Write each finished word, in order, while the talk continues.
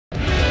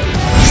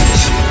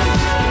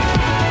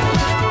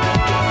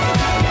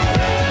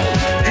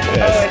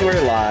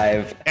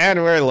live.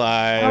 And we're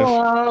live.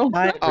 Hello.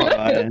 Hi,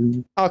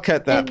 everyone. I'll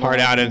cut that part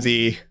out of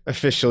the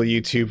official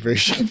YouTube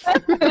version.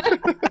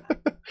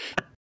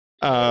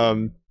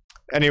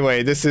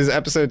 Anyway, this is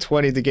episode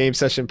 20 of the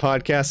GameSession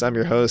podcast. I'm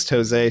your host,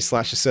 Jose /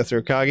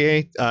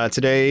 TheSethRokage.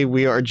 Today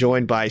we are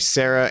joined by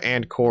Sarah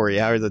and Corey.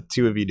 How are the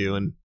two of you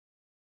doing?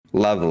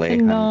 Lovely.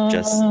 I'm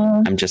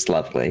just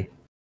lovely.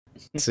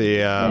 Let's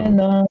see.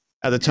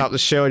 At the top of the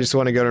show, I just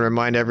want to go and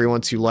remind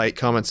everyone to like,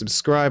 comment,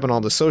 subscribe on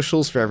all the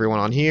socials for everyone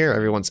on here.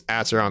 Everyone's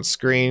ats are on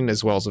screen,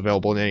 as well as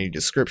available in any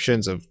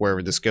descriptions of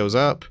wherever this goes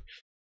up.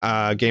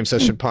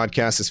 GameSession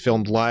podcast is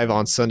filmed live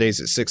on Sundays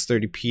at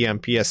 6:30 p.m.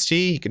 PST.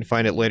 You can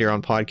find it later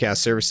on podcast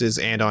services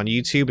and on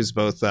YouTube as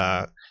both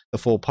the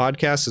full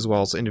podcast as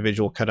well as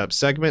individual cut-up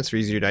segments for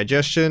easier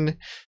digestion.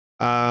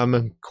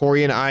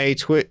 Corey and I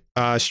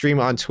stream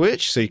on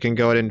Twitch, so you can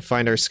go ahead and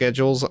find our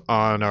schedules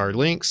on our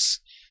links.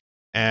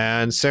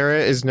 And Sarah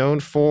is known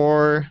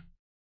for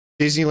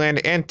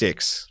Disneyland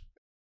antics,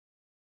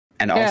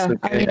 and also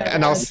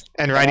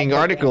writing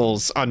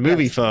articles on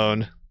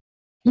MoviePhone.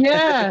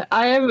 Yeah,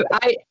 I am.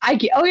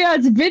 Oh yeah,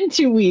 it's been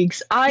 2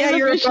 weeks.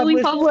 I'm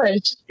officially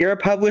published. You're a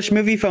published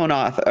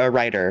MoviePhone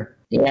writer.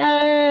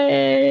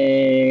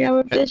 Yay! I'm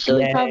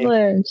officially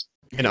published.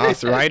 An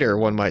author-writer,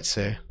 one might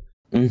say.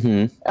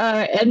 Mm-hmm.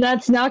 And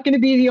that's not going to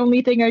be the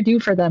only thing I do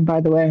for them,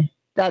 by the way.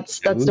 That's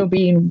still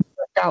being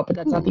out, but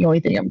that's not the only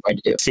thing I'm going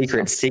to do.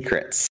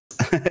 Secrets.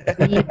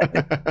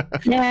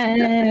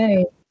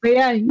 Yay! But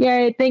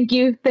yeah, thank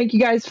you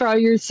guys for all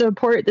your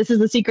support. This is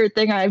the secret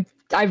thing I've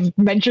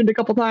mentioned a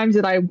couple times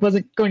that I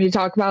wasn't going to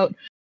talk about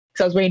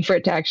because I was waiting for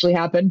it to actually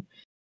happen.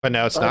 But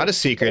now it's not a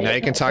secret. Now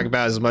you can talk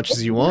about it as much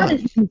as you want.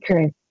 Not a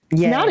secret.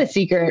 Yeah. Not a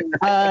secret.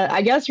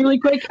 I guess really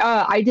quick,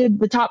 I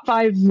did the top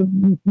 5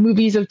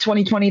 movies of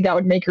 2020 that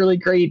would make really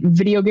great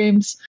video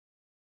games.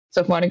 So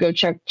if you want to go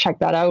check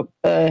that out,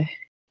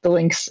 the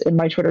link's in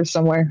my Twitter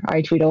somewhere.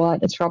 I tweet a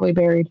lot. It's probably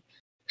buried.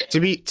 To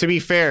be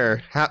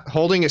fair,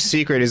 holding a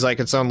secret is like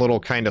its own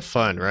little kind of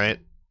fun, right?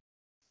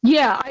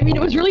 Yeah, I mean,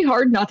 it was really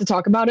hard not to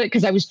talk about it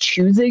because I was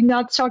choosing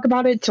not to talk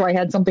about it, so I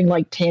had something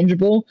like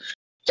tangible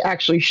to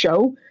actually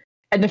show.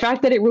 And the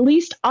fact that it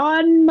released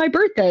on my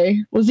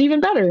birthday was even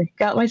better.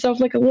 Got myself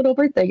like a little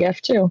birthday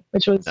gift too,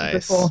 which was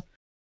nice. Super cool.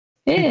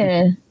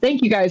 Yeah,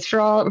 thank you guys for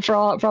all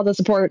the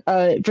support.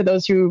 For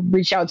those who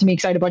reached out to me,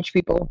 because I had a bunch of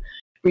people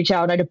reach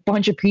out. I had a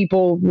bunch of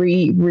people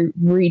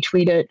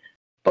retweet it,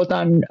 both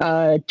on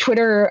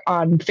Twitter,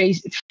 on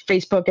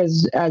Facebook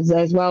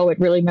as well. It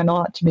really meant a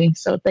lot to me.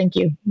 So thank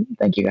you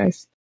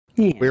guys.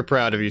 Yeah. We're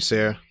proud of you,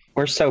 Sarah.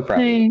 We're so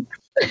proud. I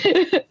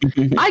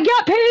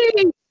got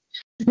paid.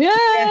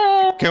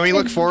 Yeah. Can we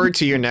look forward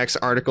to your next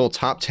article,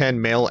 Top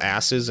 10 Male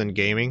Asses in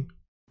Gaming?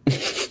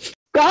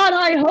 God,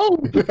 I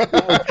hope.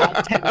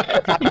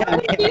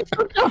 It's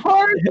such a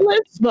hard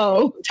list,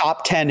 though.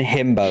 Top 10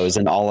 himbos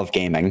in all of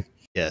gaming.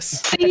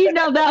 Yes. See,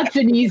 now that's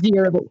an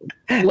easier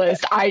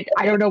list. I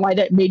don't know why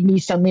that made me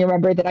suddenly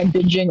remember that I'm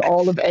binging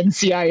all of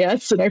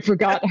NCIS, and I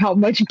forgot how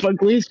much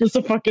Bugley is just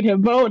a fucking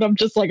himbo, and I'm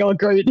just like, oh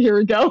great, here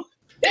we go.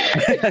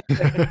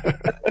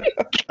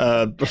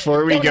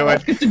 Before we go,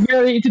 it's a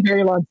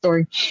very long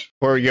story.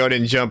 Before we go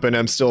and jump in,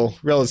 I'm still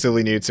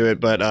relatively new to it,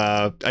 but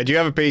I do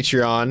have a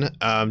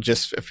Patreon.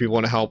 Just if you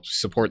want to help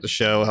support the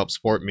show, help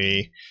support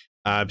me.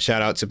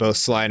 Shout out to both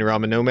Sly and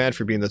Ramen Nomad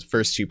for being the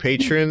first 2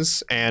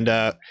 patrons, and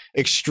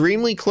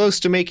extremely close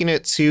to making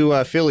it to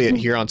affiliate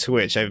here on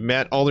Twitch. I've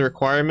met all the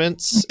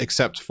requirements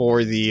except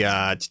for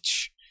the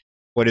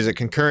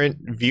concurrent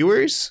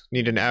viewers.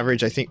 Need an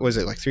average, I think, was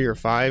it like 3 or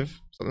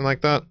 5, something like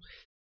that.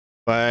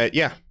 But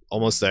yeah,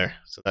 almost there.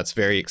 So that's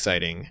very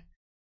exciting.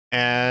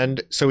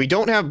 And so we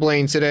don't have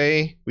Blaine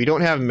today. We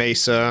don't have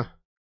Mesa.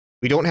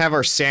 We don't have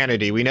our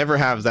sanity. We never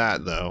have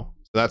that though.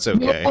 So that's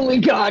okay. You only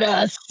got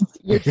us.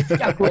 You're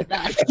stuck with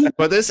us.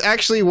 But this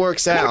actually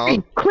works out.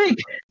 Quick,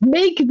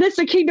 make this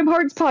a Kingdom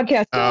Hearts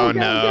podcast. Go,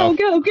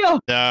 go.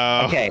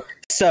 No. Okay,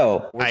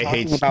 so we're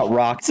talking about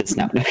Roxas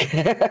now.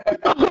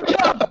 Oh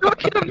God,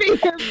 we're gonna be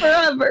here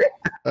forever.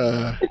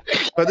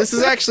 But this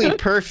is actually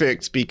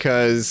perfect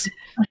because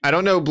I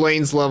don't know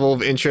Blaine's level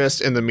of interest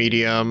in the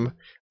medium.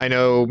 I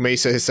know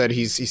Mesa has said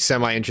he's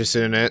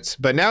semi-interested in it,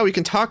 but now we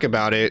can talk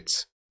about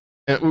it.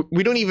 And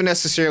we don't even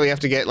necessarily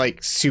have to get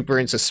like super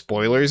into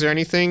spoilers or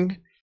anything.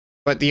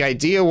 But the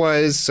idea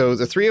was, so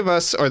the 3 of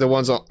us are the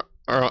ones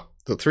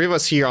the 3 of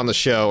us here on the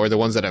show are the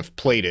ones that have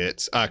played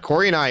it.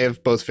 Corey and I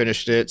have both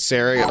finished it.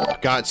 Sarah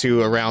got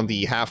to around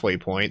the halfway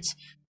point.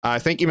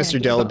 Thank you,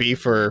 Mr. Delaby,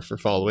 for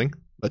following.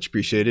 Much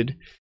appreciated.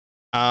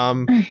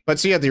 But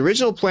so yeah, the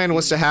original plan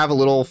was to have a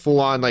little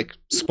full-on like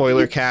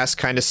spoiler cast,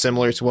 kind of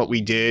similar to what we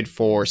did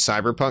for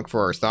Cyberpunk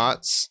for our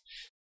thoughts.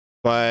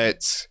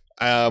 But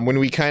when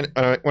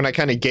I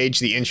kind of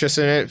gauged the interest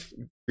in it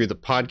through the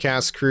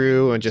podcast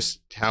crew and just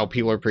how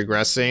people are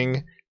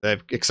progressing, the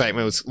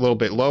excitement was a little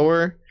bit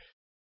lower.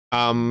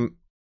 And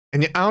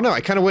I don't know,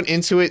 I kind of went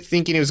into it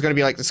thinking it was going to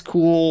be like this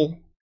cool,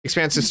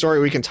 expansive story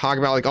we can talk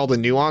about like all the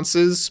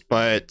nuances,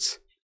 but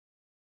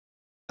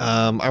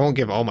I won't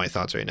give all my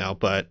thoughts right now.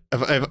 But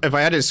if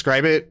I had to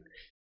describe it,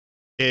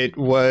 it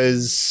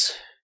was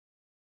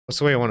what's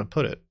the way I want to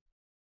put it?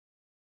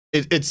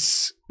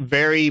 It's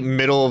very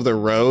middle of the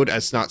road.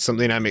 It's not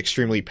something I'm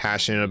extremely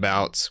passionate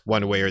about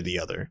one way or the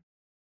other.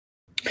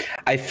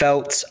 I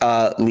felt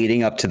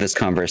leading up to this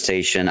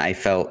conversation, I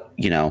felt,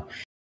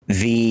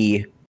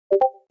 the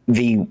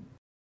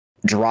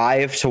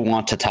drive to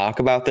want to talk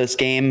about this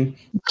game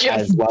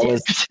as well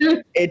as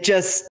it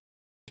just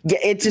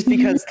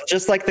because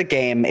just like the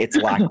game, it's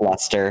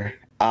lackluster.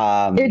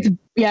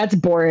 It's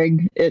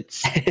boring. I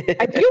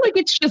feel like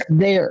it's just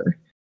there.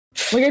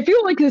 Like, I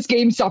feel like this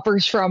game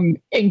suffers from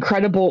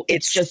incredible.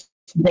 It's just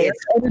there.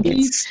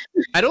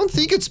 I don't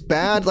think it's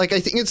bad. Like, I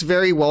think it's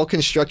very well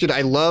constructed. I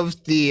love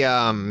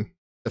the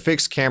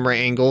fixed camera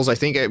angles. I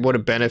think it would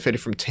have benefited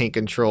from tank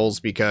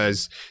controls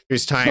because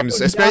there's times,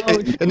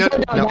 especially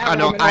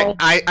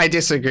I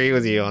disagree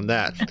with you on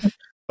that.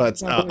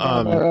 But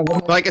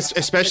like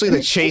especially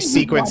the chase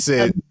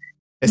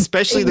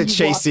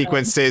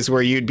sequences,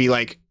 where you'd be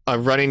like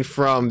running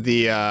from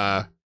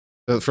the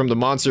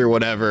monster or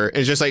whatever.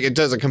 It's just like it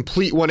does a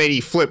complete 180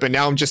 flip, and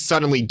now I'm just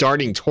suddenly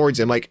darting towards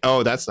him. Like,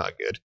 oh, that's not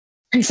good.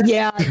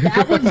 Yeah,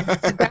 that was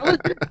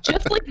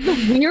just like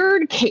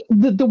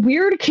the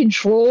weird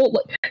control.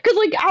 Because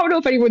like I don't know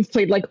if anyone's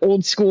played like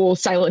old school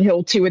Silent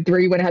Hill 2 and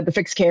 3 when it had the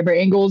fixed camera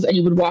angles, and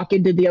you would walk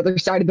into the other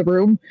side of the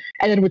room,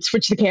 and then it would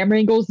switch the camera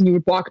angles, and you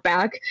would walk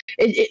back.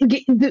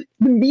 The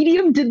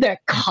medium did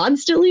that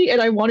constantly,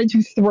 and I wanted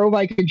to throw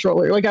my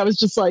controller. Like I was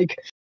just like.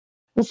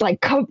 It's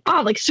like, come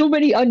on, like so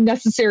many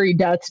unnecessary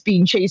deaths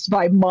being chased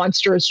by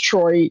monstrous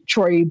Troy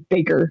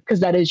Baker,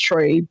 because that is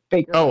Troy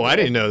Baker. Oh, I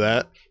didn't know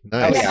that.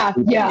 Nice.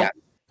 Yeah.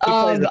 He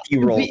plays a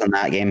few roles in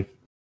that game.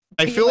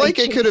 I feel like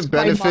it could have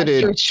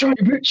benefited.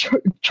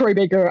 Troy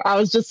Baker. I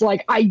was just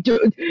like, I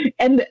do,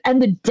 and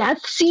the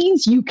death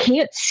scenes, you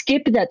can't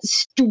skip that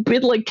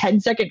stupid like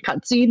 10-second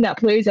cutscene that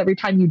plays every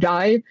time you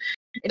die.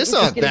 It's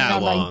not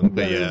that long,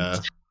 but yeah.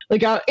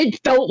 Like, it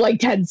felt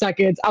like 10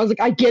 seconds. I was like,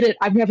 I get it.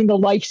 I'm having the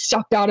life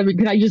sucked out of me.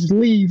 Can I just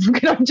leave?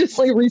 Can I just,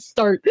 like,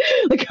 restart?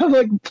 Like, I'm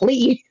like,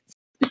 please.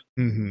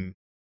 Mm-hmm.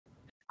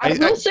 I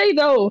will say,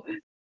 though,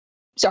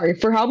 sorry,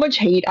 for how much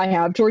hate I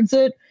have towards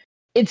it,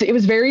 it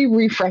was very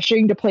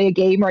refreshing to play a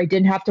game where I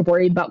didn't have to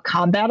worry about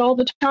combat all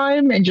the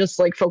time and just,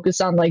 like,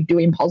 focus on, like,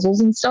 doing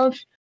puzzles and stuff.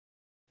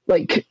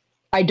 Like,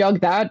 I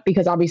dug that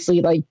because, obviously,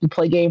 like, you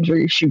play games where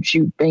you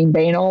shoot,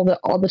 bang all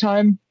the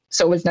time.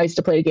 So it was nice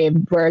to play a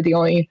game where the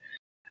only...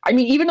 I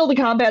mean, even though the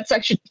combat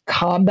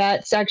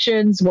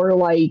sections were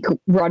like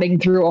running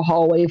through a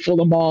hallway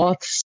full of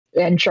moths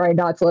and trying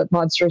not to let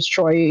monstrous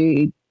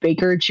Troy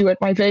Baker chew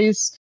at my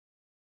face,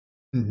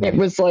 it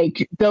was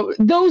like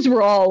those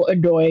were all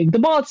annoying. The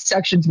moth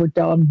sections were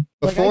dumb.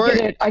 Like, I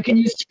get it. I can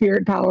use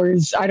spirit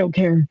powers. I don't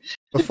care.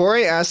 Before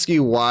I ask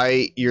you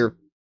why you're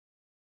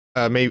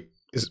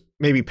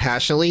maybe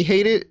passionately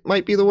hate it,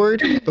 might be the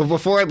word. But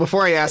before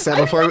I ask that,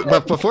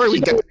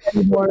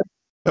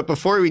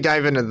 before we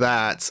dive into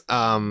that,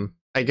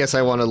 I guess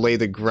I want to lay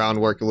the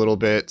groundwork a little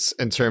bit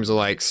in terms of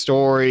like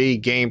story,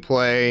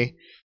 gameplay.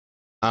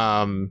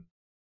 I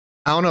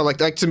don't know, like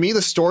to me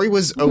the story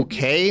was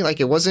okay. Like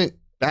it wasn't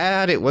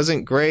bad, it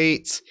wasn't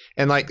great,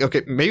 and like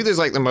okay, maybe there's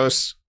like the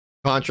most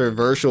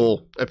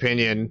controversial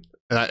opinion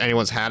that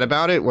anyone's had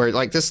about it, where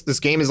like this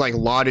game is like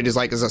lauded as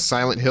a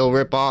Silent Hill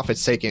ripoff.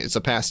 It's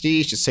a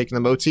pastiche, it's taking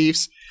the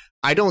motifs.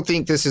 I don't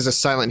think this is a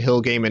Silent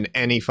Hill game in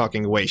any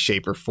fucking way,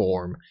 shape, or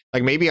form.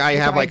 Like maybe I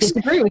have like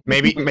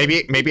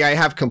maybe I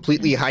have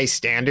completely high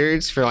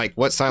standards for like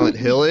what Silent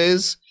Hill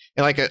is,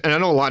 and like and I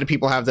know a lot of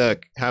people have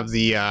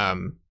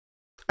the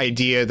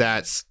idea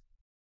that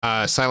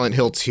Silent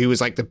Hill 2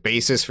 is like the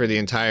basis for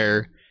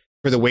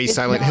the way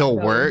Silent Hill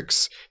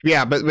works.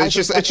 Yeah, but it's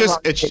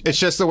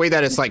just the way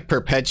that it's like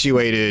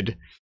perpetuated,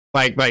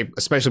 like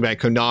especially by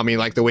Konami,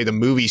 like the way the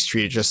movies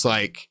treat it, just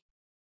like.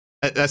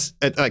 That's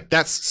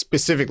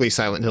specifically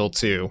Silent Hill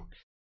 2.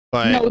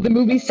 But no, the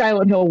movie's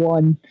Silent Hill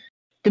 1.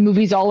 The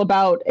movie's all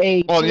about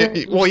a...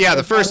 Well, yeah,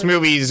 the first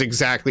movie is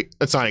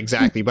it's not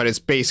exactly, but it's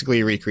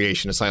basically a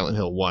recreation of Silent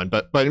Hill 1.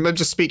 But I'm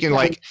just speaking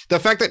like the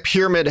fact that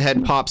Pyramid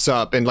Head pops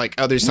up in like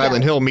other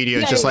Silent Hill media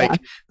is just like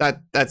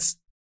that's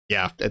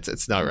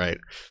it's not right.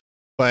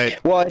 But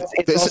well,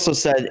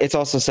 it's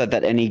also said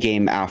that any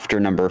game after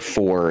number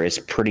 4 is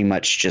pretty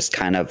much just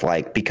kind of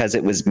like, because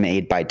it was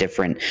made by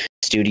different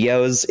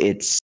studios,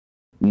 it's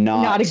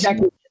not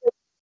exactly.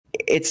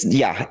 It's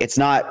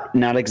not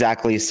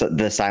exactly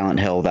the Silent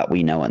Hill that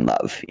we know and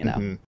love, you know.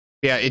 Mm-hmm.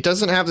 Yeah, it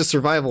doesn't have the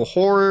survival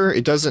horror.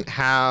 It doesn't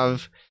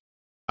have.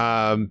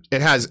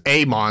 It has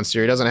a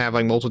monster. It doesn't have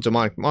like multiple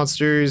demonic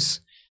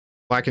monsters.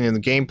 Lacking in the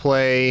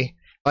gameplay,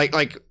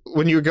 like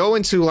when you go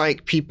into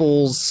like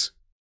people's,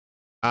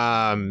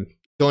 going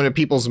to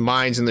people's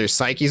minds and their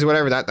psyches or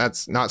whatever.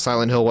 That's not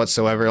Silent Hill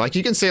whatsoever. Like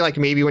you can say like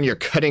maybe when you're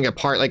cutting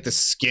apart like the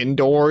skin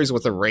doors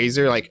with a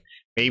razor, like.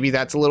 Maybe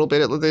that's a little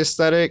bit of the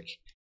aesthetic,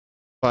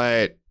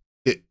 but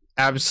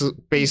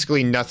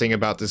basically nothing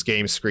about this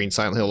game screen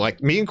Silent Hill.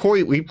 Like me and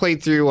Corey, we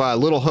played through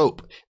Little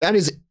Hope. That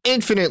is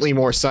infinitely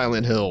more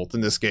Silent Hill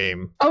than this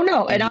game. Oh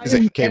no, and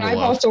I've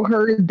also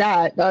heard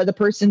that the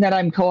person that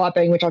I'm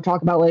co-oping, which I'll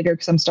talk about later,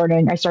 because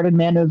I started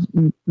Man of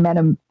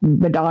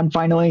Medan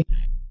finally.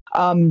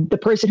 The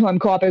person who I'm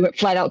co-oping with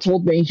flat out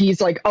told me, he's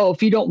like, oh,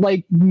 if you don't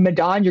like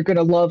Medan, you're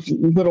gonna love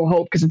Little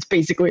Hope because it's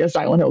basically a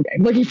Silent Hill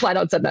game. Like he flat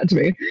out said that to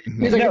me.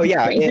 He's like,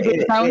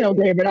 it's a Silent Hill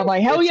game, and I'm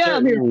like, hell yeah,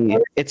 I'm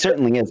here. It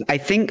certainly is. I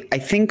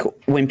think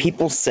when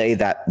people say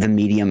that the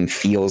medium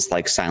feels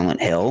like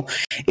Silent Hill,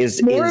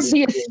 is more of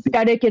the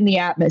aesthetic and the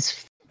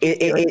atmosphere.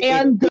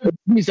 And the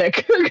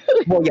music.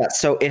 Well, yeah.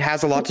 So it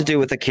has a lot to do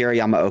with Akira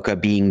Yamaoka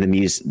being the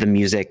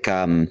music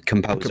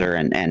composer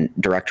and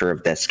director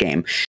of this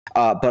game,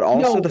 but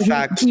also the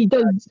fact he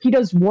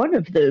does one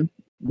of the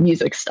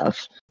music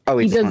stuff. Oh,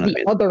 he does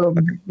the other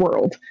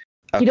world.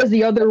 Okay. He does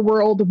the other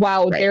world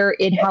while their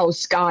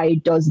in-house guy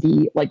does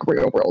the like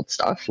real world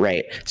stuff.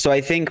 Right. So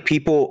I think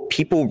people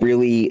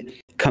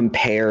really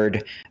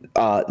compared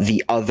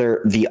the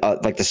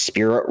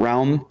spirit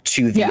realm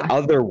to the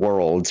other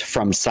world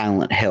from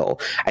Silent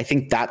Hill. I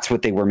think that's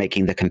what they were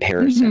making the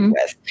comparison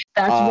with.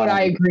 That's what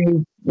I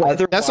agree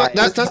with.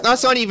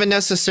 That's not even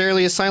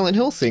necessarily a Silent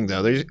Hill thing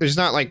though. There's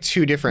not like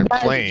two different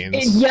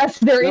planes. Yes,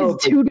 there is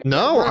two.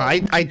 No,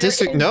 I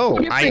disagree. No,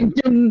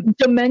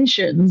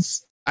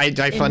 dimensions.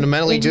 I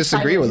fundamentally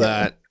disagree with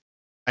that.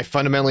 I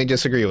fundamentally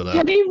disagree with that.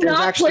 Have you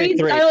not played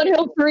Silent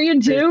Hill 3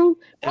 and 2?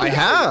 I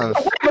have.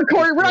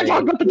 Corey, we're not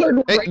talking about the third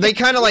one. They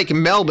kind of like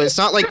meld, but it's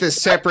not like this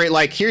separate.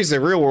 Like here's the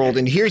real world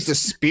and here's the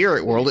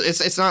spirit world.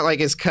 It's not like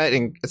it's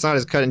not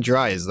as cut and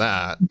dry as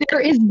that.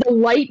 There is the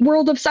light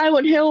world of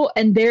Silent Hill,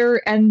 and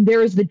there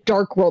is the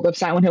dark world of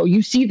Silent Hill.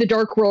 You see the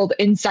dark world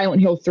in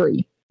Silent Hill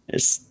 3.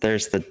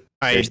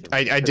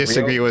 I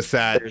disagree with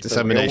that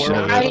dissemination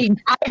of it.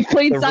 I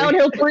played Silent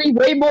Hill 3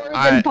 way more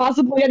than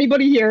possibly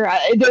anybody here.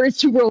 There is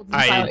two worlds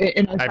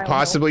in I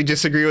possibly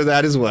disagree with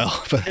that as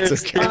well. But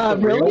there's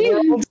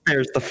really?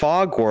 There's the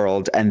fog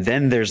world, and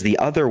then there's the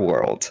other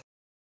world.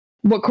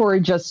 What Corey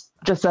just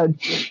said.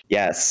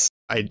 Yes.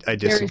 I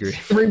disagree.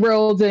 There's 3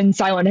 worlds in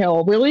Silent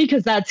Hill. Really?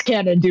 Because that's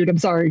canon, dude. I'm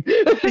sorry.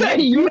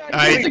 You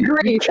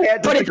disagree.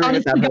 But it's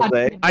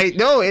honestly I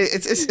know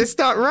it's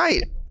not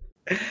right.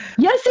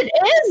 Yes, it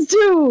is,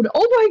 dude.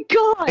 Oh my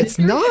god, it's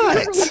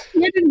not.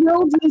 Hidden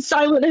worlds in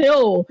Silent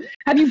Hill.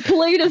 Have you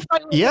played a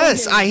Silent Hill?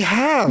 Yes, I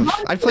have.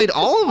 I played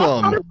all of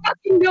them. Out of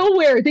fucking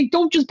nowhere. They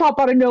don't just pop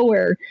out of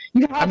nowhere.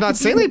 I'm not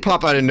saying they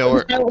pop out of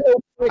nowhere.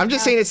 I'm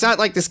just saying it's not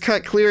like this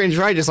cut clear and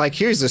dry. Just like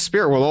here's the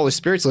spirit world, all the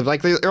spirits live.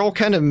 Like they're all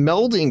kind of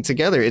melding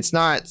together. It's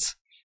not.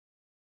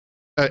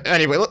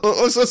 Anyway,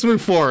 let's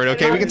move forward.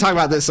 Okay, we can talk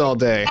about this all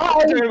day. We're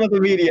talking about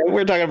the medium.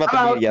 We're talking about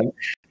the medium.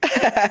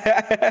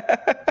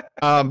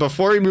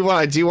 Before we move on,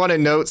 I do want to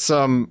note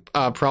some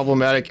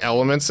problematic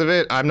elements of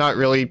it. I'm not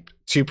really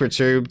too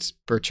perturbed,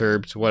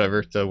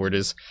 whatever the word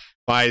is,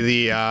 by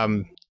the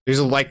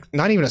there's like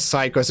not even a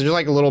side quest. There's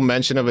like a little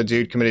mention of a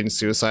dude committing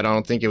suicide. I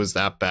don't think it was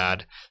that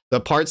bad.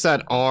 The parts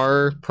that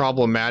are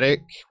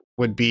problematic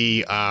would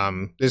be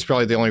this is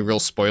probably the only real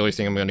spoiler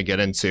thing I'm going to get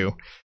into.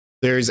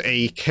 There's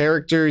a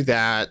character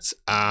that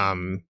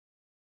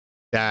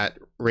that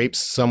rapes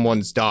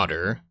someone's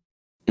daughter.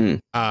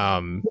 And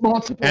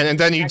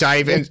then you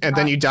dive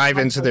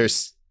into their.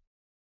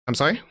 I'm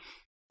sorry.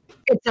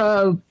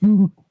 It's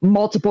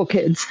multiple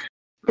kids.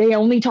 They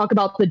only talk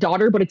about the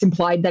daughter, but it's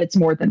implied that it's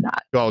more than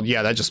that. Well,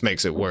 yeah, that just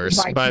makes it worse.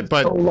 Right. But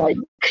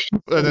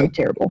then,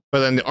 terrible.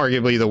 But then,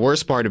 arguably, the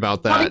worst part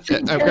about that,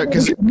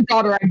 because the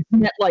daughter I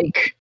met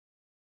like.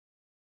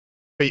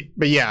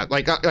 But yeah,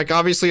 like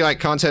obviously, like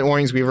content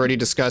warnings, we've already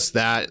discussed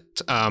that.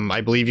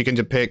 I believe you can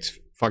depict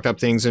fucked up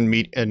things in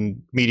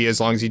media as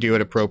long as you do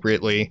it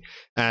appropriately.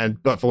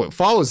 But what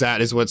follows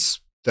that is what's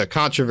the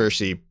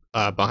controversy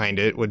behind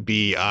it would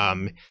be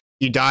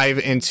you dive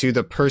into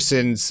the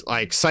person's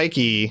like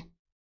psyche,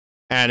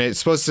 and it's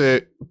supposed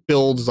to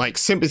build like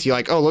sympathy,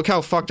 like, oh, look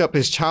how fucked up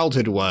his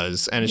childhood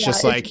was, and it's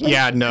just like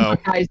yeah, no.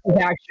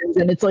 Actions,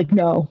 and it's like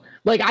no.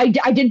 Like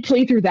I did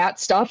play through that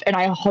stuff, and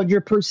I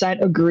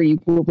 100% agree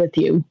with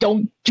you.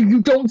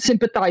 You don't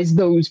sympathize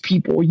those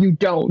people. You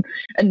don't,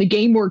 and the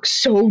game works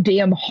so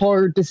damn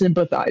hard to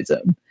sympathize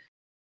him.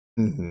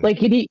 Mm-hmm.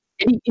 Like it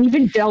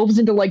even delves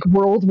into like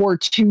World War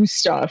II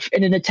stuff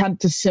in an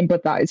attempt to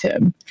sympathize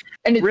him,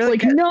 and it's really,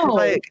 like no.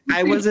 Like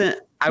I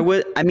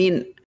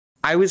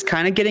was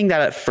kind of getting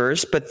that at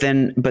first, but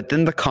then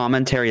the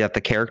commentary that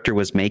the character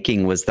was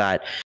making was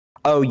that,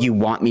 oh, you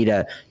want me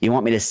to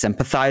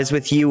sympathize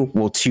with you?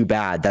 Well, too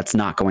bad. That's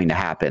not going to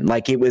happen.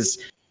 Like it was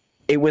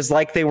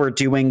like they were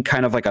doing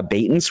kind of like a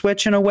bait and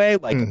switch in a way,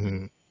 like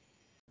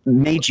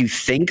made you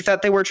think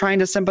that they were trying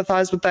to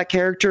sympathize with that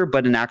character,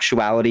 but in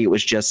actuality, it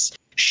was just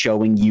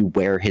showing you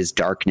where his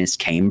darkness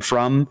came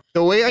from.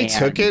 The way I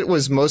took it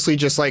was mostly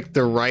just like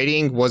the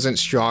writing wasn't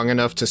strong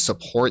enough to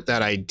support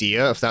that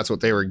idea, if that's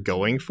what they were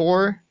going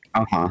for.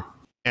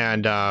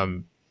 And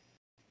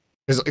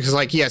because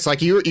like yes,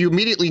 like you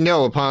immediately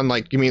know upon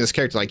like you meet this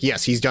character, like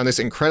yes, he's done this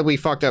incredibly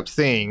fucked up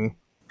thing,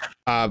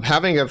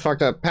 having a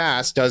fucked up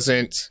past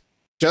doesn't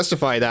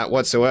justify that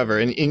whatsoever.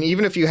 And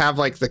even if you have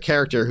like the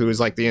character who is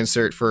like the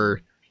insert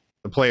for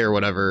the player or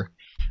whatever,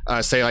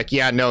 say like,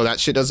 yeah, no, that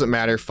shit doesn't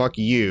matter, fuck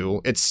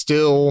you. It's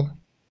still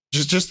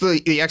just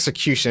the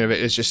execution of it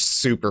is just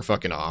super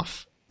fucking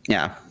off.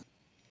 Yeah.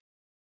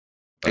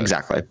 But.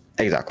 Exactly.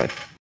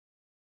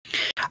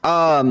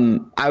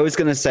 I was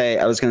gonna say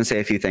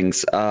a few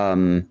things.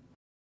 What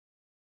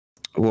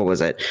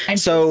was it? I'm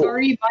so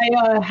sorry,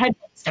 my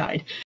headphones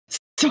died.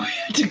 So I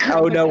had to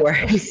oh, no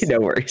worries. No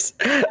worries.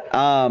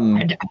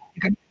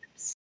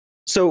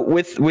 So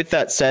with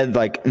that said,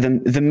 like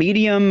the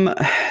medium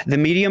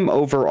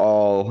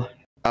overall,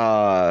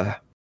 I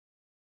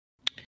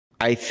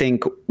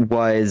think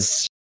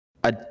was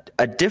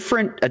a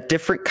different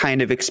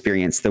kind of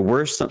experience. There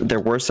were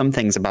some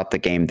things about the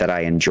game that I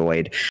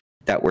enjoyed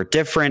that were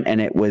different, and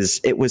it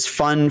was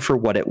fun for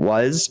what it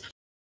was.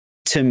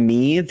 To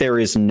me, there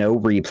is no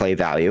replay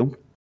value,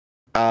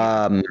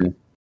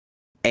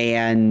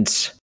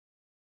 and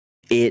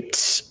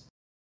it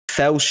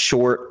fell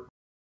short.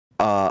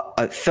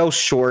 Fell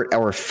short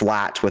or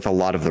flat with a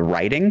lot of the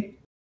writing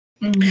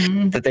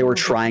that they were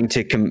trying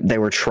to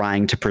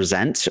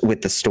present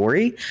with the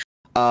story,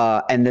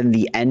 and then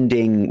the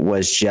ending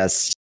was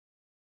just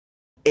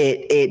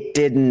the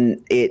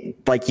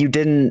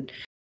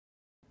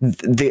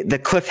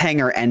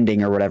cliffhanger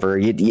ending or whatever,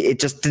 it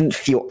just didn't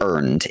feel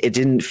earned. It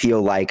didn't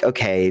feel like,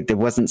 okay, it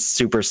wasn't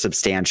super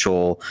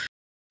substantial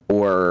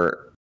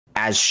or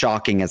as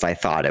shocking as I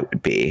thought it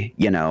would be,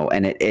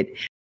 and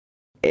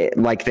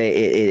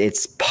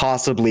it's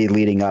possibly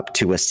leading up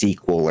to a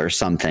sequel or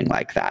something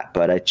like that,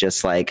 but it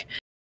just like,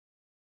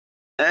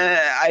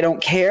 I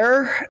don't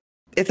care,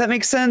 if that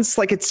makes sense.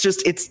 Like, it's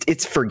just,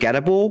 it's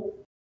forgettable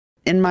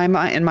in my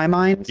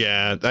mind.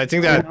 Yeah, I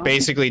think that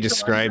basically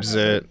describes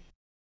it.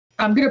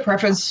 I'm going to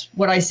preface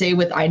what I say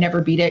with I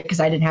never beat it because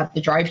I didn't have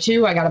the drive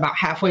to. I got about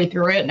halfway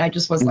through it and I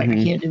just was like, I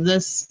can't do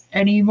this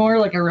anymore.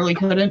 Like, I really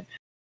couldn't.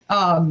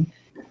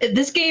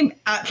 This game,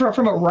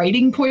 from a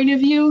writing point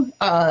of view,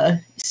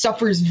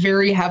 suffers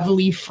very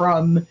heavily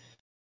from,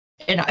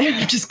 and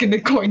I'm just going to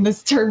coin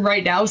this term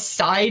right now,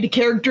 side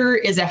character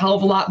is a hell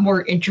of a lot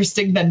more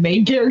interesting than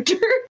main character.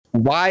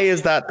 Why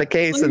is that the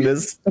case in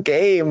this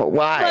game?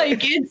 Why?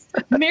 Like,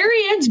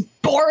 Marianne's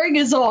boring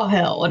as all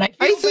hell, and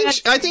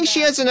I think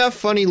she has enough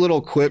funny little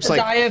quips.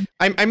 Like,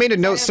 I made a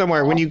note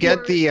somewhere when you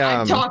get the.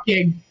 I'm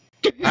talking.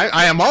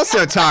 I am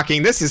also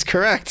talking. This is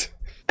correct.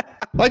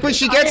 Like when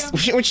she gets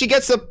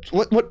the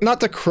what not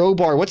the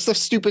crowbar. What's the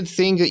stupid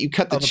thing that you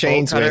cut the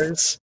chains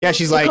with? Yeah,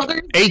 she's like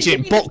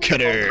Agent Bolt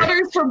Cutter.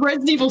 Cutters from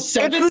Resident Evil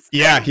 7.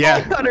 Yeah.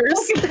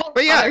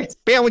 But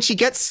yeah, when she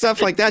gets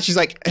stuff like that, she's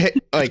like, hey,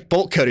 like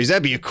Bolt Cutters.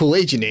 That'd be a cool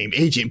agent name,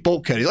 Agent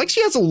Bolt Cutters. Like,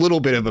 she has a little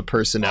bit of a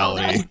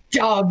personality. Oh, that's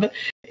dumb.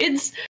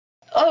 It's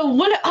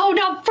what? Oh,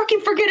 now I'm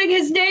fucking forgetting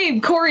his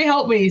name. Corey,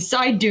 help me.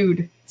 Side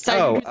dude.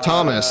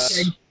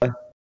 Thomas.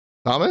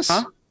 Thomas.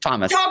 Huh?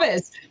 Thomas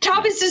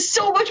is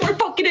so much more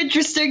fucking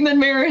interesting than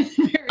Marianne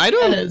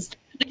is.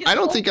 Like, I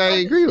don't think I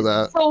agree with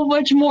that. So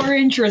much more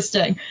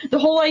interesting. The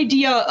whole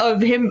idea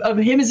of him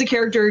as a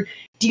character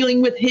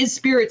dealing with his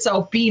spirit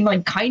self being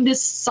like kind of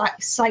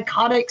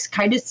psychotic,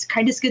 kind of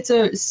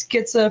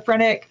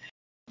schizophrenic.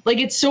 Like,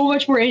 it's so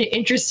much more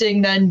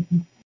interesting than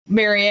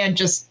Marianne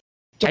just.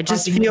 I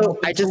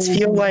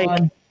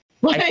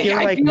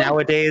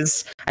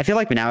feel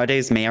like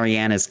nowadays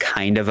Marianne is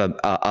kind of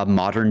a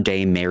modern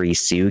day Mary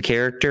Sue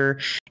character,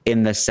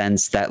 in the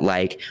sense that,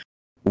 like,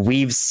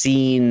 we've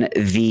seen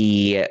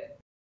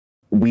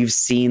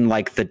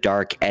like the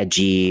dark,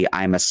 edgy,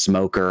 I'm a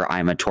smoker,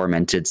 I'm a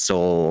tormented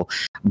soul,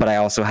 but I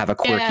also have a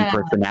quirky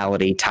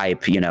personality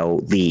type,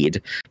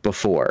 lead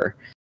before.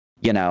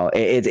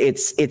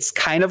 It's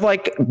kind of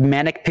like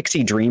manic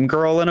pixie dream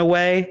girl in a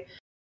way.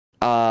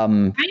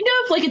 Kind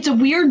of like, it's a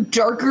weird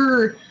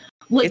darker.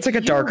 Like, it's like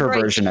a darker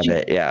version of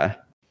it, yeah.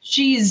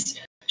 She's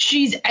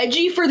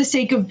edgy for the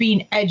sake of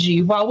being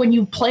edgy. While when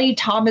you play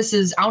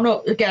Thomas's, I don't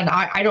know. Again,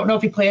 I don't know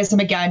if you play as him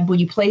again. When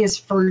you play his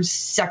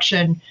first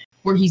section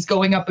where he's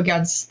going up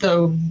against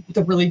the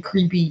really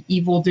creepy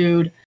evil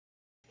dude,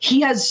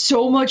 he has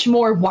so much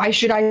more. Why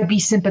should I be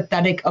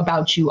sympathetic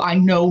about you? I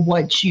know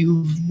what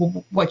you've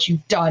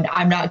done.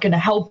 I'm not gonna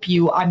help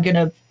you. I'm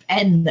gonna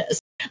end this.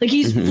 Like,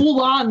 he's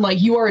full on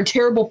like, you are a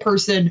terrible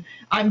person.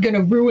 I'm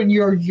gonna ruin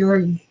your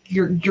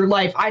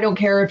life. I don't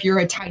care if you're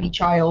a tiny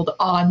child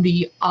on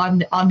the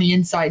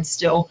inside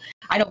still.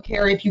 I don't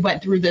care if you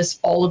went through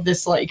all of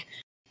this like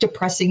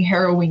depressing,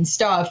 harrowing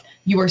stuff.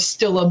 You are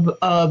still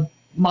a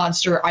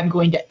monster. I'm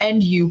going to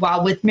end you.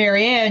 While with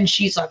Marianne,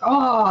 she's like,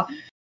 oh,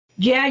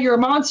 yeah, you're a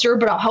monster,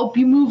 but I'll help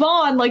you move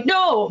on. Like,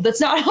 no, that's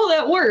not how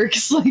that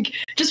works. Like,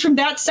 just from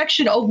that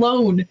section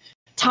alone,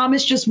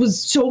 Thomas just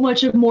was so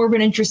much more of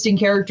an interesting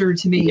character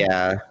to me.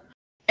 Yeah.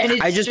 And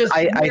it's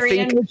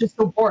Marianne was just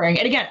so boring.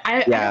 And again,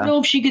 I don't know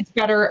if she gets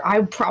better.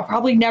 I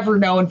probably never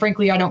know, and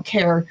frankly, I don't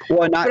care.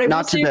 Well,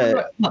 not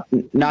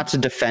to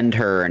defend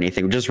her or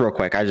anything. Just real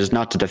quick,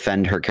 not to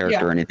defend her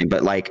character or anything,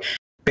 but like,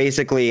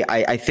 basically,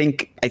 I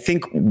think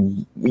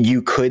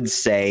you could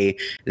say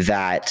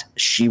that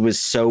she was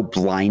so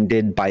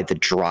blinded by the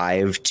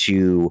drive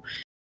to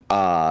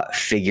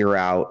figure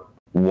out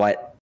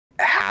what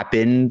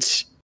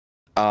happened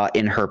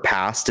in her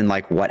past and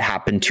like what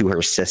happened to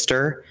her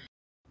sister,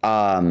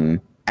 and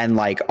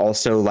like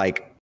also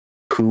like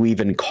who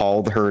even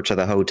called her to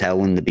the hotel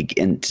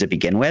to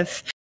begin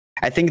with.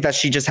 I think that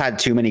she just had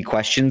too many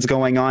questions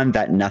going on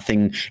that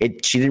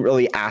she didn't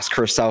really ask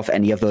herself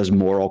any of those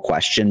moral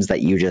questions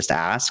that you just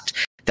asked,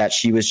 that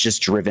she was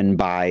just driven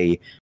by,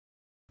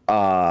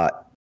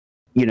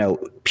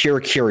 pure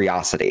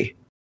curiosity.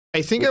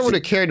 I think I would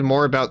have cared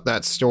more about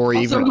that story,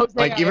 Also,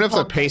 even if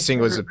the pacing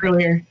was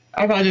earlier.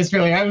 I thought this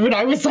really. When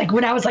I was like,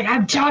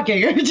 I'm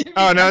talking.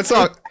 Oh no, it's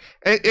all.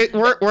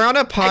 We're on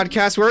a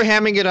podcast. We're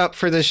hamming it up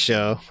for this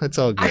show. It's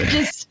all good.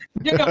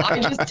 I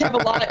just have a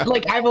lot.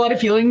 Like, I have a lot of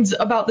feelings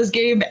about this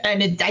game,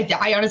 and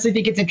I honestly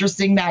think it's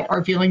interesting that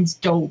our feelings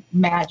don't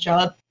match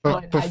up.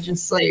 But I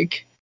just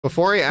like.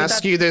 Before I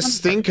ask you this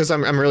thing, because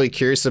I'm really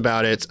curious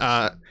about it.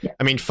 I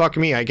mean, fuck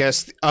me. I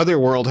guess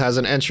Otherworld has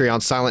an entry on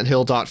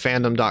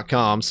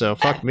silenthill.fandom.com, so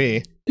fuck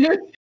me. We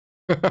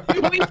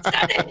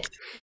said it.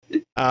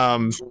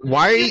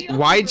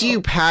 Why do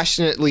you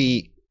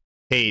passionately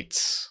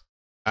hate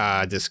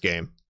this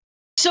game?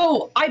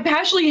 So I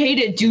passionately hate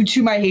it due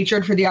to my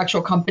hatred for the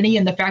actual company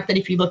and the fact that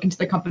if you look into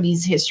the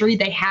company's history,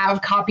 they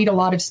have copied a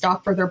lot of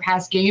stuff for their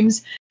past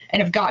games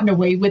and have gotten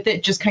away with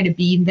it just kind of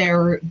being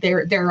their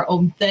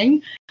own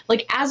thing.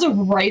 Like, as a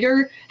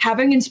writer,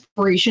 having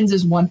inspirations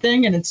is one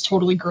thing and it's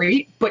totally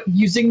great, but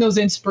using those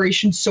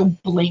inspirations so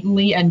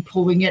blatantly and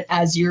pulling it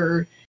as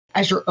your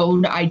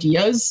own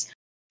ideas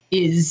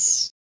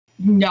is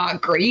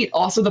not great.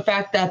 Also, the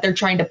fact that they're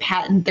trying to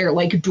patent their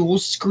like dual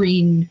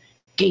screen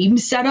game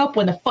setup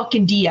when the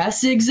fucking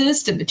DS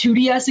exists and the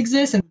 2DS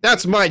exists, and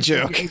that's my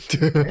joke.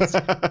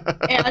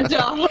 And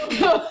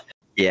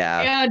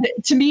yeah, and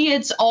to me,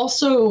 it's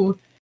also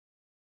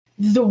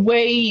the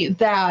way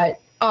that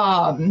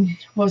what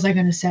was I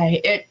gonna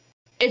say?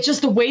 It's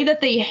just the way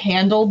that they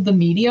handled the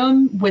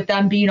medium, with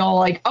them being all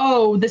like,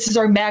 oh, this is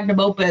our magnum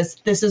opus.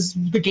 This is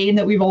the game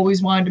that we've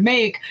always wanted to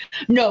make.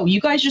 No,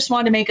 you guys just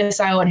wanted to make a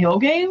Silent Hill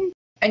game,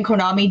 and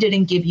Konami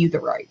didn't give you the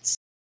rights.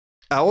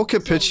 I will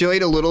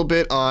capitulate a little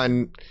bit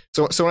on...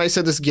 So when I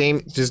said this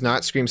game does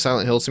not scream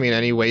Silent Hill to me in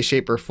any way,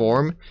 shape, or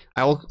form,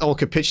 I will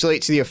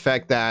capitulate to the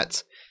effect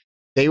that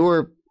they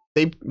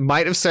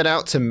might have set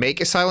out to make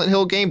a Silent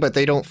Hill game, but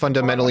they don't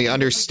fundamentally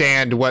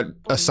understand what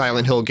a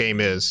Silent Hill game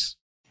is.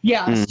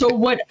 Yeah, so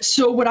what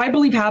I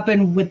believe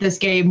happened with this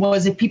game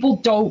was, if people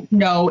don't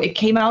know, it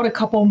came out a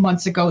couple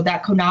months ago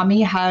that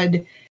Konami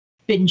had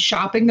been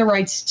shopping the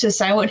rights to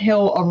Silent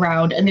Hill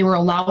around, and they were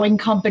allowing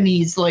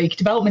companies like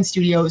development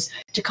studios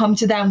to come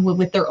to them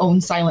with their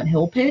own Silent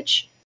Hill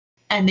pitch,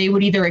 and they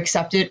would either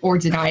accept it or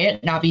deny it.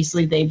 And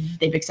obviously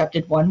they've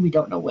accepted one. We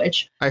don't know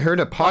which. I heard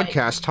a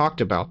podcast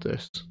talked about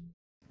this.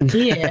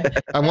 Yeah.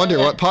 I wonder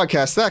what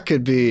podcast that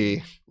could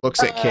be.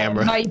 Looks at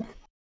camera.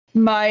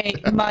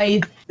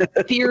 My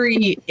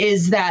theory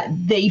is that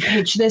they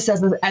pitched this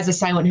as a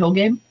Silent Hill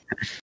game,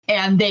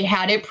 and they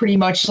had it pretty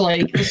much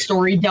like the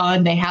story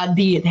done. They had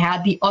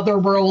the other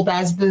world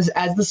as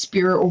the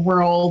spirit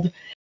world,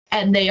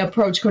 and they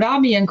approached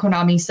Konami, and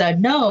Konami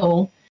said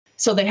no.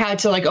 So they had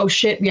to like, oh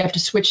shit, we have to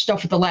switch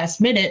stuff at the last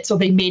minute. So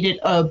they made it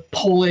a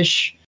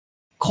Polish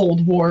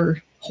Cold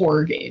War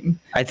horror game.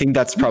 I think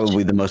that's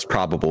probably the most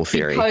probable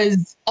theory.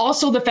 Because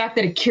also the fact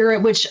that Akira,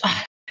 which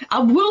I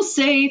will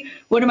say,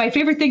 one of my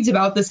favorite things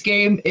about this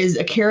game is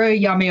Akira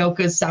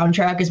Yamaoka's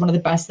soundtrack is one of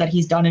the best that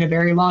he's done in a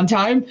very long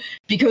time,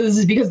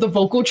 because the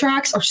vocal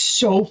tracks are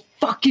so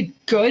fucking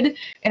good.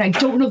 And I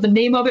don't know the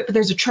name of it, but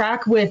there's a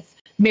track with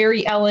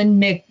Mary Ellen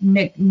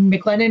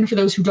McLennan. For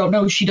those who don't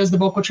know, she does the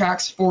vocal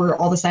tracks for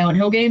all the Silent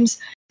Hill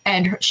games,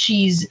 and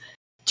she's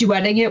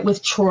duetting it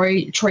with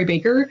Troy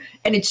Baker,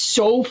 and it's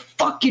so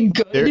fucking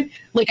good.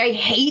 Like, I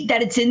hate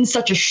that it's in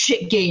such a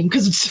shit game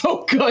because it's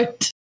so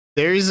good.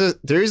 There's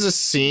a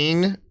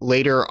scene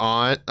later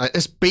on,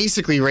 it's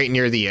basically right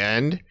near the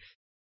end,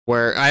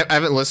 where I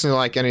haven't listened to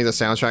like any of the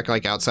soundtrack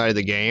like outside of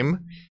the game,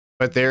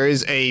 but there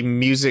is a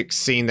music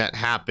scene that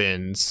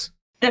happens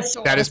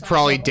that is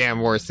probably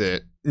damn worth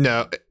it.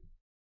 No,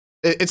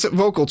 it's a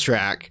vocal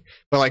track,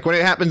 but like when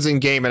it happens in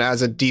game, it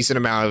has a decent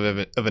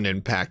amount of an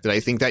impact that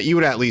I think that you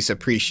would at least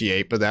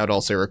appreciate, but that would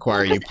also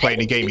require you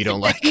playing a game you don't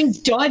like. He's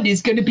done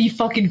is going to be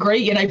fucking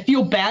great, and I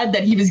feel bad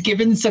that he was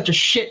given such a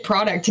shit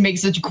product to make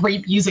such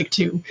great music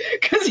to,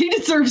 because he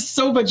deserves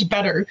so much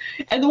better.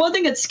 And the one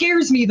thing that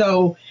scares me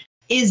though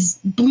is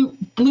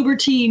Bloober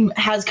Team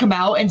has come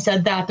out and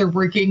said that they're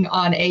working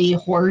on a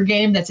horror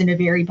game that's in a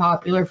very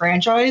popular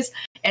franchise.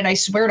 And I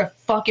swear to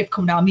fuck, if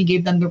Konami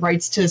gave them the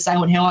rights to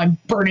Silent Hill, I'm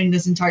burning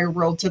this entire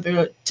world to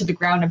the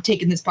ground. I'm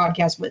taking this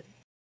podcast with.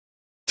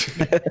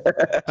 Give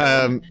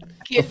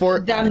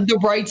them the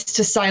rights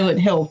to Silent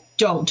Hill.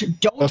 Don't.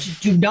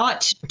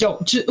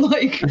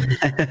 Like.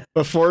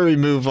 Before we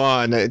move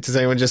on, does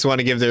anyone just want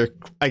to give their?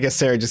 I guess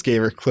Sarah just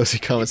gave her closing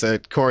comments.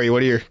 Corey,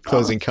 what are your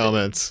closing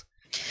comments?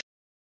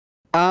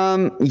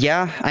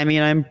 Yeah, I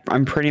mean,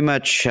 I'm pretty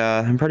much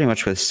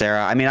with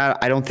Sarah. I mean,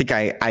 I don't think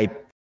I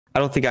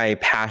don't think I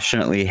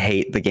passionately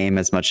hate the game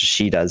as much as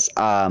she does.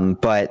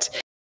 But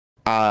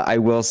I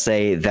will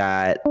say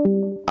that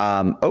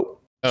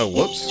Oh,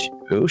 whoops.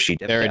 Oh, she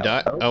dipped Sarah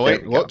out. Oh,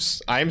 wait,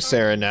 whoops. I'm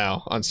Sarah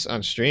now on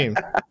stream.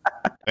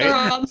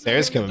 Wait,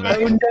 Sarah's coming back.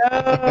 Oh,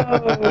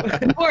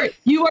 no.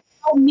 You are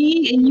now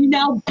me, and you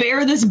now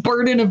bear this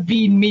burden of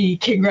being me.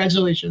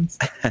 Congratulations.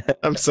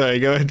 I'm sorry.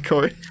 Go ahead,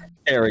 Corey.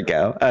 There we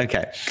go.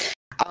 Okay.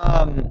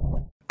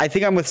 I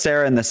think I'm with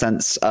Sarah in the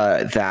sense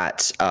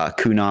that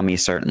Konami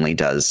certainly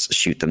does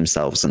shoot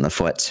themselves in the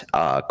foot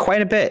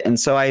quite a bit. And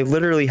so I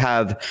literally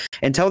have,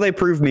 until they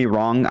prove me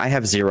wrong, I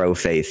have zero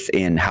faith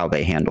in how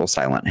they handle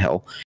Silent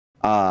Hill.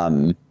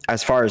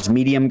 As far as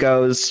medium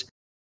goes,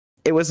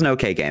 it was an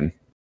okay game.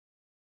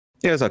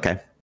 It was okay.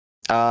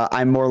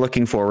 I'm more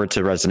looking forward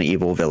to Resident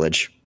Evil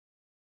Village.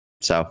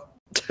 So...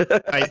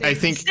 I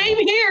think same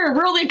here.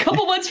 We're only a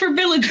couple months for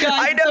Village, guys.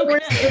 I know,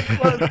 we're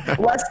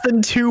less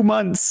than 2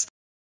 months.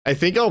 I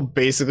think I'll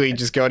basically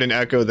just go ahead and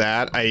echo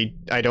that. I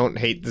don't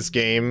hate this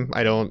game.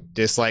 I don't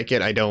dislike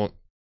it. I don't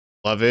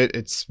love it.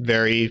 It's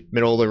very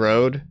middle of the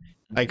road.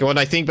 Like when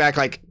I think back,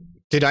 like,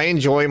 did I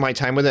enjoy my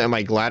time with it? Am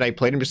I glad I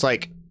played? I'm just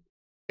like,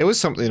 it was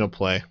something to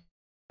play.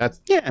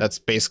 That's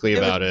basically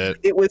about it.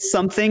 It was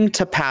something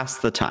to pass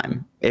the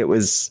time. It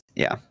was,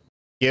 yeah.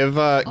 Give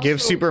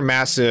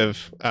Supermassive.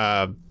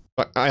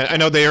 I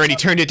know they already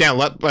turned it down,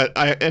 but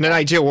in an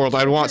ideal world,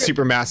 I'd want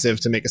Supermassive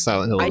to make a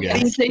Silent Hill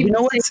game.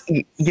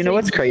 You know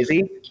what's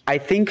crazy? I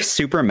think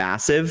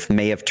Supermassive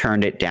may have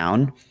turned it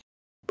down.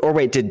 Or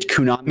wait, did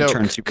Konami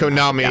turn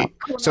Supermassive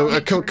down? So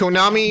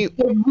Konami.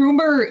 The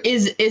rumor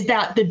is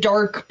that the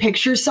Dark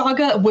Picture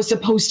saga was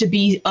supposed to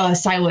be a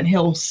Silent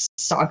Hill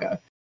saga.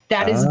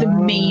 That is the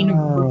main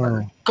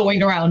rumor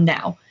going around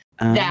now.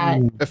 That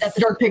the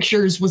Dark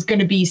Pictures was going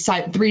to be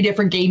 3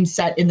 different games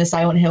set in the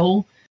Silent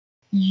Hill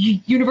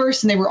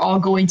universe, and they were all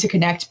going to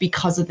connect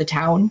because of the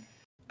town.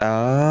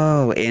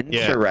 Oh,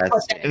 interesting.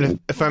 Yeah. And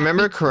if I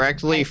remember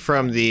correctly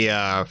from the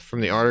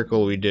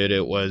article we did,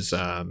 it was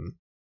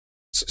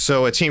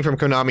so a team from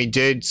Konami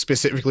did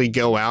specifically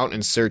go out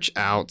and search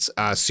out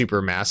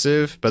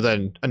Supermassive, but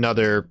then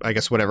another, I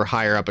guess, whatever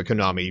higher up at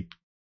Konami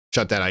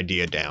shut that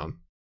idea down.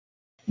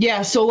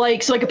 Yeah, so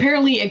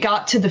apparently it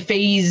got to the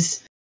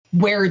phase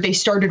where they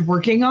started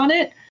working on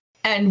it.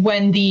 And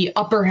when the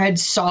upper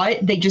heads saw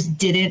it, they just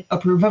didn't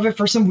approve of it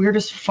for some weird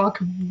as fuck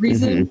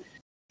reason. Mm-hmm.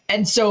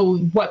 And so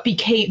what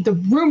became, the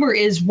rumor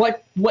is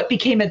what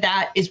became of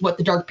that is what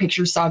the Dark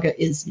Picture saga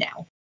is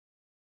now.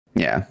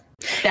 Yeah.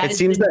 It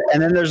seems that,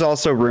 and then there's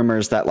also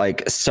rumors that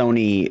like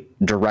Sony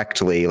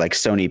directly, like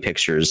Sony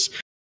Pictures,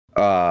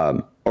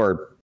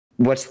 or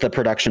what's the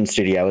production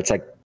studio? It's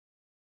like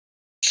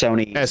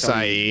Sony.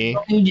 SIE.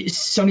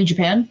 Sony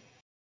Japan?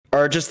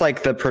 Or just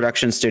like the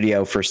production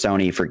studio for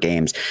Sony for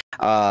games.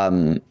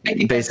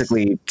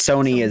 Basically,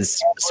 Sony.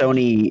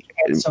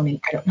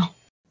 I don't know.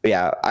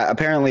 Yeah,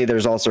 apparently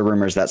there's also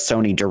rumors that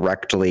Sony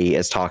directly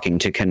is talking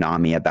to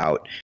Konami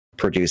about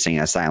producing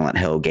a Silent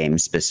Hill game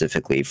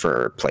specifically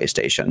for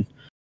PlayStation.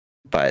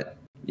 But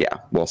yeah,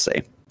 we'll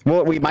see.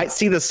 Well, we might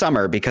see this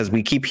summer because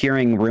we keep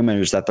hearing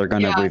rumors that they're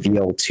going to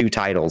reveal 2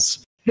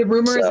 titles. The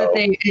rumor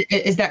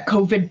is that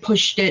COVID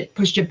pushed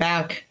it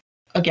back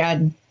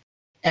again.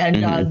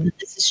 And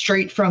this is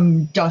straight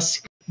from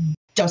Dusk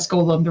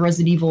Golem, the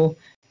Resident Evil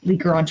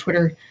leaker on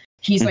Twitter.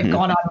 He's like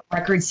gone on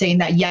record saying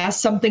that, yes,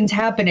 something's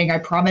happening. I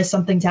promise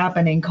something's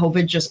happening.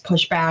 COVID just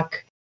pushed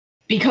back.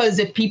 Because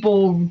if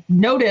people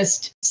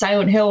noticed,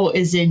 Silent Hill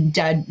is in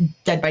Dead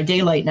by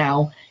Daylight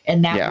now.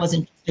 And that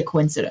wasn't just a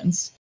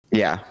coincidence.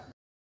 Yeah.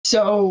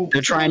 So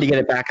they're trying to get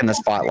it back in the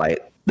spotlight.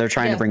 They're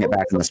trying to bring it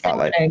back in the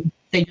spotlight.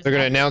 They're going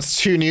to announce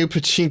 2 new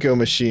pachinko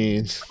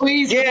machines.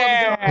 Please,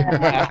 yeah.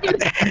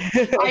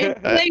 I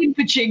played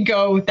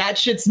pachinko. That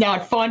shit's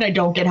not fun. I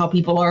don't get how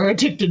people are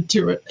addicted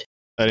to it.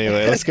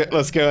 Anyway, let's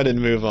go ahead and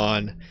move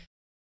on.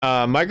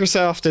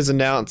 Microsoft has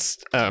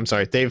announced.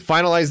 They've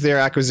finalized their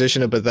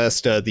acquisition of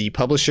Bethesda, the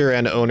publisher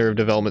and owner of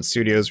development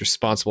studios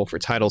responsible for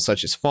titles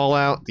such as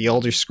Fallout, The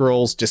Elder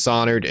Scrolls,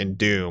 Dishonored, and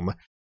Doom.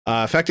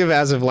 Effective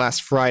as of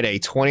last Friday,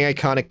 20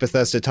 iconic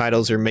Bethesda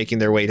titles are making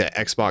their way to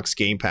Xbox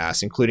Game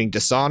Pass, including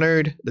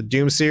Dishonored, the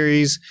Doom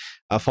series,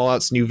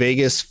 Fallout's New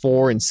Vegas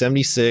 4 and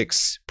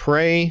 76,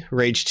 Prey,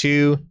 Rage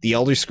 2, the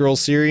Elder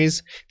Scrolls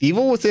series, The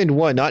Evil Within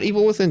 1, not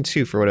Evil Within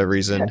 2 for whatever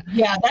reason.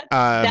 Yeah,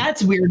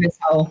 that's weird as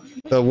hell.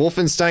 The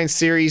Wolfenstein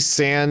series,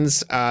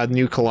 Sans,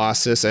 New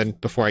Colossus, and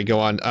before I go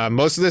on,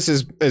 most of this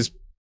is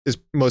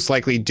most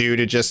likely due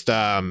to just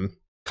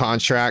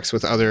contracts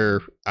with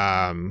other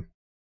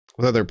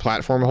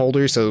platform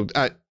holders. So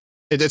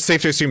it's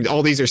safe to assume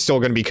all these are still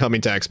going to be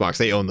coming to Xbox.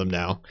 They own them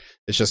now.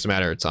 It's just a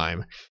matter of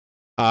time.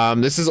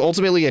 This is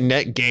ultimately a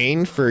net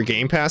gain for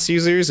Game Pass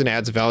users and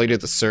adds value to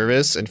the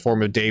service in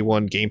form of day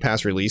 1 Game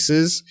Pass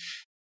releases.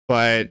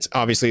 But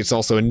obviously it's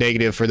also a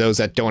negative for those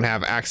that don't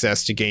have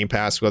access to Game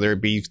Pass, whether it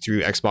be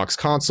through Xbox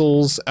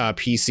consoles,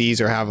 PCs,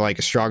 or have like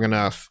a strong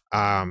enough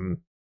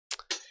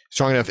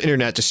strong enough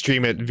internet to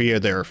stream it via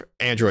their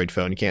Android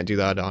phone. You can't do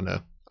that on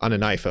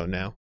an iPhone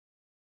now.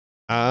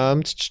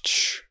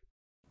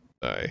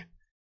 Sorry.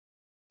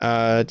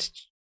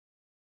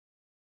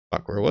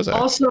 Fuck, where was I?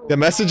 Also, the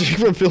messaging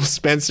from Phil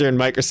Spencer and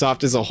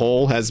Microsoft as a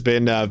whole has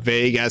been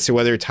vague as to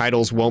whether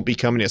titles won't be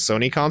coming to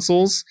Sony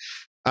consoles,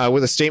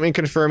 with a statement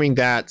confirming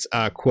that,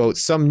 quote,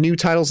 some new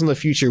titles in the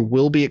future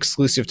will be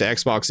exclusive to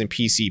Xbox and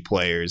PC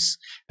players.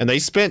 And they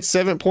spent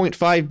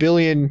 $7.5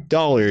 billion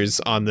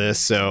on this,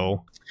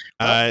 so...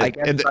 I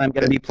guess I'm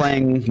going to be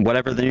playing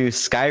whatever the new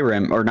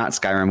Skyrim, or not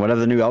Skyrim, whatever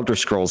the new Elder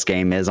Scrolls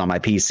game is on my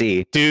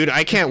PC. Dude,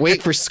 I can't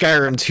wait for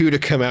Skyrim 2 to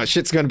come out.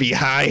 Shit's going to be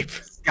hype.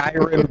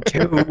 Skyrim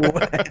 2.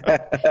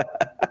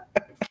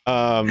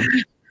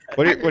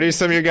 What are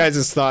some of your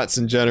guys' thoughts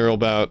in general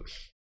about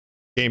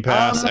Game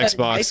Pass,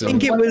 Xbox? I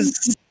think it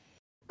was...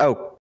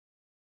 Oh,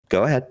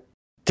 go ahead.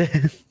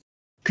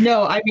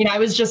 No, I mean, I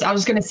was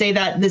going to say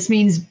that this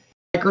means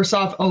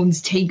Microsoft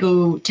owns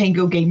Tango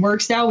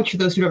Gameworks now, which for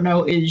those who don't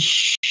know is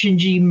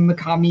Shinji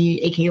Mikami,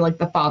 aka like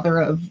the father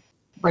of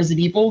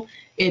Resident Evil.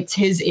 It's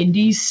his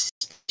indie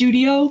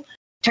studio.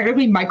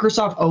 Technically,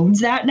 Microsoft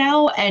owns that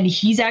now, and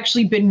he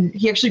actually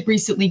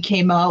recently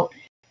came out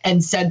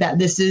and said that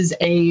this is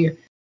a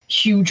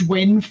huge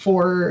win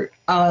for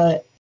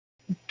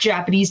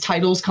Japanese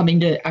titles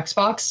coming to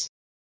Xbox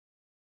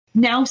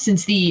now,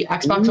 since the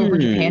Xbox over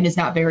Japan is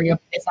not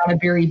a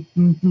very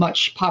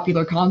much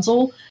popular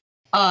console.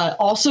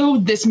 Also,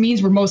 this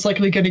means we're most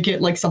likely going to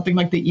get like something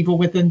like The Evil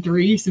Within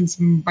 3, since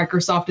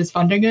Microsoft is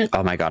funding it.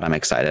 Oh my god, I'm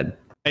excited.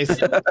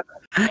 But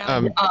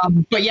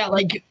yeah,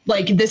 like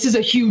this is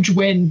a huge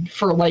win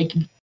for like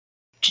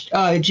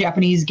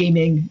Japanese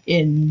gaming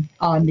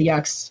on the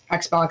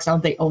Xbox now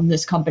that they own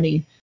this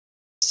company.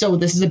 So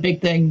this is a big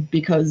thing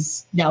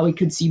because now we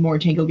could see more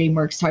Tango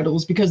Gameworks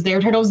titles, because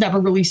their titles never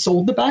really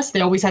sold the best.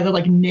 They always had a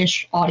like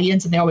niche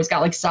audience and they always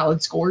got like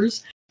solid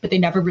scores, but they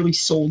never really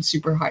sold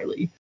super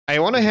highly. I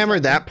want to hammer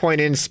that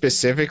point in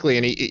specifically,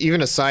 and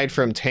even aside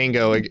from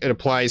Tango, it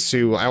applies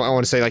to, I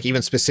want to say, like,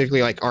 even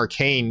specifically like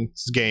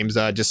Arcane's games,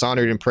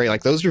 Dishonored and Prey.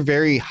 Like, those are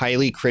very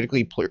highly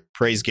critically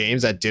praised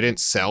games that didn't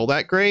sell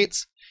that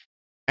great.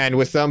 And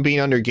with them being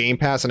under Game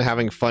Pass and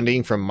having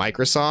funding from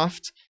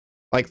Microsoft,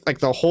 like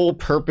the whole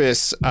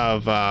purpose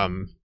of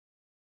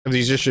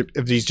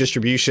these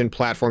distribution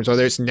platforms,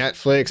 whether it's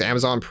Netflix,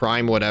 Amazon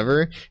Prime,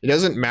 whatever, it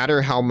doesn't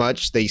matter how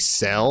much they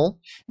sell.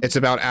 It's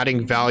about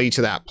adding value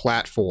to that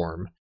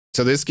platform.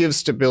 So this gives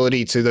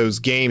stability to those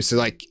games. So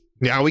like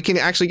now we can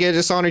actually get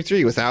Dishonored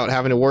 3 without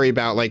having to worry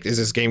about like, is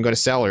this game going to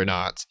sell or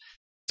not?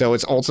 So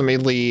it's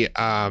ultimately,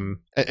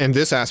 in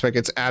this aspect,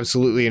 it's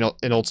absolutely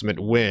an ultimate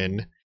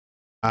win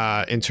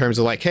in terms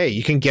of like, hey,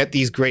 you can get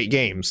these great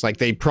games. Like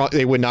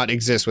they would not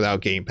exist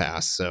without Game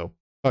Pass. So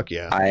fuck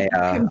yeah. I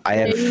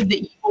have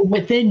The Evil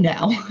Within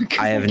now.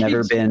 I have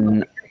never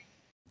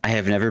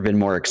been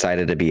more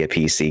excited to be a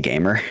PC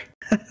gamer.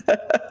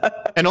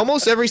 And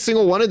almost every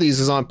single one of these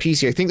is on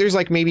PC. I think there's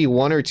like maybe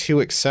one or two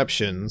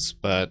exceptions,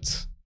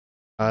 but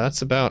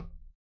that's about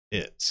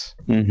it.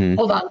 Mm-hmm.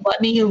 Hold on,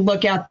 let me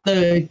look at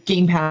the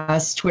Game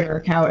Pass Twitter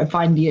account and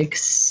find the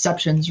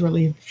exceptions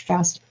really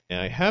fast.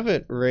 Yeah, I have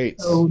it right.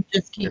 So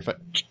just keep...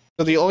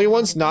 So the only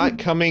ones not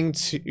coming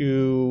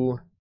to...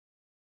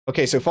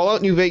 Okay, so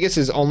Fallout New Vegas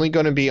is only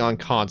going to be on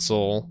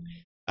console.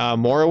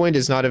 Morrowind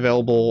is not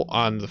available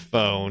on the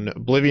phone.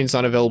 Oblivion's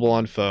not available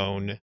on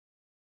phone.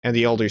 And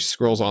the Elder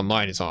Scrolls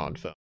Online is on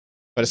phone.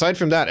 But aside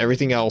from that,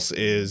 everything else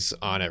is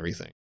on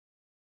everything.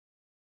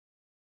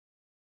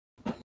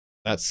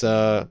 That's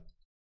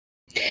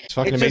it's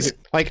fucking amazing.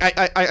 Like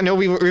I know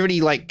we already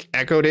like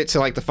echoed it to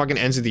like the fucking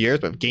ends of the earth,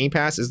 but Game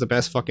Pass is the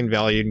best fucking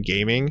value in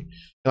gaming. And,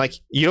 like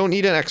you don't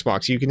need an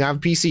Xbox, you can have a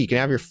PC, you can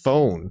have your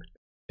phone.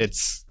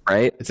 It's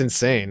right. It's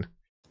insane.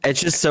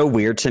 It's just so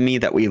weird to me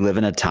that we live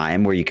in a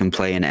time where you can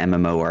play an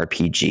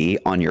MMORPG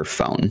on your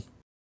phone.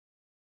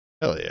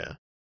 Hell yeah.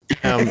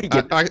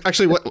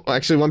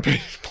 Actually, one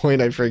point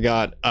I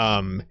forgot.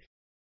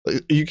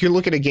 You can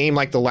look at a game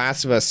like The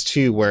Last of Us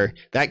 2, where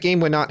that game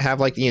would not have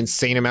like the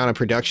insane amount of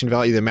production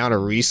value, the amount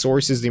of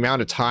resources, the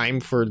amount of time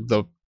for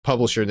the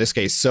publisher, in this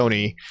case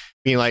Sony,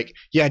 being like,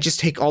 yeah,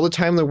 just take all the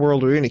time in the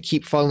world, we're going to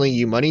keep funneling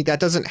you money. That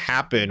doesn't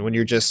happen when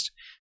you're just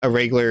a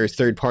regular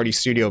third-party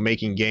studio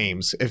making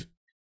games. If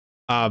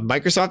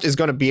Microsoft is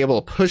going to be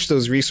able to push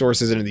those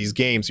resources into these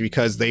games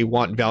because they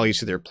want value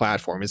to their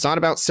platform. It's not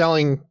about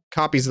selling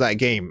copies of that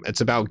game. It's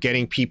about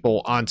getting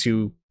people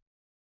onto,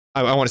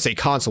 I want to say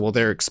console. Well,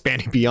 they're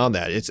expanding beyond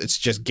that. It's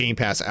just Game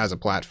Pass as a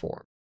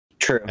platform.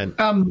 True.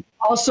 And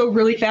also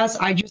really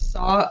fast, I just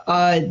saw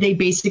they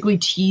basically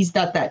teased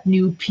that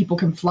new People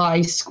Can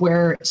Fly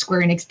Square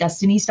Enix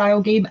Destiny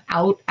style game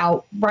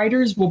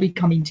Outriders will be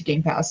coming to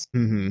Game Pass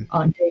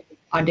on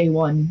day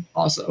one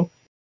also.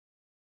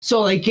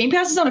 So like Game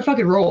Pass is on a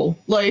fucking roll.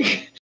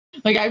 Like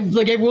I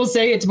will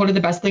say it's one of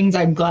the best things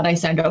I'm glad I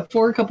signed up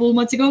for a couple of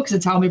months ago, because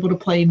it's how I'm able to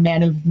play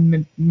Man of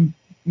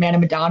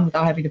Medan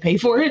without having to pay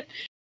for it.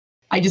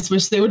 I just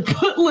wish they would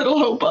put little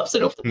hope ups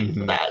and hopefully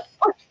for that.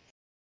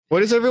 What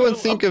does everyone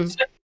think of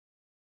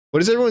What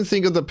does everyone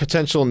think of the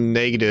potential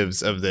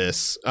negatives of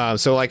this?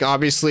 So like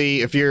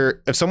obviously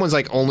if someone's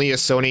like only a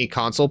Sony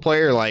console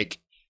player, like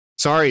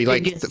sorry,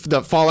 like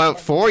the Fallout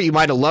 4, you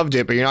might have loved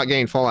it, but you're not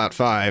getting Fallout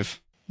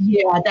 5.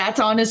 Yeah, that's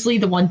honestly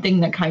the one thing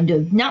that kind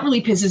of not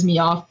really pisses me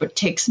off, but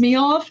ticks me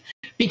off,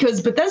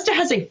 because Bethesda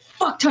has a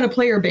fuck ton of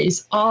player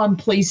base on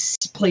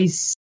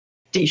PlayStation.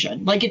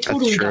 Like it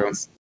totally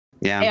does.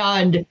 Yeah.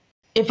 And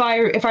if I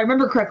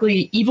remember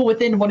correctly, Evil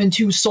Within 1 and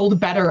 2 sold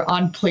better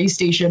on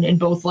PlayStation in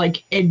both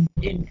like in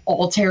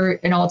all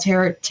territories.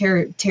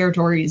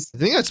 I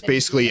think that's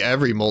basically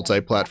every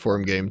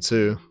multi-platform game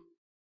too.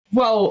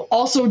 Well,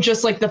 also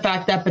just like the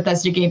fact that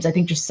Bethesda games I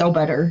think just sell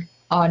better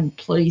on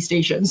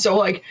PlayStation. So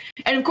like,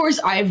 and of course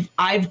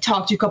I've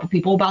talked to a couple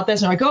people about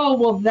this and like, oh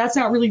well, that's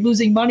not really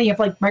losing money if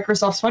like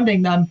Microsoft's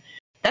funding them.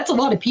 That's a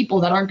lot of people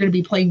that aren't going to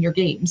be playing your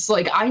games.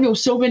 Like I know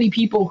so many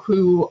people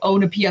who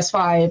own a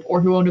PS5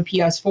 or who own a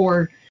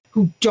PS4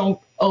 who don't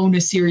own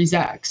a Series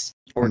X.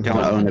 Or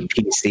don't own a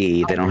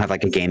PC. They don't have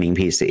like a gaming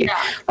PC.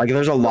 Yeah. Like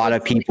there's a lot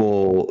of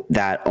people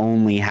that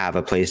only have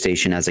a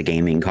PlayStation as a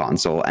gaming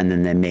console, and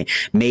then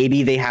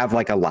maybe they have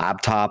like a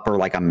laptop or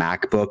like a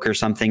MacBook or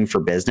something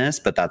for business,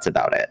 but that's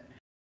about it.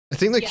 I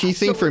think the key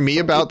thing for me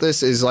about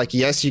this is like,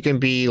 yes, you can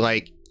be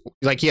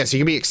yes, you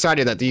can be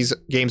excited that these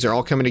games are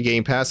all coming to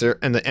Game Pass,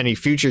 and any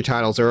future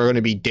titles are going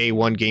to be day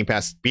one Game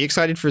Pass. Be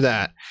excited for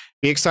that.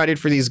 Be excited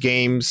for these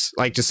games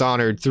like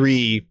Dishonored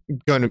 3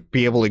 going to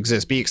be able to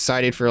exist. Be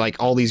excited for like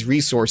all these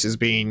resources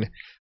being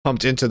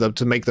pumped into them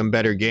to make them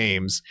better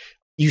games.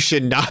 You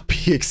should not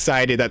be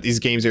excited that these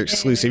games are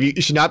exclusive.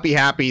 You should not be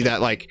happy that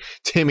like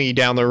Timmy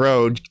down the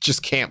road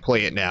just can't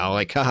play it now.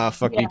 Like, haha,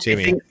 fuck you,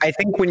 Timmy. I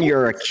think when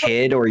you're a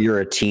kid or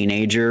you're a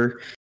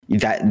teenager,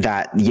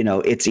 that you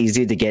know, it's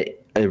easy to get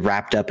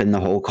wrapped up in the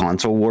whole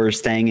console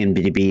wars thing and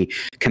to be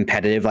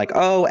competitive, like,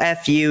 oh,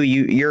 F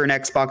you're an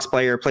Xbox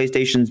player,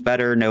 PlayStation's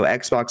better, no,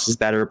 Xbox is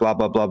better, blah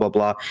blah blah blah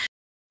blah.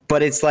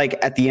 But it's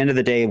like at the end of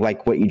the day,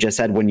 like what you just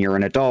said, when you're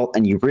an adult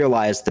and you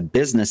realize the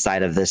business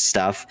side of this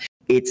stuff,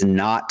 it's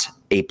not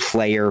a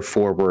player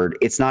forward,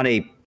 it's not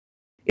a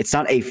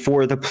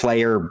for the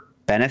player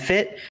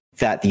benefit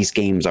that these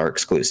games are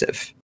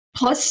exclusive.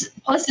 Plus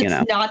it's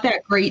not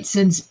that great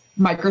since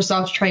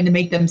Microsoft's trying to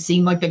make them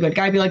seem like the good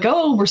guy, be like,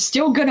 oh, we're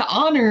still going to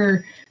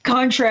honor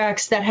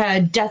contracts that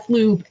had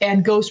Deathloop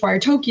and Ghostwire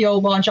Tokyo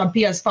launch on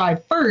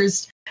PS5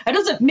 first. That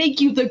doesn't make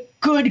you the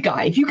good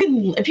guy. If you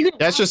can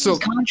that's just these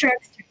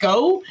contracts to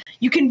go,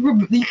 you can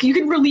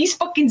release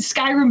fucking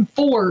Skyrim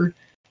 4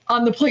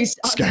 on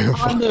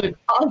the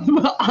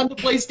on the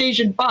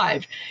PlayStation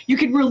 5. You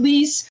can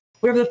release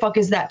whatever the fuck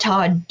is that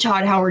Todd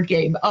Howard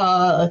game?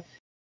 That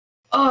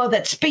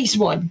space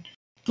one.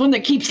 The one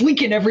that keeps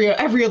leaking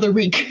every other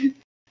week.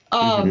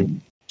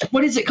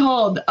 What is it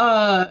called?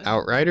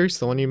 Outriders,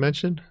 the one you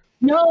mentioned?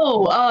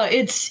 No,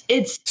 it's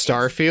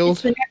Starfield.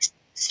 It's the next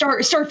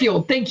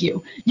Starfield. Thank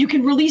you. You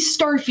can release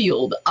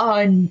Starfield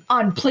on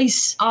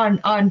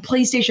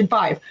PlayStation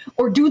 5,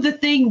 or do the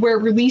thing where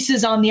it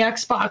releases on the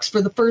Xbox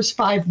for the first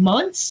 5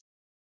 months,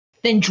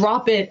 then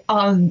drop it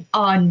on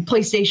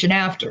PlayStation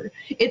after.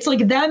 It's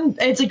like them.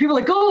 It's like people are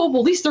like, oh,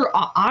 well, at least they're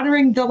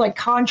honoring the like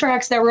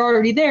contracts that were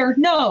already there.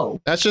 No,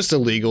 that's just a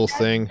legal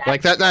thing.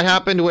 Like that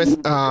happened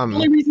with the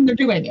only reason they're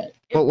doing it.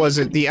 What was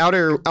it? The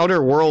Outer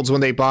Worlds when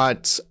they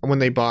bought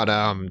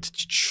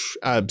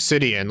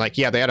Obsidian. Like,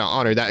 yeah, they had to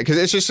honor that because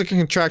it's just a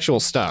contractual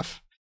stuff.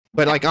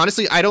 But like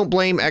honestly, I don't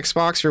blame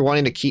Xbox for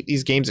wanting to keep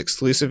these games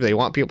exclusive. They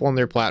want people on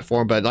their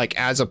platform, but like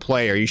as a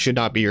player, you should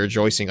not be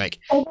rejoicing like,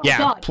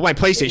 my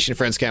PlayStation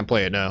friends can't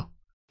play it now.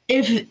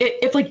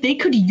 If like they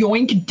could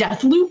yoink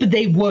Deathloop,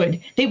 they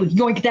would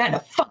yoink that in a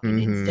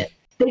fucking instant.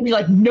 They'd be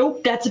like,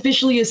 nope, that's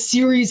officially a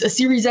Series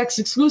X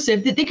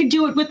exclusive. They could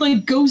do it with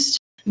like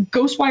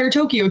Ghostwire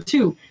Tokyo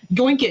too.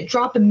 Yoink it,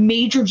 drop a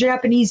major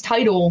Japanese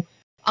title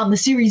on the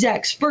Series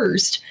X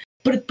first.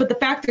 But the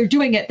fact they're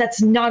doing it,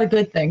 that's not a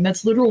good thing.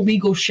 That's literal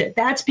legal shit.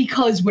 That's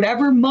because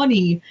whatever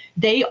money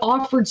they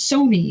offered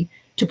Sony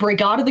to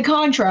break out of the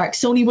contract,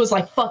 Sony was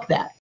like, fuck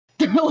that.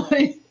 They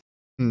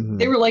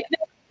were like,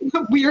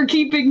 no, we are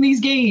keeping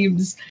these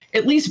games.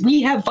 At least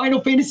we have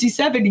Final Fantasy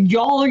VII and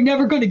y'all are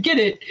never going to get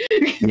it.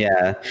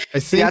 Yeah. I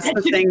think that's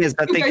the thing is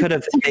that they could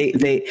have,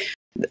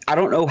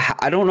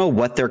 I don't know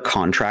what their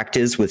contract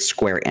is with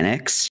Square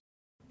Enix.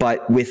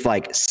 But with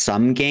like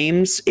some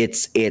games,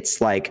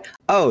 it's like,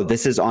 oh,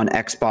 this is on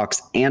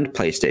Xbox and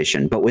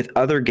PlayStation. But with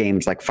other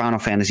games like Final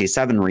Fantasy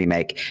VII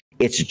Remake,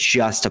 it's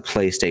just a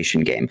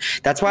PlayStation game.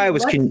 That's why I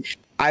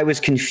was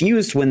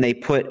confused when they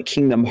put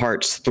Kingdom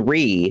Hearts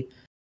 3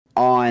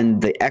 on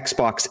the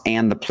Xbox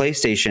and the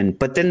PlayStation.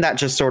 But then that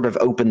just sort of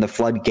opened the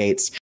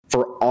floodgates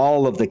for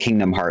all of the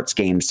Kingdom Hearts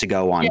games to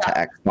go on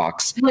to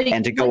Xbox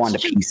and to go on to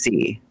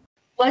PC.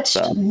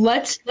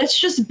 let's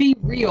just be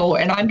real,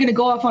 and I'm gonna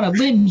go off on a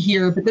limb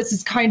here, but this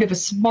is kind of a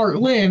smart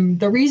limb.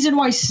 The reason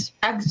why Square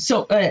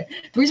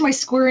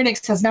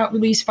Enix has not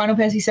released Final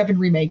Fantasy VII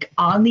Remake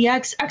on the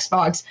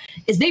Xbox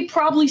is they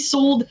probably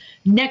sold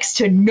next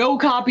to no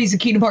copies of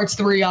Kingdom Hearts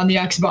 3 on the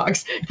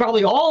Xbox.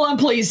 Probably all on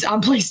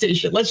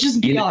PlayStation. Let's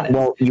just be honest.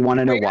 Well, you want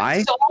to know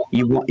why?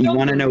 You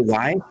want to know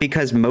why?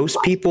 Because most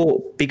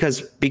people,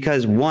 because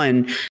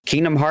one,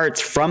 Kingdom Hearts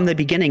from the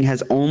beginning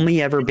has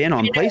only ever been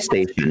on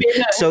PlayStation,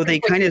 so they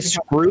kind of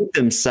screwed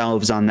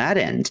themselves on that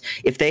end.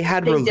 If they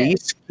had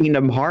released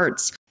Kingdom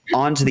Hearts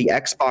onto the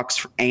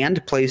Xbox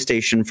and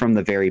PlayStation from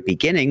the very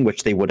beginning,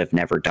 which they would have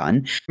never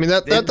done. I mean,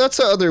 that's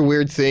the other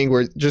weird thing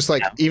where just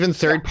like even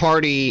third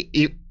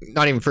party,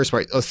 not even first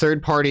party,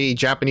 third party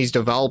Japanese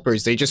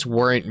developers, they just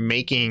weren't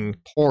making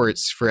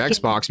ports for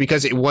Xbox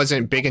because it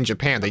wasn't big in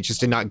Japan. They just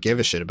did not give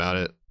a shit about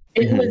it.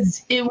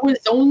 It was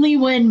only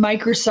when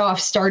Microsoft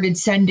started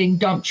sending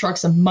dump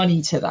trucks of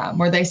money to them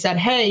where they said,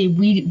 hey,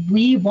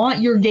 we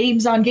want your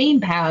games on Game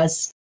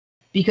Pass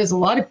because a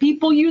lot of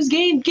people use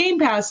Game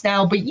Pass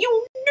now, but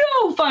you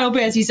Final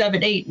Fantasy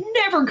 7, 8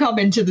 never come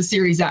into the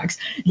Series X.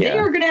 They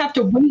are going to have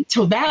to wait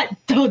till that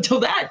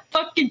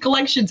fucking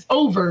collection's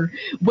over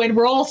when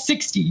we're all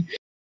 60.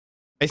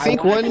 I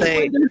want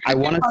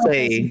to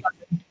say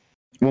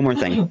one more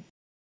thing.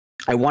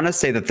 I want to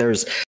say that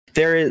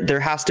there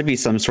has to be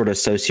some sort of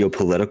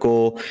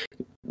socio-political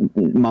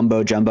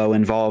mumbo jumbo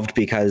involved,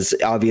 because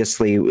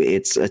obviously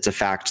it's a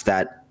fact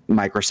that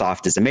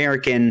Microsoft is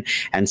American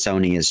and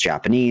Sony is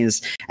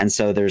Japanese, and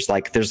so there's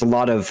a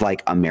lot of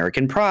like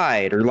American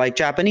pride or like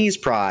Japanese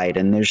pride,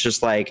 and there's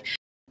just like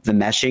the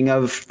meshing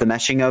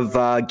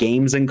of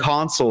games and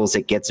consoles.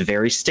 It gets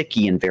very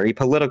sticky and very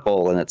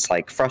political, and it's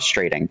like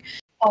frustrating.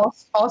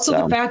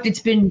 Also, the fact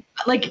it's been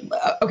like,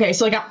 okay,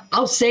 so like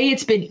I'll say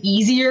it's been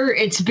easier.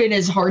 It's been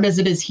as hard as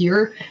it is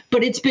here,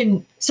 but it's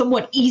been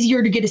somewhat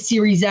easier to get a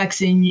Series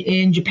X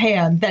in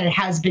Japan than it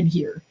has been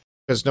here.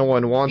 Because no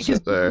one wants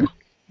it there.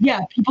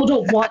 Yeah, people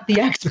don't want the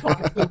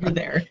Xbox over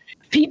there.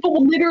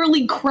 People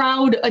literally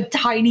crowd a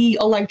tiny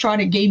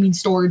electronic gaming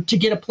store to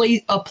get a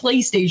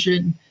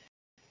PlayStation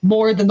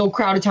more than they'll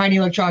crowd a tiny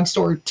electronic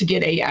store to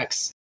get a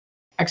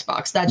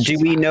Xbox. That's do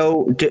we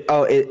know?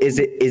 Is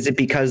it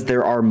because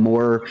there are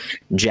more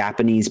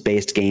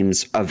Japanese-based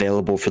games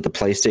available for the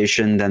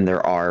PlayStation than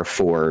there are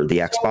for the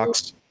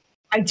Xbox?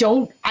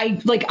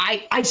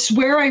 I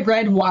swear I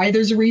read why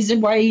there's a reason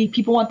why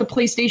people want the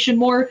PlayStation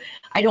more.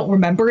 I don't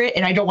remember it,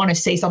 and I don't want to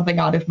say something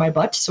out of my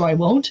butt, so I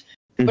won't.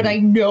 Mm-hmm. But I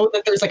know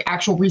that there's like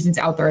actual reasons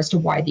out there as to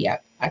why the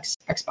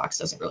Xbox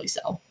doesn't really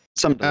sell.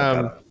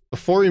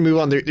 Before we move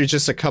on, there's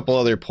just a couple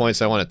other points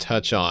I want to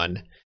touch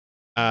on.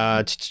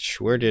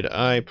 Where did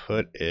I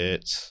put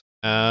it?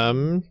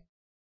 One.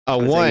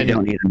 You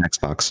don't need an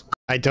Xbox.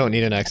 I don't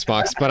need an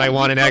Xbox, but I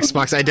want an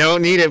Xbox. I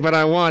don't need it, but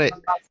I want it.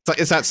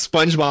 It's that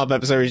SpongeBob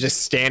episode where he's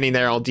just standing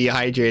there all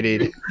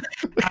dehydrated.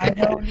 I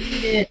don't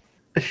need it.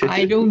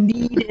 I don't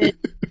need it.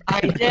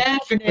 I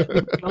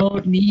definitely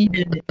don't need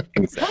it.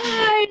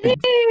 I need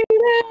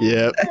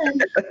it.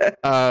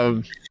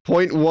 Yep.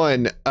 Point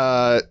one.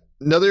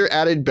 Another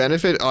added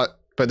benefit,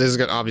 but this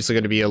is obviously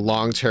going to be a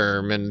long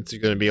term, and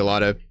there's going to be a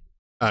lot of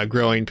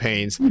growing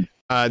pains.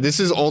 This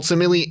is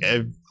ultimately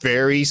a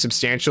very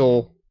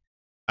substantial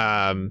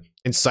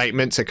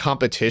incitement to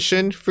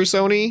competition for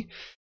Sony,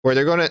 where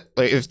they're going to,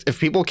 like, if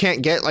people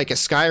can't get like a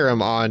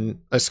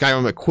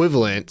Skyrim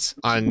equivalent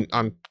on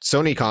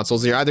Sony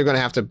consoles, they're either going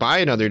to have to buy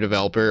another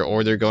developer,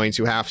 or they're going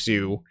to have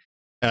to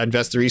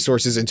invest the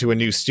resources into a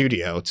new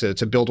studio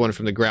to build one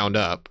from the ground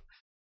up.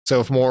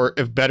 So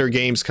if better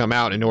games come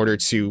out in order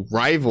to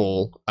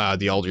rival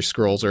the Elder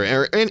Scrolls or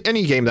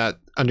any game that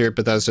under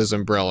Bethesda's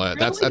umbrella,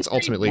 that's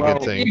ultimately a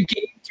good thing.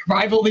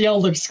 Rival the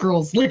Elder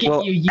Scrolls. Look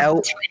at you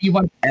tiny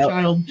one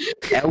child.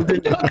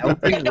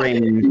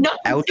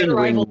 Elden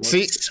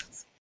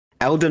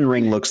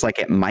Ring looks like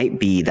it might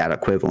be that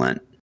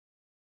equivalent.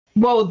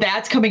 Well,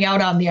 that's coming out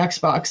on the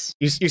Xbox.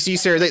 You see,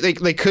 Sarah,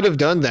 they could have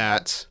done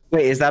that.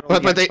 Wait, is that?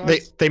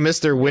 But they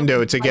missed their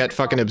window to get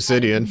fucking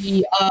Obsidian.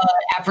 The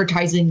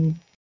advertising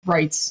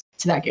rights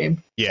to that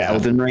game. Yeah,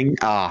 Elden Ring.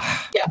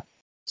 Yeah.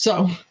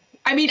 So,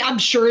 I mean, I'm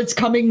sure it's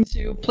coming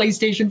to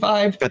PlayStation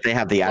 5. But they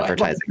have the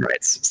advertising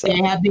rights. So.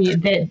 They have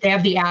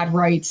the ad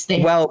rights.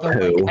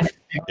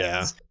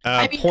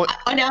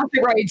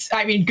 Announcement rights.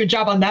 I mean, good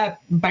job on that,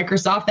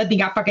 Microsoft. That thing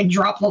got fucking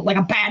dropped like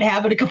a bad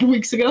habit a couple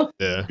weeks ago.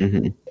 Yeah.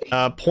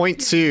 Mm-hmm. Point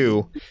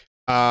two.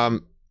 I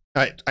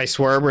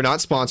swear we're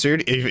not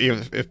sponsored.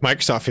 If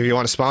Microsoft, if you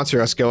want to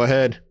sponsor us, go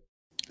ahead.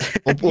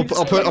 I'll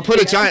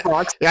put a giant.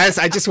 Yes,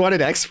 I just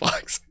wanted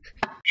Xbox.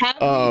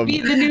 Have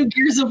me be the new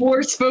Gears of War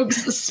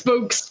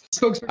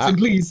spokesperson,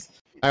 please.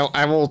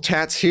 I will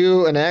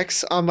tattoo an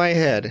X on my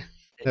head.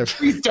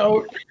 Please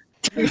don't.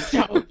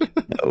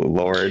 Oh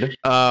Lord.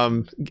 I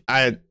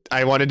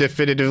want to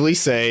definitively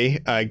say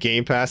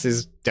Game Pass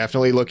is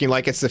definitely looking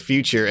like it's the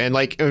future, and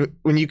like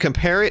when you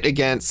compare it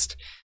against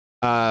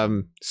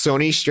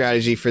Sony's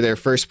strategy for their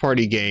first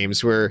party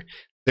games, where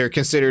they're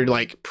considered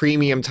like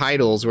premium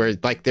titles, where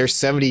like they're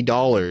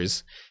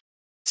 $70.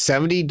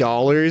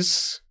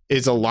 $70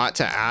 is a lot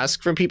to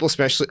ask from people,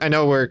 especially. I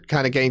know we're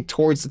kind of getting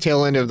towards the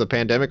tail end of the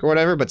pandemic or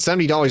whatever, but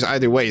 $70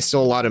 either way is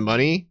still a lot of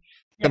money.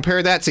 Yeah.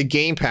 Compare that to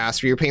Game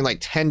Pass, where you're paying like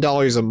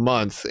 $10 a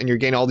month and you're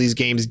getting all these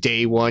games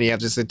day one. You have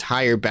this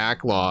entire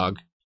backlog.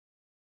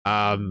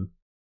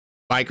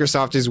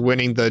 Microsoft is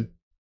winning the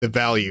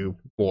value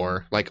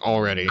war, like,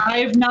 already. I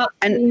have not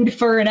paid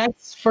for an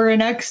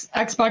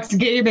Xbox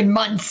game in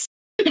months.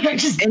 I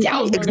just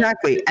downloaded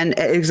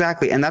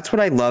exactly, and that's what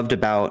I loved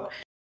about.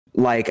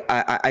 Like,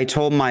 I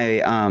told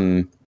my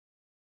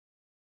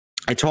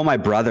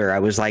brother, I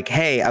was like,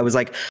 hey,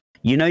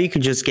 you know, you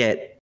can just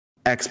get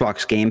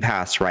Xbox Game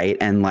Pass, right?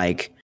 And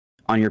like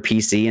on your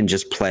PC and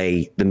just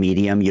play the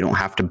medium. You don't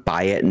have to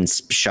buy it and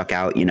shuck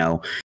out, you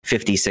know,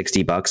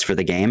 $50-$60 for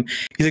the game.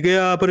 He's like,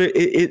 yeah, but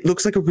it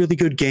looks like a really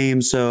good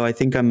game, so I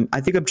think I'm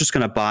just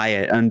gonna buy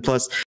it. And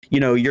plus, you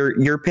know,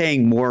 you're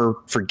paying more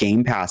for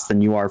Game Pass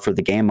than you are for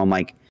the game. I'm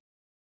like,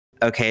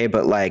 okay,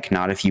 but like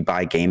not if you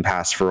buy Game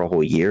Pass for a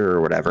whole year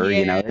or whatever,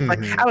 you know. It's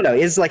like, I don't know.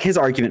 It's like his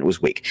argument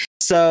was weak.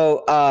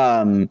 So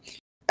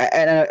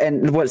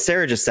and what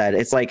Sarah just said,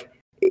 it's like,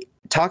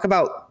 talk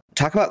about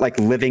like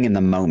living in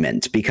the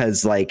moment,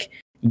 because like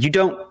you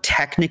don't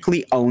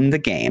technically own the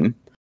game,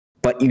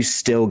 but you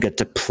still get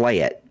to play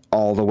it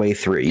all the way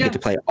through. You get to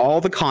play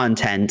all the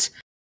content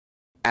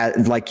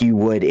like you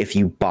would if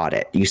you bought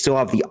it. You still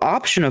have the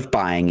option of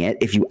buying it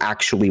if you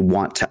actually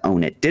want to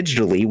own it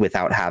digitally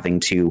without having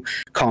to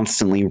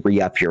constantly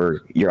re-up your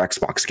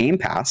Xbox Game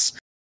Pass.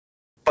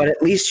 But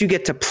at least you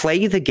get to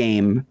play the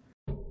game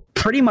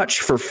pretty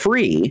much for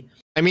free.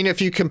 I mean,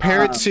 if you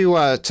compare it to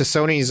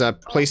Sony's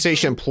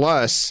PlayStation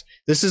Plus,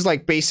 this is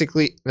like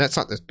basically, that's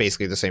not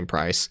basically the same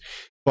price,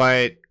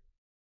 but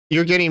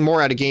you're getting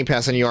more out of Game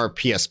Pass than you are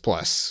PS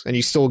Plus, and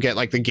you still get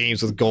like the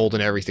games with gold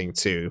and everything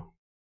too.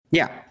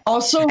 Yeah.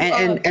 Also,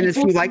 and if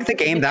you like the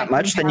game that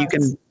much, then you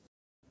can.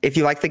 If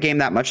you like the game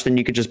that much, then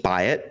you could just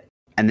buy it,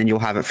 and then you'll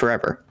have it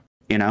forever.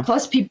 You know.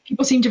 Plus,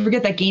 people seem to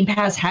forget that Game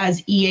Pass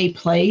has EA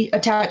Play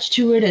attached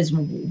to it as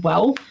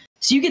well.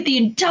 So you get the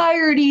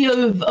entirety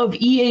of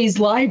EA's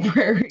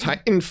library.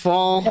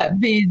 Titanfall.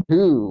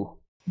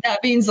 That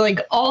means like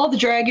all the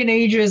Dragon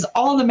Ages,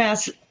 all the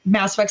Mass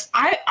Effects.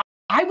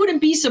 I wouldn't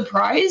be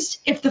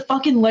surprised if the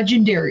fucking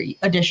Legendary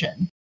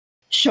Edition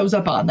shows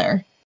up on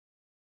there.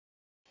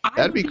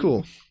 That'd be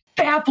cool.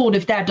 Baffled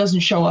if that doesn't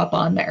show up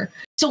on there.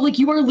 So like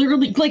you are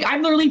literally like,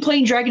 I'm literally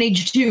playing Dragon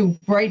Age 2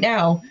 right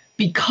now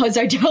because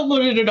I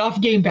downloaded it off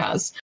Game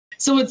Pass.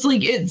 So it's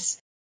like it's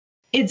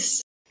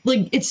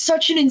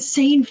such an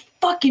insane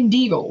fucking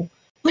deal.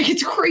 Like,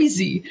 it's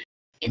crazy.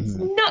 It's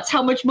nuts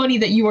how much money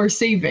that you are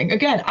saving.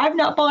 Again, I've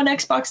not bought an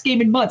Xbox game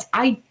in months.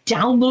 I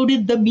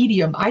downloaded the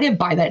medium. I didn't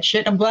buy that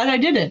shit. I'm glad I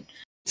didn't.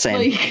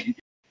 Same. Like,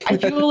 I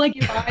feel like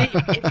if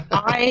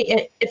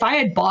I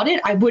had bought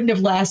it, I wouldn't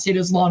have lasted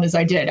as long as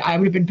I did. I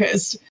would have been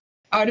pissed.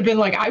 I would have been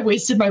like, I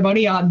wasted my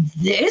money on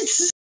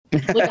this?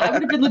 Like, I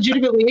would have been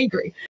legitimately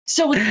angry.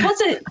 So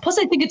plus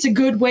I think it's a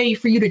good way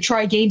for you to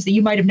try games that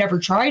you might have never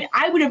tried.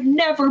 I would have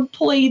never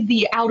played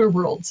the Outer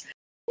Worlds.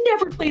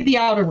 Never played the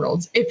Outer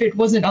Worlds if it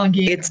wasn't on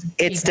Game.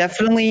 It's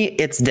definitely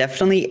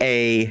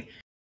a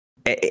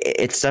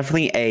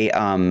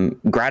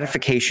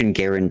gratification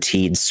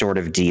guaranteed sort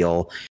of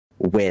deal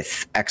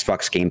with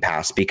Xbox Game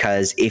Pass,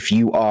 because if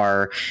you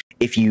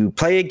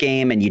play a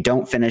game and you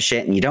don't finish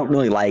it and you don't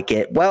really like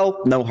it, well,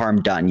 no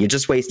harm done. You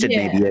just wasted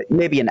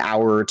maybe an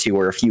hour or two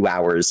or a few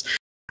hours.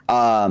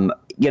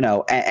 You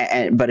know,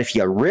 but if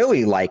you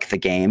really like the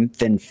game,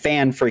 then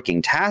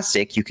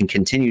fan-freaking-tastic, you can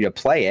continue to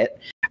play it.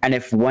 And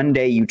if one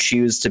day you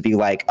choose to be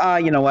like,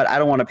 you know what, I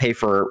don't want to pay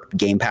for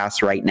Game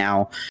Pass right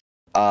now,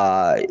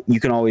 you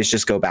can always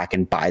just go back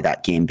and buy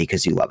that game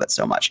because you love it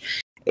so much.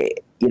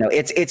 You know,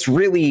 it's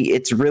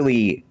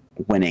really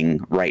winning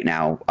right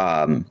now.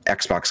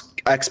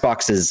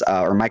 Xbox's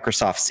or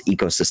Microsoft's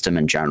ecosystem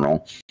in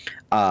general.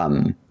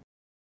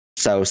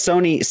 So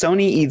Sony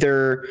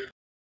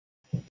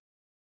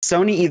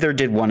either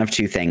did one of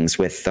two things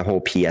with the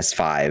whole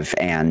PS5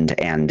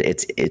 and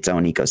its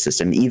own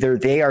ecosystem. Either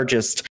they are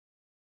just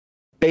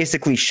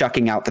basically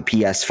shucking out the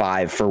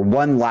PS5 for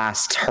one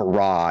last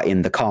hurrah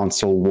in the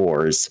console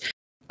wars,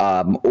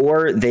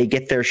 or they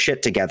get their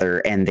shit together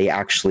and they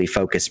actually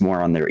focus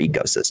more on their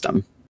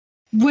ecosystem.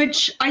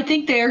 Which I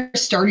think they're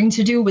starting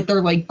to do with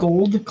their like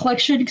gold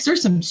collection, because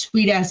there's some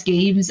sweet ass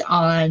games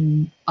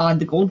on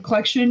the gold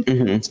collection,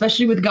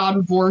 especially with God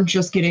of War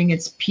just getting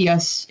its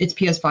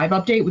PS5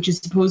 update, which is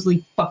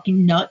supposedly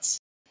fucking nuts.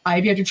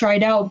 I've yet to try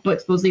it out,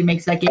 but supposedly it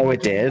makes that game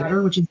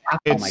better, which is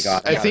oh my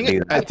god! I think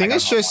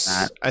it's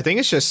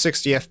just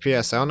 60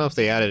 FPS. I don't know if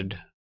they added.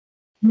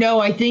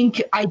 No, I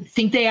think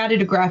they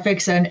added a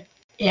graphics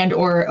and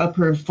or a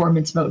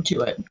performance mode to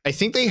it. I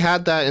think they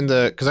had that in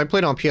because I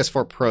played on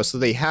PS4 Pro, so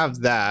they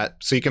have that.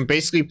 So you can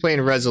basically play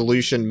in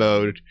resolution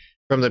mode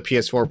from the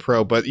PS4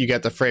 Pro, but you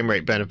get the frame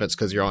rate benefits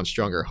because you're on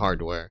stronger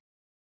hardware.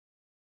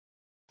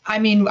 I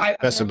mean,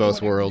 best of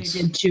both worlds.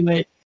 They did to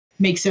it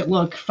makes it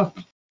look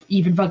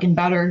even fucking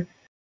better.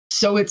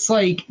 So it's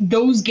like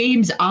those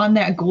games on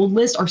that gold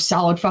list are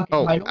solid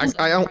fucking titles.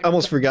 I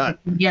almost forgot.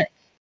 Yeah.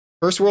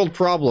 First world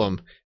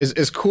problem is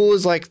as cool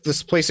as like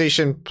this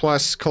PlayStation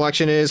Plus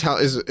collection is. How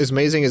is as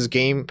amazing as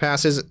Game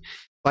Pass is.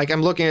 Like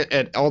I'm looking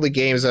at all the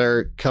games that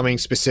are coming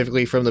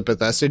specifically from the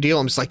Bethesda deal.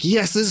 I'm just like,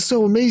 yes, this is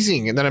so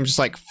amazing. And then I'm just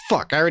like,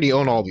 fuck, I already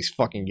own all these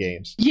fucking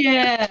games.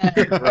 Yeah.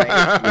 Right.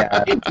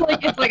 Yeah. It's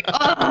like,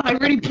 I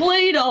already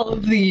played all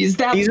of these.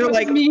 That was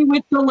like me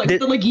with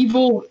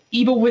the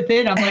evil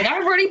within. I'm like,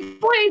 I've already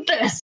played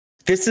this.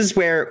 This is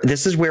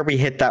where we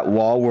hit that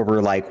wall where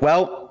we're like,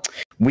 well,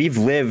 we've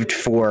lived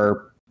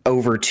for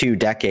over 2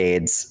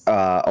 decades,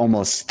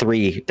 almost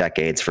 3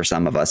 decades for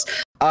some of us.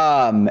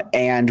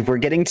 And we're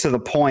getting to the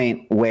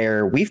point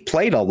where we've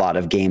played a lot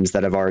of games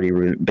that have already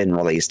been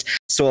released.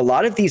 So a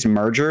lot of these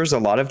mergers, a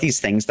lot of these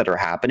things that are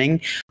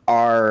happening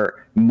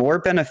are more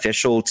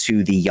beneficial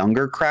to the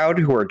younger crowd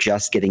who are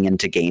just getting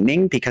into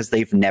gaming because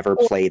they've never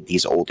played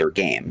these older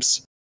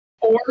games.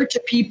 Or to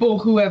people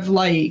who have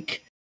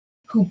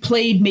who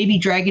played maybe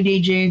Dragon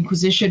Age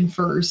Inquisition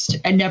first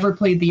and never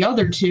played the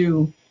other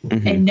two.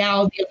 Mm-hmm. And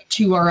now the other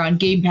two are on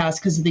Game Pass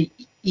because of the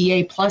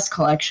EA Plus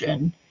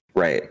collection.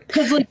 Right.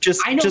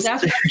 Because I know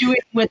that's what I'm doing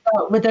with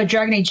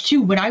Dragon Age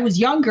 2. When I was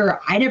younger,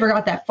 I never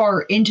got that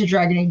far into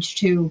Dragon Age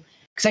 2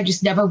 because I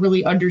just never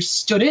really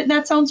understood it. And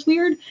that sounds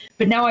weird.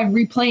 But now I'm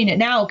replaying it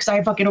now because I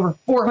have fucking over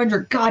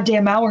 400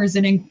 goddamn hours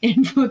in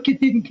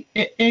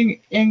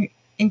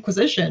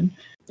Inquisition.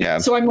 Yeah.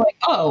 So I'm like,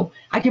 oh,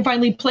 I can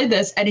finally play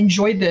this and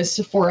enjoy this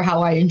for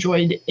how I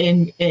enjoyed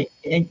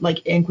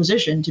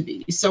Inquisition to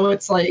be. So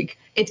it's like,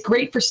 it's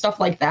great for stuff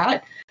like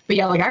that. But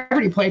yeah, I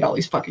already played all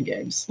these fucking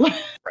games.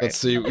 Let's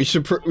see. We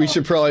should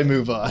probably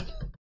move on.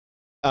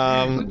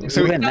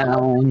 So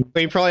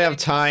we probably have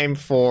time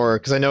for,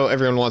 because I know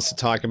everyone wants to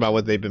talk about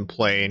what they've been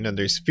playing, and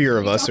there's fear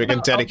of us, so we can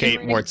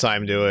dedicate more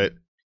time to it.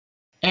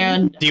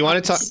 And do you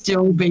want to talk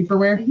still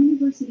vaporware?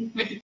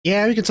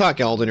 Yeah, we can talk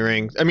Elden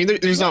Ring. I mean,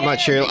 there's not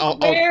much here. I'll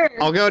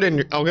go ahead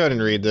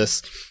and read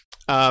this.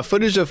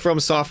 Footage of From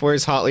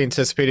Software's hotly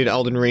anticipated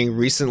Elden Ring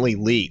recently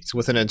leaked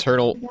with an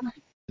internal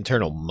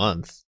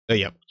month. Oh,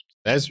 yep.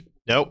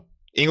 Nope.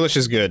 English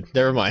is good.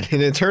 Never mind.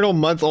 An internal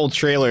month-old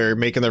trailer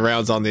making the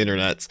rounds on the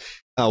internet.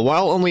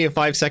 While only a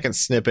 5-second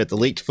snippet, the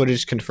leaked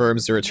footage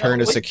confirms the return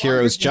of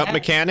Sekiro's jump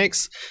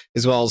mechanics,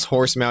 as well as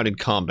horse-mounted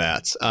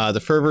combat. The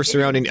fervor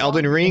surrounding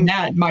Elden Ring...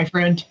 That, my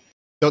friend.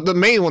 The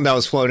main one that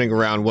was floating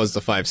around was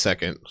the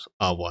 5-second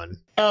one.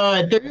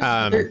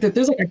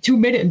 There's like a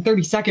 2-minute and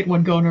 30-second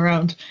one going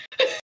around.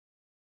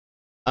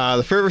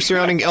 The fervor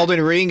surrounding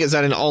Elden Ring is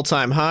at an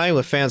all-time high,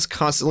 with fans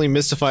constantly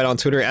mystified on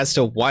Twitter as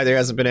to why there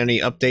hasn't been any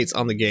updates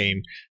on the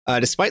game.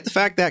 Despite the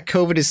fact that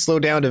COVID has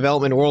slowed down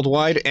development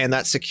worldwide, and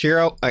that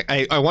Sekiro...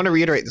 I want to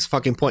reiterate this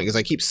fucking point, because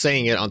I keep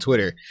saying it on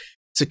Twitter.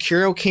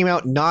 Sekiro came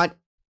out not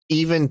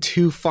even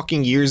 2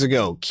 fucking years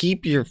ago.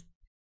 Keep your...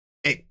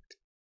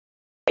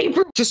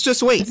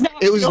 Just wait.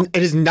 It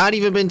has not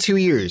even been 2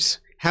 years.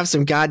 Have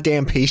some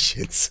goddamn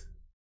patience.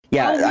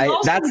 Yeah,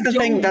 that's the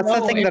thing. That's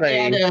the thing that I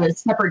had a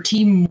separate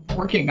team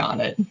working on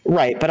it.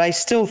 Right, but I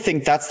still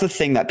think that's the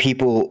thing that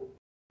people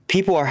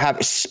are having,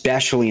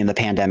 especially in the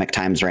pandemic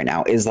times right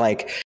now, is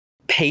like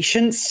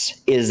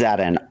patience is at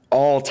an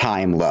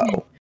all-time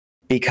low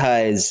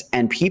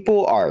and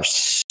people are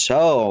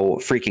so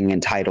freaking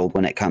entitled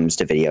when it comes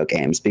to video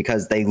games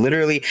because they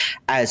literally,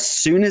 as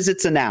soon as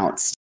it's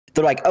announced,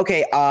 they're like,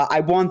 okay, I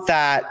want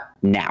that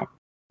now.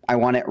 I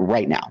want it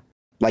right now.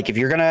 Like, if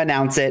you're going to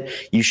announce it,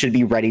 you should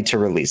be ready to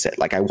release it.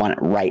 Like, I want it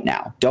right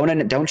now.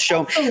 Don't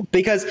show,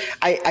 because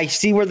I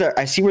see where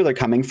they're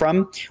coming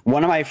from.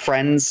 One of my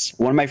friends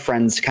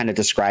kind of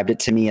described it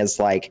to me as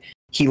like,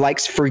 he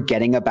likes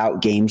forgetting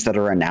about games that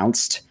are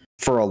announced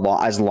for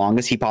as long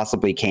as he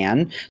possibly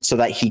can, so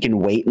that he can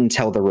wait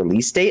until the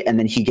release date, and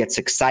then he gets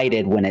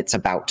excited when it's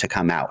about to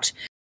come out.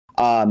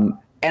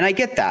 And I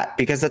get that,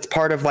 because that's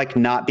part of like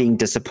not being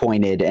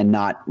disappointed and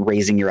not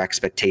raising your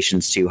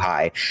expectations too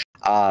high.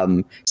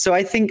 So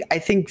I think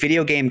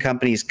video game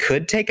companies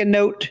could take a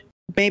note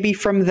maybe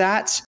from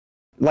that.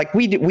 Like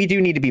we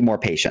do need to be more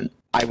patient.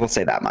 I will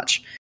say that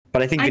much.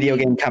 But I think video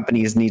game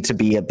companies need to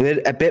be a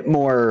bit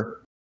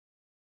more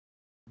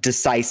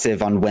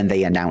decisive on when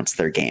they announce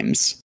their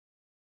games.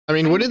 I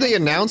mean, when did they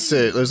announce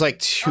it? It was like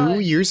 2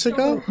 years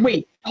ago?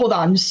 Wait, hold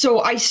on.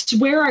 So I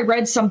swear I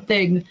read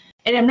something,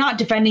 and I'm not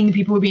defending the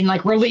people who are being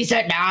like, release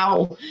it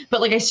now.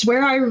 But like, I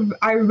swear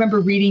I remember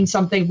reading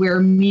something where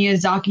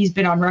Miyazaki's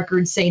been on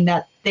record saying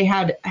that they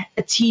had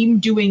a team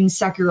doing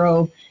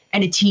Sekiro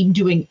and a team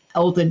doing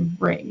Elden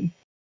Ring.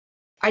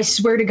 I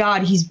swear to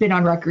God, he's been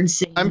on record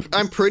saying.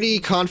 I'm pretty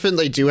confident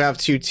they do have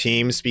 2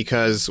 teams,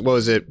 because what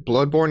was it?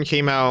 Bloodborne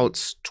came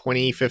out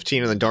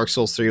 2015 and then Dark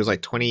Souls 3 was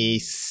like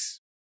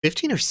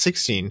 2015 or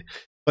 16.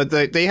 But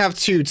they have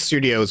 2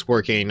 studios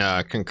working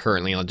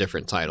concurrently on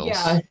different titles.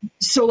 Yeah.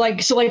 So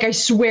like I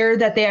swear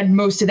that they had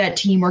most of that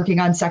team working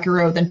on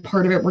Sekiro, then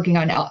part of it working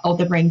on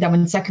Elden Ring. Then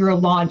when Sekiro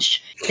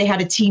launched, they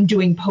had a team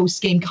doing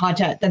post-game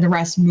content. Then the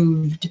rest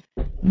moved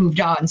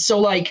on. So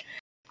like,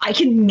 I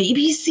can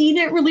maybe see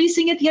it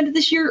releasing at the end of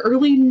this year,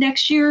 early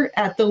next year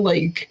at the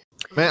like.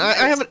 Man,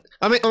 I haven't.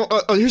 I mean,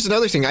 here's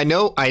another thing. I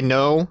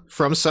know.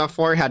 From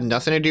Software had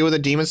nothing to do with a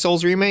Demon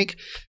Souls remake,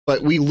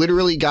 but we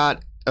literally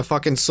got a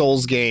fucking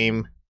Souls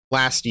game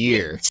last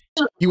year.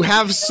 You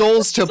have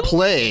Souls to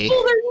play.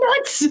 Oh, they're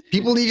nuts.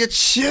 People need to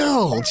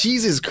chill.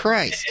 Jesus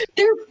Christ.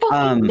 They're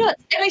fucking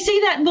nuts. And I say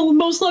that in the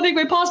most loving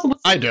way possible.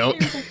 I don't.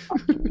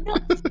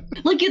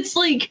 Like, it's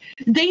like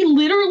they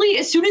literally,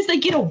 as soon as they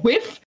get a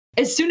whiff,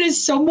 as soon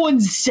as someone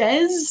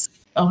says,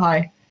 oh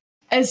hi,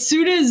 as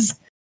soon as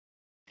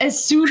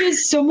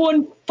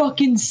someone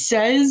fucking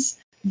says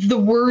the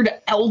word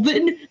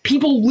Elden,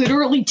 people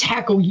literally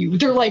tackle you.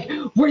 They're like,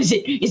 where is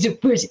it?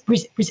 Where is it?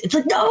 It's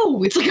like,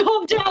 no, it's like,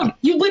 calm down.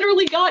 You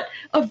literally got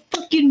a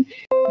fucking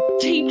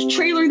taped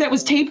trailer that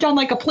was taped on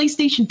like a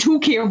PlayStation 2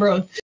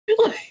 camera.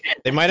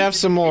 They might have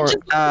some more.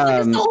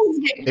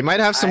 They might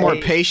have some more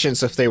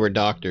patience if they were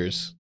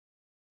doctors.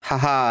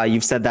 Haha,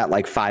 you've said that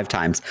like 5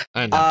 times.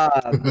 I know.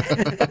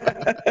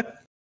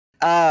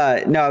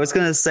 No, I was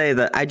gonna say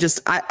that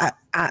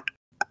I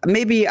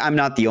maybe I'm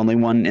not the only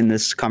one in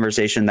this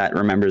conversation that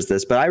remembers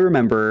this, but I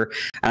remember,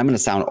 and I'm gonna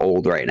sound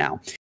old right now,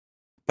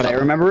 but I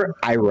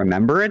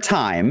remember a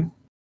time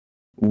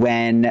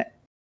when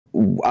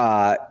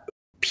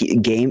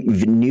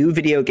new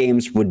video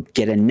games would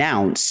get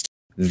announced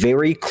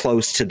very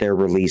close to their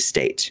release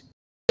date.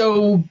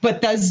 So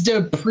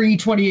Bethesda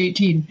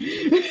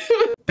pre-2018.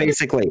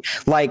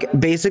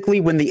 Basically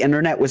when the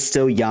internet was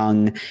still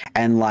young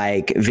and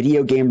like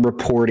video game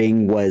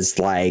reporting was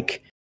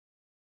like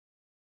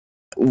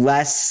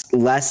less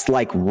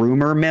like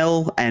rumor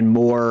mill and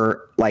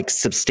more like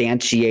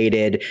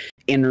substantiated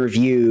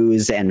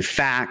interviews and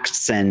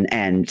facts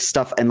and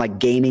stuff, and like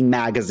gaming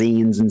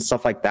magazines and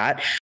stuff like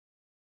that,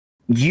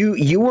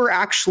 you were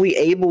actually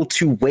able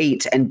to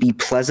wait and be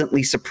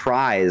pleasantly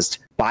surprised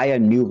by a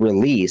new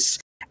release.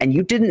 And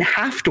you didn't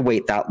have to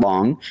wait that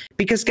long,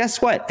 because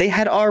guess what? They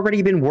had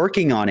already been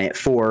working on it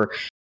for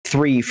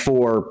 3,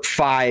 4,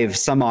 5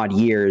 some odd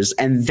years.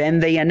 And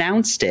then they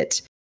announced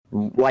it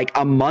like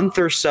a month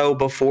or so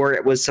before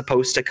it was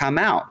supposed to come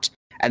out.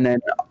 And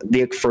then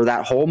for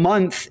that whole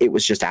month, it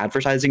was just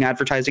advertising.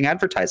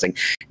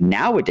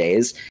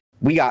 Nowadays,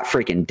 we got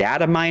freaking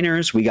data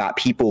miners. We got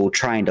people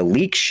trying to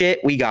leak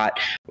shit. We got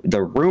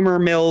the rumor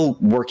mill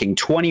working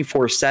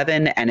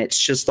 24/7. And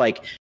it's just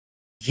like,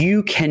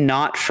 you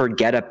cannot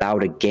forget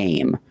about a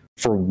game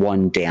for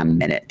 1 damn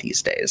minute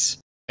these days.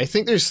 I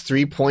think there's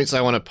 3 points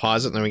I want to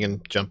pause it, and then we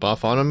can jump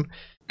off on them.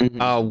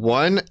 Mm-hmm.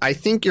 One, I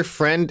think your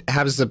friend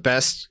has the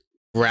best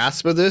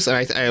grasp of this,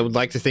 and I would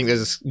like to think this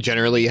is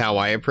generally how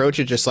I approach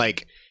it. Just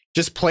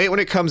play it when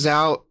it comes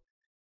out.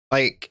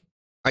 I'll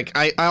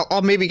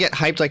maybe get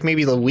hyped like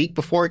maybe the week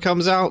before it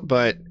comes out,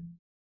 but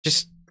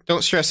just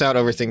don't stress out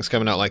over things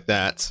coming out like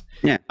that.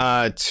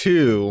 Yeah.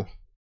 2,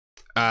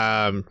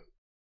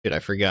 I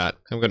forgot.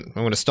 I'm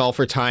gonna stall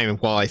for time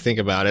while I think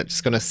about it.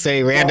 Just gonna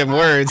say random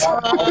words.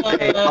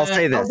 Okay, I'll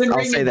say this.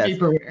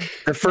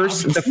 The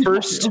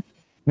first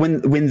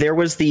when there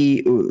was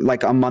the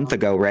like a month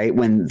ago, right?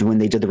 When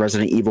they did the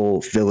Resident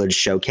Evil Village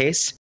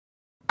showcase,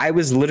 I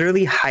was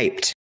literally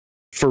hyped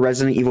for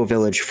Resident Evil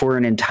Village for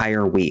an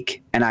entire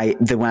week. And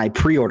when I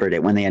pre-ordered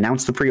it, when they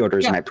announced the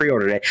pre-orders and I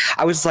pre-ordered it,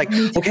 I was like,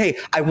 okay,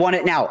 I want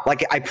it now.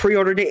 Like, I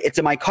pre-ordered it. It's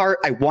in my cart.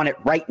 I want it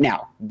right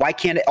now. Why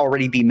can't it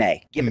already be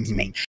May? Give it to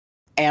me.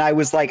 And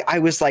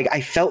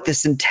I felt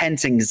this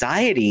intense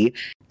anxiety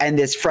and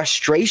this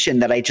frustration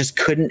that I just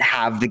couldn't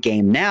have the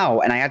game now.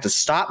 And I had to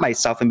stop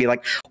myself and be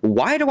like,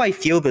 why do I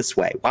feel this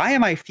way? Why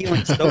am I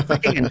feeling so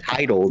freaking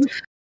entitled?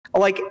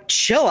 Like,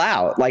 chill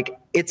out. Like,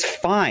 it's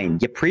fine.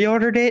 You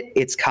pre-ordered it.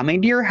 It's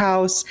coming to your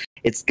house.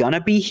 It's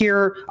gonna be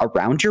here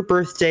around your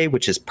birthday,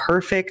 which is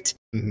perfect.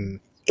 Mm-hmm.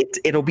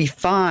 It'll be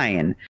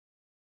fine.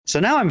 So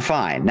now I'm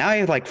fine. Now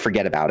I like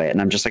forget about it,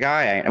 and I'm just like, all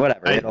right,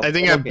 whatever. I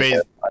think I'm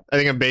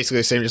basically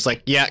the same. Just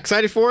like, yeah,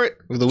 excited for it.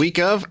 The week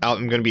of,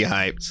 I'm gonna be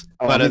hyped.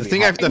 But the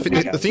thing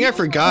I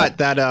forgot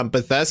that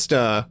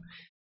Bethesda,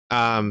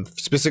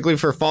 specifically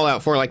for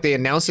Fallout 4, like they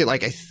announced it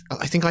like I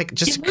think like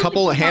just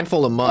a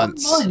handful of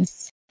months. 4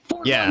 months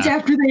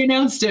after they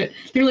announced it,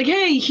 they're like,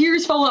 hey,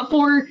 here's Fallout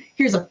 4.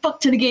 Here's a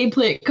fuck ton of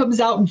gameplay. It comes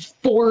out in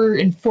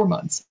 4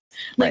 months.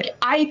 Like,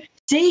 I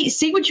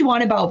say what you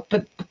want about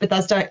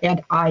Bethesda,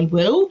 and I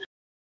will,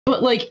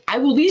 but like, I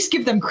will at least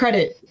give them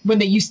credit when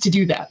they used to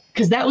do that,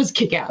 because that was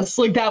kick-ass.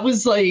 Like, that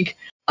was like,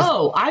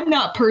 oh, I'm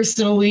not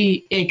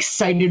personally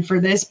excited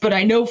for this, but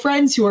I know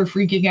friends who are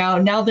freaking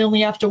out. Now they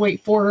only have to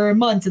wait 4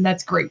 months, and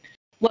that's great.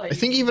 Like, I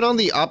think even on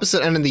the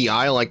opposite end of the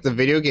aisle, like the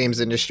video games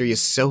industry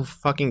is so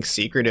fucking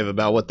secretive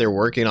about what they're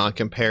working on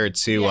compared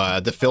to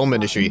the film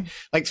industry.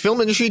 Like, the film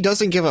industry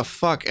doesn't give a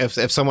fuck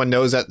if someone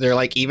knows that they're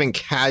like even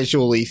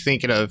casually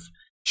thinking of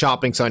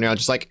shopping something around.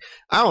 Just like,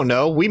 I don't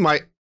know,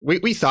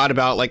 we thought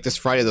about like this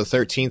Friday the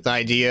 13th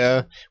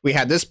idea. We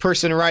had this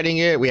person writing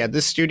it. We had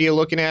this studio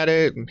looking at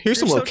it. Here's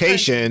some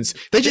locations.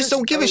 They just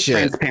don't give a shit.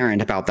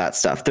 Transparent about that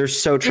stuff. They're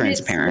so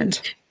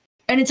transparent.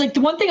 And it's like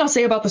the one thing I'll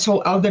say about this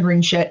whole Elden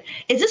Ring shit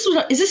is this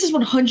is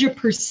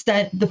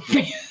 100%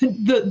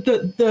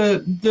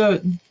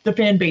 the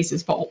fan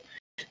base's fault.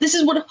 This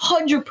is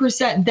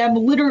 100% them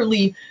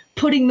literally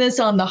putting this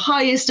on the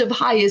highest of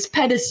highest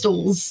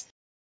pedestals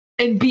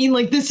and being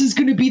like, this is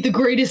going to be the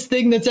greatest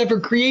thing that's ever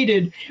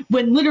created.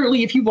 When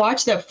literally, if you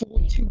watch that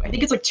full I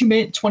think it's like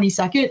 2-minute,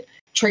 20-second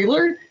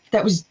trailer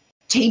that was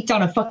taped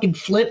on a fucking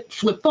flip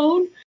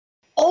phone,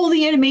 all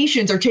the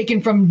animations are taken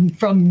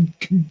from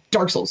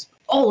Dark Souls.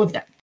 All of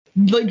them.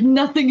 Like,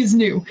 nothing is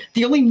new.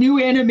 The only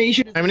new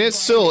animation is, I mean, it's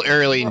still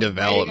early in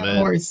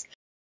development.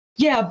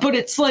 Yeah, but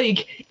it's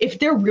like, if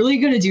they're really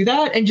going to do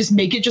that and just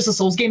make it just a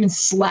Souls game and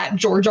slap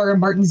George R. R.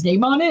 Martin's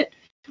name on it,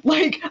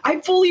 like,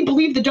 I fully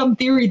believe the dumb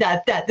theory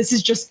that this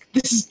is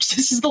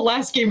the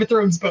last Game of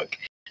Thrones book.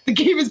 The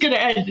game is going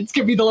to end. It's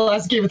going to be the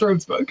last Game of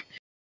Thrones book.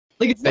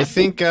 Like, I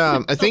think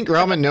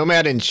Ramen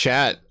Nomad in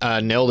chat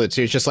nailed it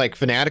too. It's just like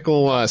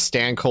fanatical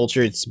stan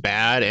culture. It's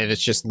bad, and it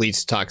just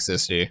leads to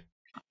toxicity.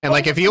 And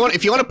like, if you want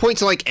to point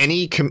to like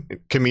any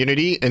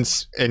community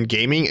and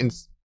gaming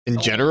in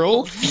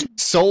general,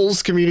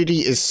 Souls community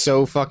is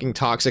so fucking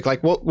toxic.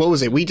 Like, what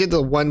was it? We did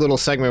the one little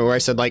segment where I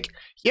said like,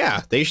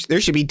 yeah, there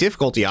should be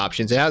difficulty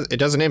options. It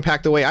doesn't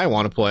impact the way I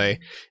want to play.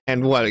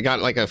 And it got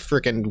like a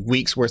freaking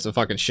week's worth of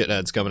fucking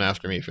shitheads coming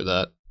after me for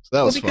that. So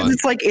that was because fun.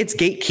 it's like, it's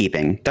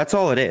gatekeeping. That's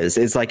all it is.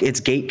 It's like, it's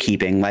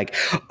gatekeeping. Like,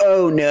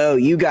 oh no,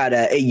 you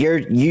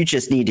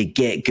just need to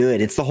get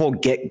good. It's the whole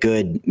get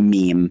good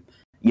meme,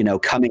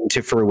 coming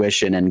to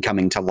fruition and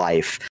coming to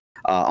life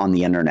on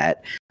the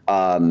internet.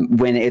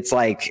 When it's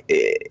like,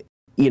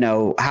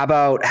 how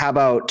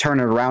about turn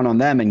it around on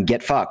them and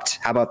get fucked?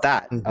 How about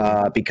that?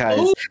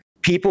 Because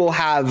people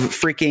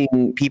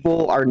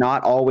are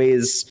not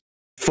always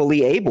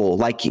fully able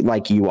like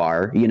you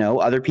are.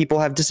 Other people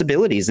have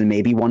disabilities and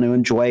maybe want to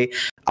enjoy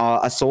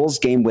a Souls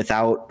game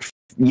without,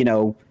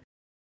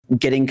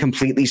 getting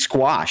completely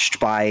squashed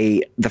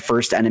by the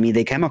first enemy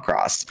they came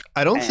across.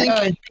 I don't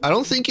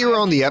think you were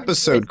on the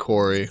episode,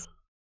 Corey,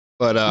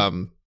 but I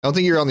don't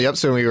think you were on the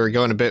episode when we were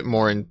going a bit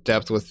more in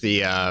depth with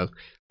the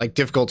like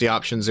difficulty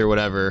options or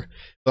whatever.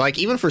 But like,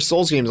 even for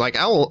Souls games, like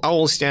I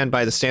will stand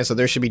by the stance that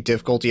there should be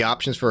difficulty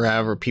options for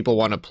however people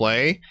want to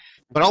play.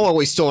 But I'll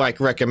always still like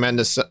recommend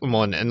to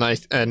someone, and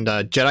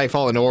Jedi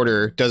Fallen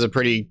Order does a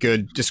pretty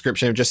good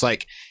description of just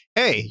like,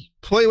 hey,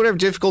 play whatever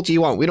difficulty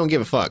you want. We don't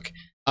give a fuck.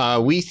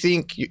 We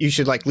think you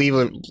should like leave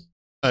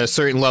a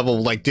certain level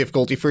of like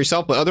difficulty for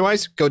yourself, but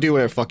otherwise go do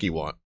whatever fuck you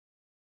want.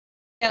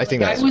 Yeah, I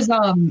think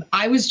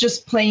I was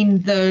just playing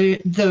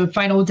the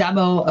final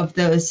demo of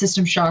the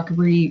System Shock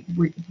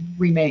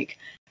remake,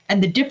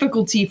 and the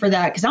difficulty for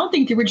that, because I don't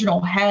think the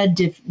original had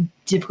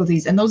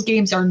difficulties, and those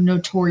games are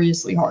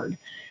notoriously hard.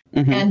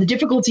 Mm-hmm. And the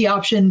difficulty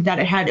option that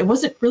it had, it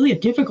wasn't really a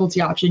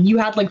difficulty option. You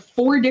had like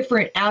 4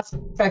 different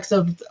aspects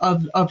of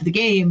the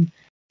game: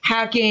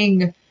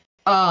 hacking,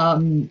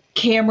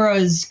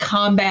 cameras,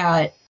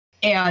 combat,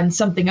 and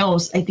something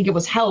else. I think it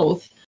was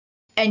health.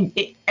 And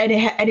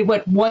it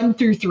went 1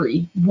 through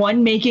 3.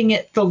 1 making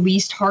it the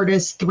least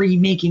hardest, 3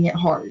 making it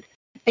hard.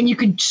 And you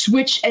could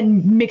switch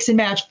and mix and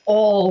match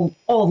all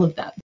of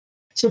them.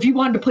 So if you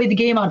wanted to play the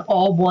game on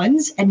all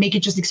ones and make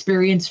it just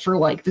experience for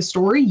like the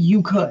story,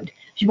 you could.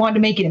 If you wanted to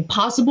make it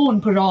impossible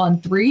and put it all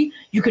on 3,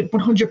 you could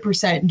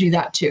 100% do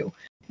that too.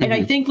 Mm-hmm. And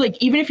I think like,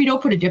 even if you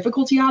don't put a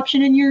difficulty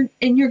option in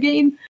your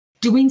game,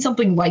 doing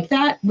something like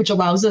that, which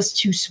allows us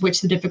to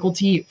switch the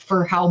difficulty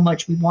for how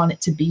much we want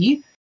it to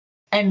be,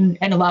 and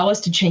allow us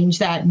to change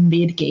that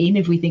mid-game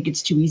if we think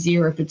it's too easy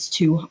or if it's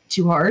too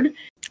hard.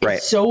 Right.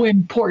 It's so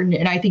important.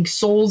 And I think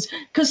Souls,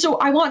 so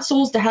I want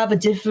Souls to have a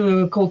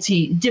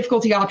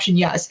difficulty option,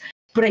 yes.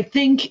 But I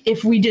think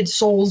if we did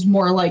Souls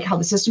more like how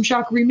the System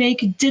Shock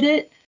remake did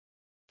it,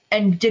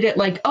 and did it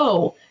like,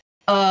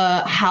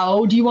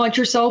 how do you want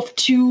yourself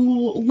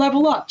to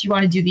level up? Do you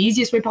want to do the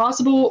easiest way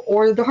possible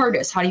or the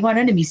hardest? How do you want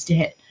enemies to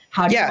hit?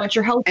 How do you want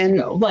your health to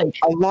go? Like,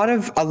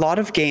 a lot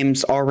of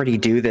games already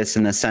do this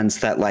in the sense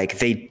that like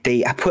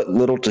they put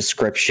little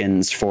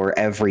descriptions for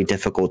every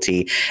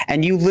difficulty,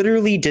 and you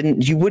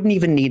wouldn't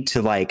even need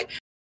to like,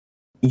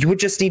 you would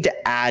just need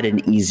to add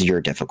an easier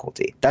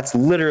difficulty. That's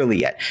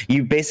literally it.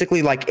 You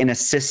basically like an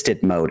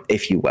assisted mode,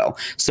 if you will.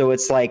 So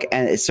it's like,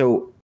 and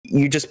so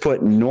you just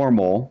put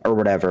normal or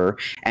whatever,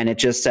 and it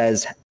just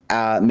says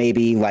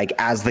maybe like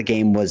as the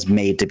game was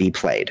made to be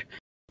played.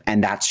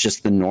 And that's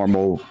just the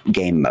normal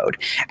game mode.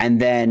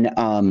 And then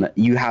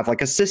you have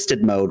like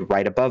assisted mode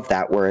right above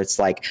that, where it's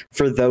like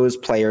for those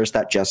players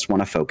that just want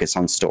to focus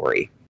on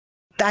story.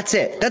 That's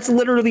it. That's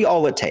literally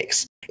all it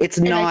takes. It's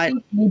not,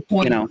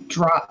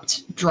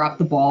 dropped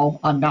the ball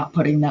on not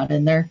putting that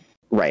in there.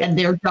 Right. And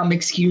their dumb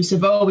excuse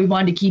of, we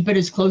wanted to keep it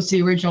as close to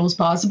the original as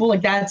possible.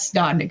 Like, that's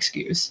not an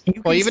excuse.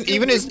 Well,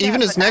 even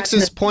as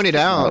Nexus pointed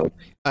out,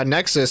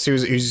 Nexus,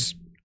 who's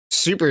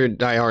super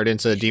diehard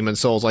into Demon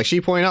Souls, like she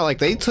pointed out, like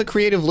they took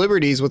creative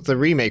liberties with the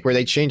remake where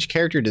they changed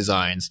character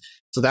designs,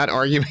 so that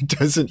argument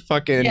doesn't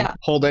fucking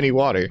hold any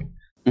water.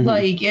 Mm-hmm.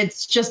 Like,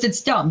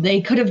 it's dumb. They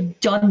could have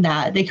done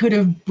that. They could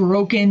have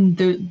broken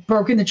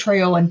the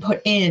trail and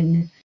put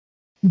in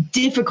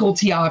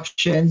difficulty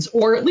options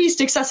or at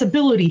least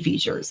accessibility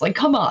features. Like,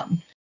 come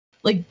on.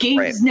 Like,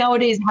 games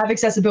nowadays have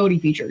accessibility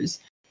features.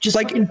 Just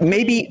like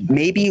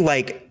maybe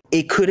like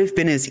it could have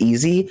been as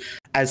easy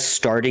as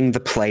starting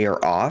the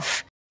player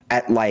off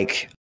at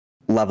like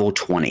level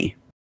 20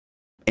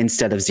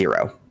 instead of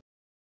 0.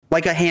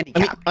 Like a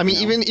handicap. I mean,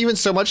 even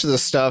so much of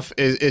this stuff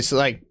is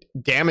like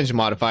damage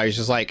modifiers.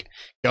 Just like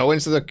go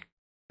into the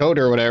code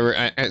or whatever.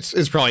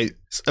 It's probably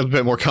a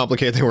bit more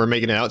complicated than we're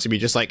making it out to be.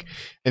 Just like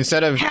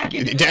instead of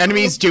the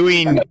enemies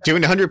doing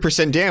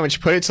 100%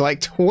 damage, put it to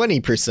like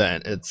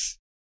 20%. It's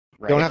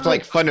you don't have to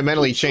like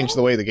fundamentally change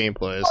the way the game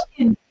plays.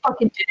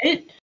 Fucking did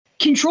it.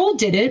 Control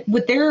did it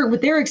with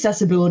their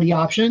accessibility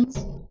options.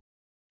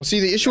 See,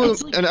 the issue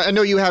with, and I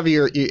know you have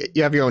your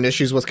own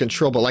issues with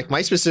Control, but like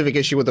my specific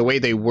issue with the way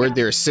they word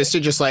their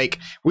assistant, just like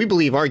we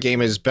believe our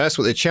game is best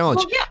with a challenge.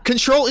 Well, yeah.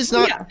 Control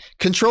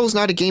is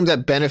not a game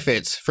that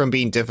benefits from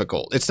being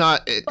difficult. It's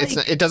not.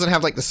 It doesn't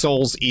have like the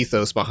Souls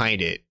ethos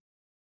behind it.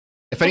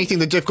 If anything,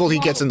 the difficulty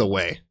gets in the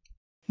way.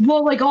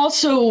 Well, like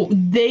also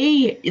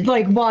they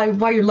like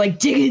while you're like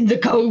digging the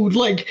code,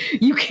 like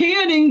you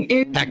can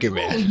hack it,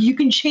 man. You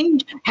can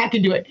hack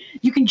into it.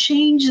 You can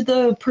change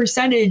the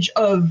percentage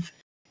of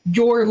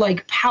your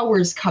like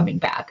powers coming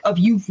back, of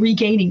you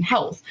regaining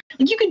health.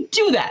 Like you can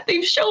do that.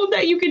 They've shown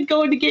that you can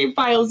go into game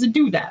files and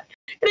do that.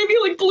 And I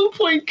feel like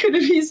Bluepoint could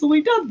have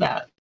easily done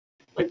that.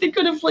 Like they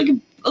could have like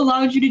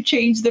allowed you to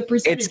change the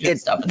percentage and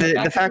stuff.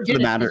 The fact of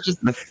the matter,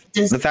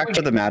 the fact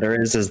of the matter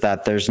is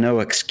that there's no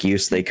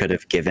excuse they could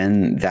have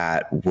given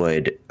that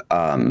would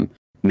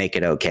make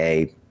it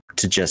okay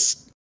to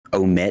just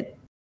omit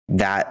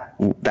that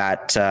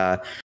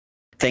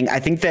thing. I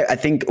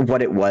think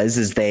what it was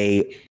is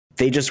they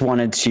just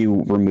wanted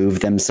to remove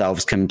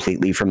themselves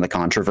completely from the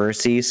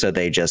controversy, so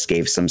they just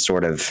gave some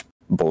sort of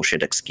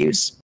bullshit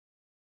excuse.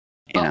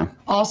 You know.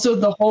 Also,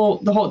 the whole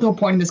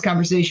point of this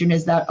conversation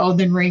is that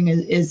Elden Ring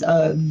is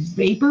a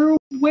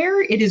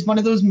vaporware. It is one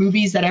of those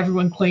movies that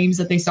everyone claims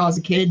that they saw as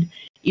a kid,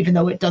 even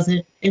though it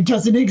doesn't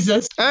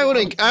exist. I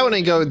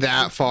wouldn't go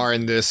that far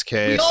in this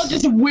case. We all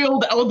just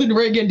willed Elden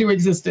Ring into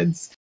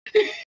existence.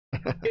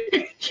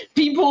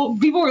 People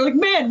were like,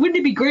 man, wouldn't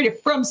it be great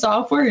if From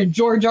Software and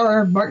George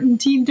R.R. Martin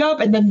teamed up,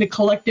 and then the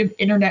collective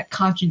internet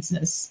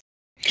consciousness.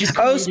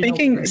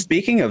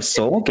 Speaking of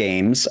Soul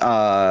games,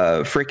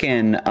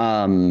 freaking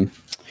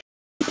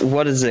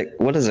what is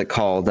it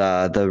called?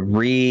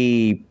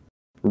 The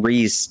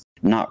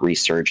not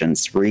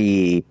resurgence,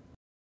 the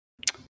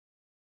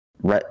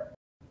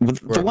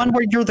one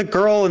where you're the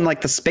girl in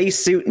like the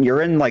spacesuit and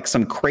you're in like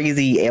some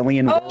crazy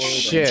alien world.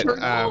 Shit.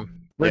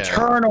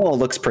 Returnal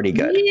looks pretty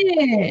good.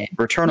 Yeah.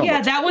 Returnal.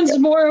 Yeah, that one's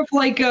more of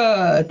like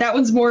a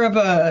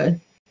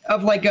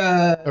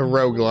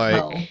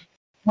roguelike.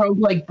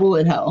 Roguelike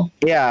bullet hell.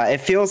 Yeah, it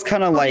feels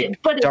kind of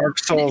like Dark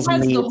Souls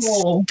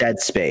meets Dead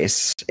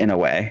Space in a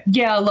way.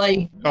 Yeah,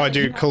 like oh,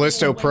 dude,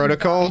 Callisto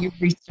Protocol.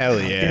 Hell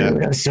yeah!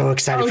 Dude, I'm so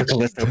excited for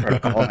Callisto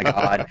Protocol. Oh my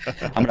god,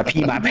 I'm gonna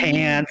pee my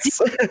pants.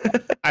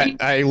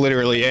 I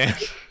literally am.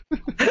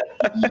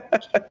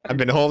 I've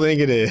been holding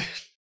it in.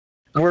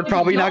 We're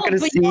probably not going to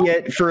see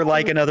it for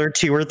like another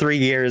 2 or 3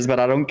 years, but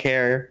I don't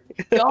care.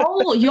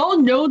 y'all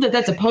know that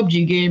that's a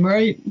PUBG game,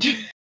 right?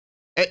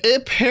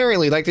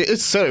 Apparently, like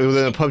it's set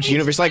within the PUBG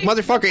universe. Like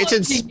motherfucker,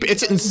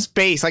 it's in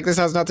space. Like this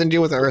has nothing to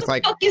do with Earth.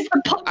 Like what the fuck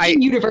is the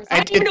PUBG universe?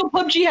 I didn't even know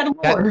PUBG had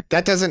lore.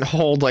 That doesn't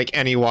hold like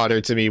any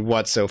water to me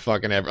whatsoever.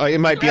 Like, it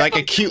might be like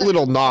a cute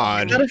little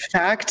nod. Is that a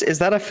fact? Is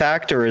that a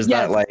fact, or is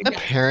that like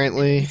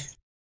apparently?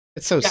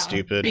 It's so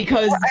stupid.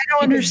 Because I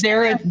don't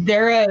understand.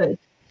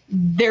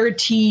 They're a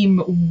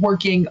team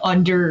working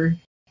under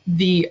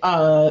the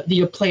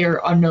Player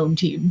Unknown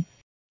team.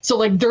 So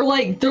like they're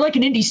like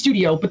an indie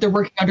studio, but they're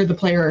working under the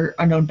Player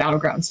Unknown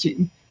Battlegrounds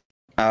team.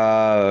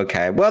 Oh,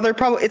 okay. Well,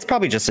 it's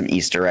probably just some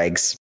Easter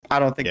eggs. I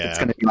don't think it's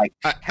going to be like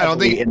I don't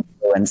think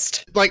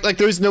influenced. Like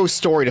there's no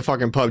story to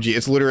fucking PUBG.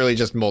 It's literally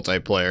just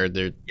multiplayer.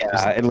 It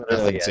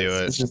literally is.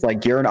 It's just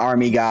like you're an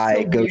army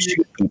guy, go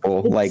shoot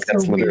people. Like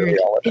that's literally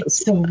all it is.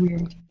 It's so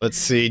weird. Let's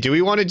see. Do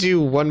we want to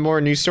do one more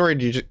news story,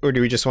 or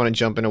do we just want to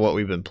jump into what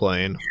we've been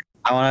playing?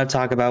 I want to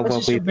talk about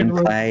what we've been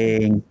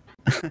playing.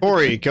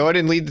 Corey, go ahead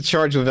and lead the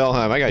charge with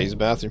Valheim. I gotta use the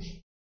bathroom.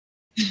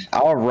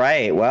 All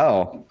right.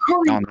 Well,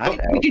 Corey,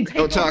 we can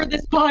take over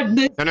this pod.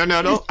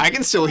 No. I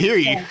can still hear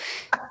you.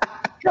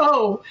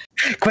 Go.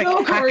 Quick,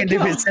 go, hack Corey, into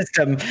go. his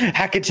system.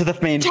 Hack into the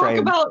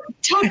mainframe.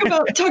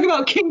 Talk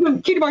about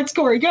Kingdom Hearts,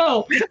 Corey.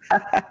 Go.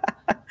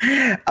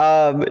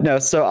 No.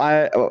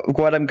 So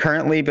what I'm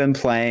currently been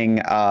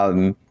playing.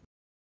 I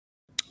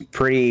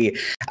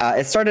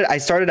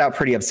started out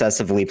pretty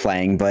obsessively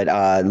playing, but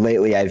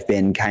lately I've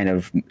been kind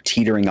of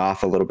teetering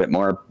off a little bit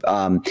more.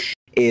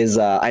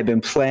 I've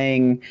been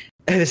playing.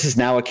 This is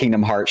now a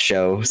Kingdom Hearts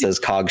show, says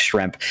Cog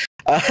Shrimp.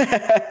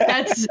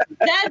 That's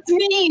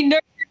me.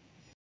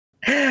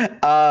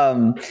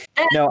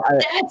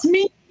 That's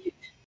me.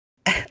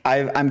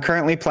 I'm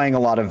currently playing a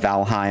lot of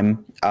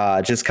Valheim,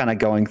 just kind of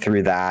going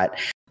through that.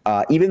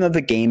 Even though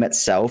the game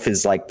itself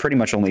is like pretty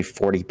much only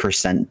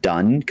 40%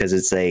 done because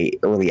it's a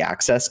early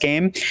access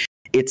game,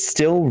 it's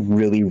still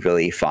really,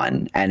 really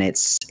fun, and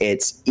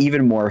it's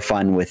even more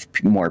fun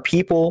with more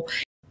people,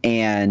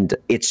 and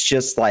it's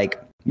just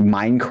like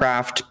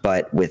Minecraft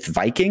but with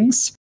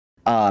Vikings,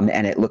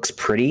 and it looks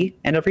pretty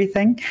and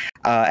everything,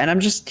 and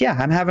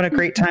I'm having a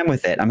great time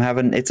with it.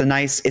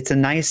 It's a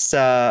nice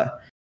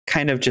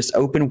kind of just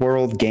open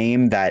world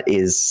game that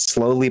is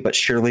slowly but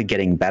surely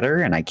getting better,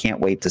 and I can't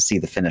wait to see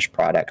the finished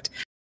product.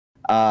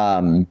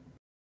 I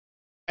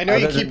know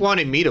you keep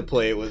wanting me to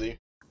play it with you.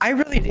 I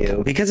really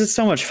do, because it's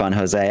so much fun,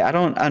 Jose.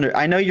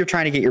 I know you're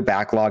trying to get your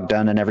backlog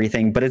done and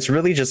everything, but it's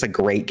really just a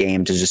great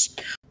game to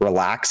just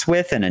relax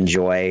with and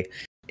enjoy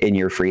in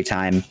your free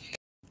time.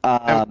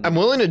 I'm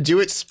willing to do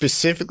it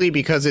specifically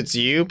because it's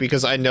you,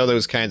 because I know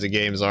those kinds of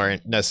games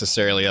aren't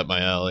necessarily up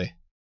my alley.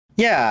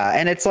 Yeah,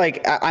 and it's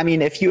like, I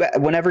mean,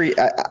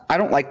 I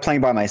don't like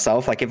playing by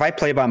myself. Like, if I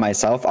play by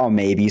myself, I'll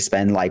maybe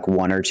spend like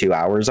 1 or 2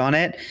 hours on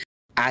it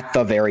at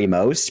the very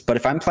most. But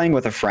if I'm playing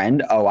with a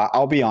friend,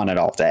 I'll be on it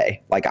all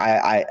day. Like,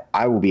 I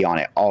will be on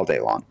it all day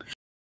long.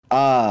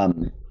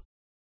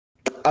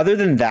 Other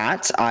than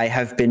that, I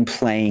have been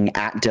playing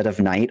at dead of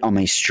night on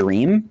my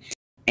stream,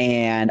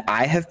 and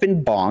I have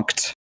been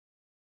bonked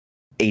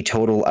a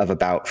total of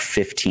about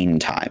 15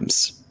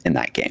 times in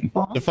that game.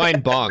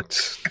 Define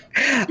bonked.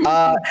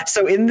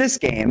 So in this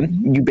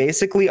game, you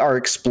basically are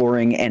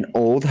exploring an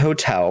old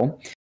hotel,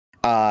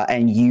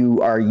 and you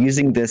are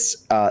using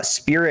this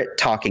spirit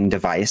talking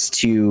device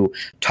to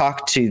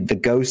talk to the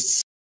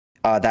ghosts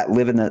that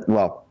live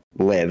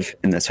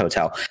in this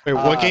hotel. Wait,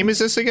 what game is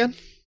this again?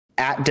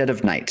 At Dead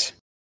of Night.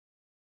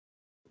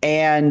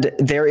 And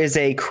there is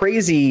a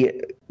crazy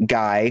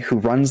guy who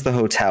runs the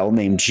hotel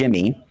named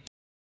Jimmy,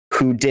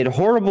 who did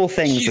horrible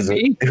things as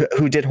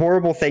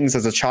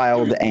a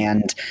child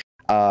and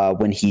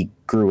when he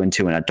grew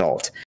into an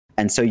adult.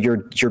 And so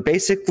you're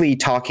basically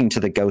talking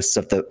to the ghosts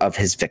of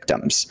his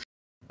victims,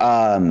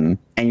 and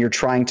you're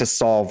trying to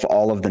solve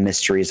all of the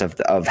mysteries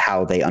of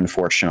how they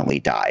unfortunately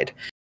died,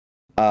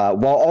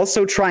 while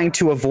also trying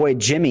to avoid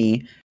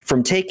Jimmy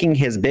from taking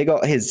his big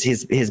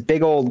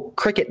old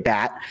cricket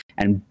bat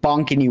and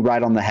bonking you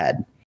right on the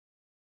head.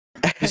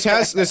 This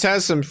has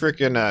some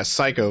freaking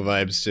psycho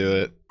vibes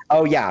to it.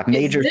 Oh yeah,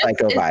 major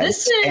psycho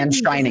vibes and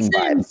Shining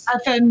vibes.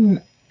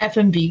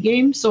 FMV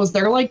game. So is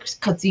there like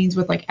cutscenes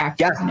with like actors?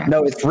 Yeah, and actors?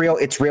 No,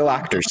 it's real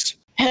actors.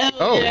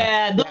 Hell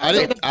yeah! I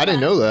didn't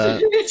know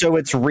that. So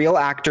it's real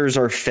actors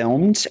are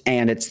filmed,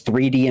 and it's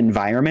 3D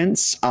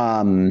environments.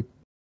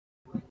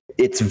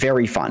 It's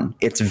very fun.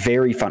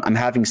 I'm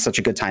having such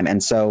a good time.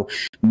 And so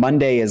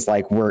Monday is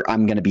like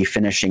I'm going to be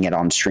finishing it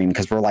on stream,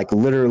 because we're like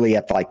literally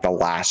at like the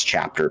last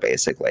chapter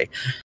basically.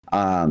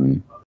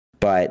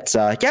 But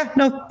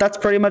that's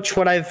pretty much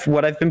what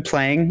I've been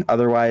playing.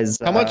 Otherwise,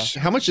 how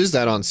much is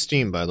that on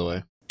Steam, by the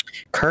way?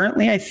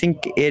 Currently, I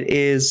think it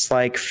is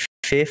like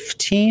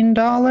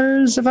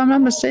 $15, if I'm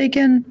not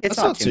mistaken. It's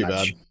not too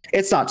bad.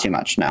 It's not too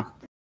much now.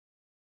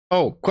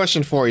 Oh,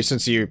 question for you,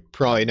 since you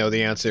probably know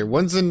the answer.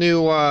 When's the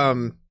new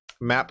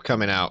map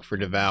coming out for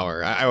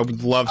Devour? I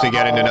would love to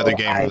get into another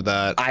game with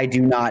that. I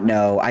do not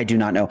know. I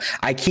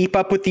keep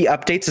up with the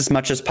updates as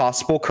much as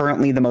possible.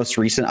 Currently, the most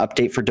recent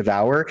update for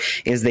Devour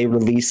is they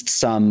released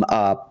some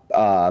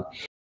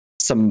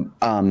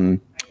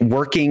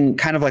working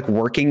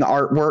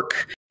artwork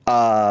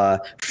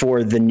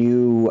for the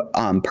new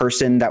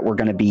person that we're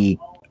going to be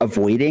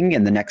avoiding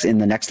in the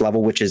next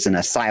level, which is an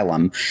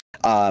asylum.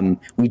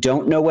 We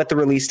don't know what the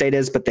release date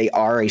is, but they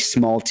are a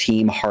small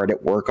team hard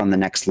at work on the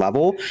next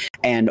level.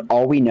 And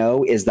all we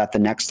know is that the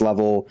next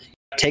level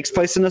takes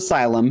place in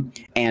asylum,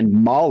 and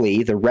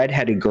Molly, the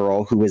redheaded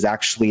girl, who is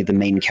actually the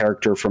main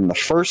character from the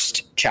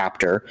first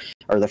chapter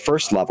or the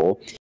first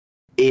level,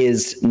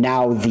 is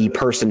now the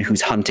person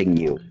who's hunting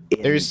you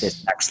in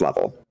this next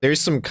level.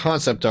 There's some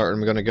concept art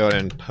I'm going to go ahead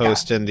and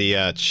post in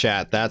the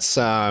chat. That's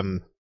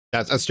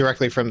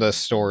directly from the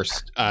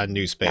store's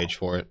news page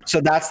for it.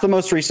 So that's the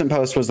most recent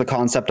post, was the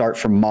concept art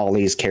from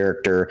Molly's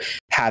character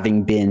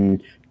having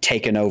been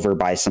taken over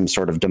by some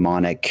sort of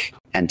demonic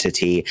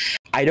entity.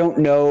 I don't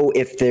know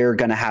if they're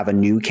going to have a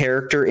new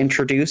character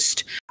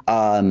introduced,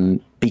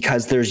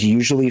 because there's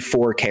usually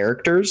 4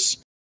 characters.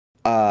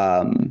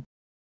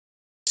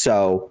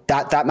 So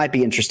that might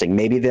be interesting.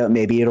 Maybe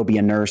it'll be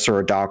a nurse or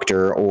a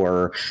doctor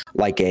or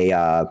like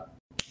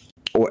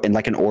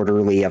an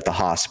orderly of the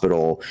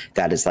hospital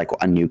that is like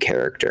a new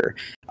character.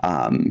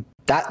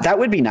 That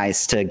would be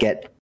nice to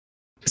get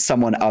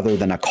someone other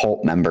than a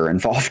cult member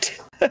involved.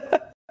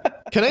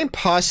 Can I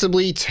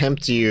possibly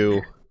tempt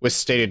you with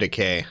State of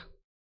Decay?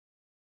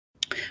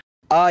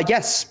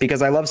 Yes,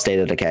 because I love State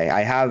of Decay.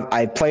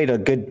 I played a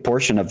good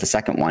portion of the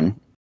second one.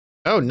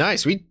 Oh,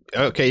 nice.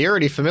 You're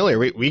already familiar.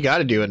 We got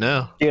to do it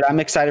now. Dude, I'm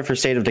excited for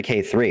State of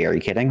Decay 3. Are you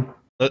kidding?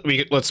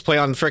 Let's play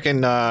on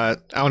frickin' I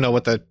don't know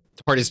what the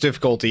hardest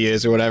difficulty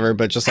is or whatever,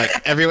 but just like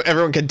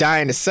everyone could die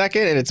in a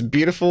second, and it's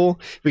beautiful.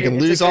 We can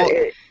lose all.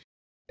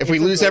 If we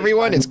lose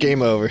everyone, it's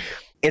game over.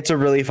 It's a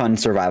really fun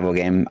survival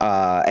game,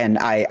 and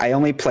I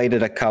only played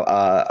it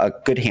a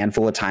good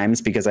handful of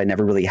times because I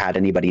never really had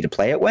anybody to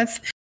play it with.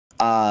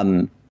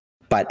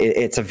 But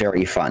it's a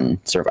very fun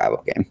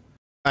survival game.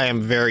 I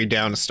am very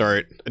down to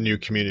start a new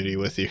community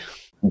with you.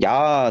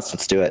 Yes,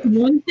 let's do it.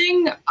 One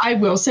thing I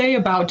will say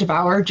about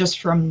Devour, just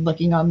from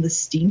looking on the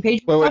Steam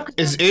page. Wait,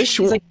 is Ish?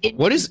 Like,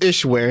 what is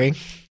Ish wearing?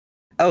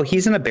 Oh,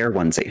 he's in a bear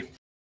onesie.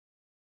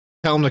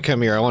 Tell him to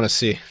come here. I want to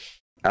see.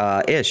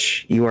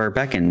 Ish, you are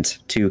beckoned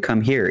to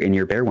come here in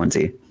your bear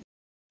onesie.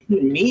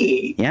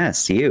 Me?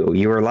 Yes, you.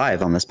 You are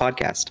live on this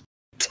podcast.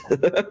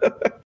 Wait,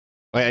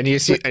 I need to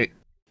see.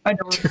 I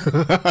don't.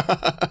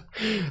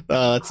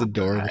 Oh, that's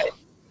adorable.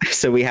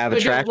 So we have a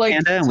trash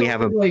panda and we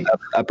have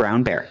a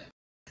brown bear.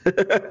 So,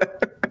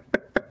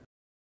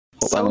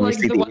 like,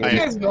 the one thing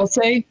I will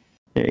say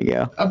there you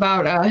go.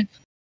 About I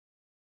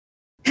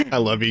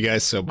love you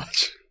guys so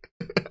much.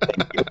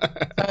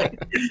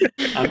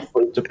 I'm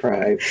sleep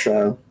deprived,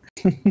 so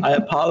I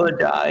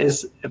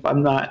apologize if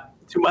I'm not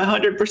to my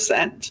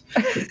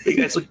 100%. You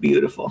guys look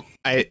beautiful.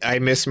 I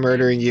miss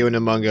murdering you in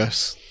Among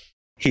Us.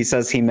 He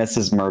says he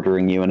misses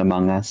murdering you in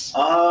Among Us.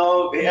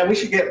 Oh, yeah, we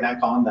should get back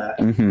on that.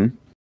 Mm-hmm.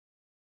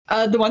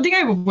 The one thing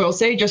I will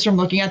say, just from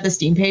looking at the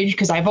Steam page,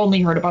 because I've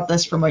only heard about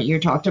this from what you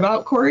talked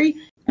about, Corey,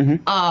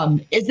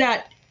 is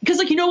that because,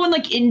 like, you know, when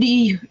like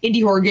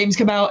indie horror games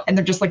come out and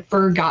they're just like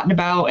forgotten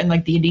about and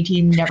like the indie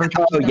team never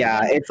touches them.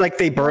 Yeah, it's like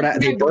they burn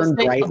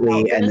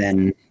brightly and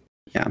then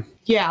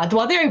yeah. The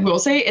one thing I will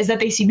say is that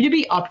they seem to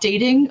be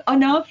updating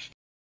enough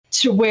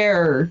to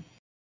where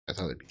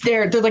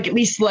they're like at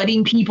least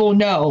letting people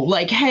know,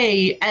 like,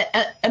 hey,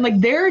 and like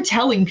they're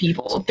telling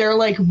people, they're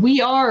like, we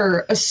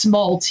are a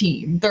small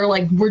team. They're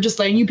like, we're just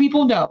letting you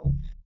people know.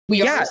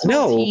 We are a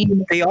small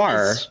team. They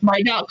are. This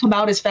might not come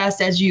out as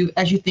fast as you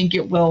think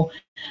it will.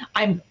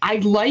 I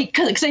like,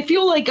 because I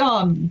feel like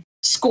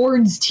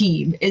Scorn's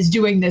team is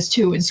doing this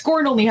too, and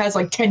Scorn only has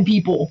like 10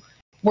 people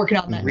working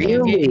on that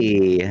damn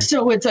game.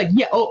 So it's like,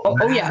 yeah,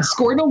 yeah,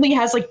 Scorn only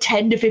has like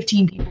 10 to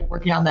 15 people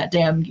working on that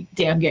damn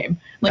game.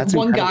 Like, that's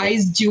one incredible.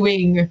 Guy's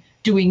doing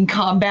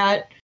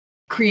combat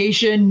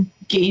creation,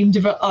 game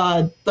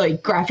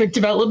like graphic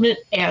development,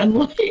 and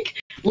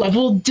like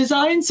level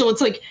design. So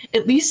it's like,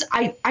 at least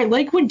I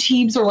like when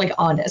teams are like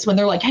honest, when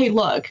they're like, hey,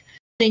 look,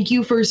 thank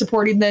you for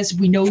supporting this.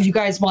 We know you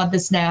guys want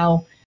this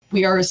now.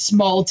 We are a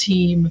small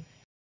team.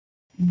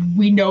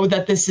 We know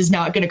that this is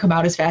not going to come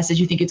out as fast as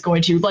you think it's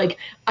going to. Like,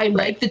 I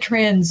like the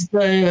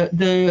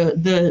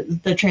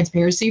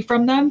transparency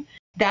from them.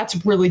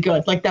 That's really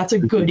good. Like, that's a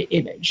good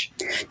image.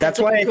 That's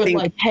why I think,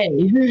 like,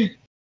 hey.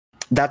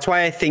 That's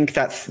why I think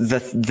that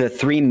the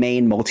three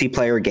main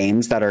multiplayer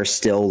games that are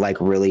still like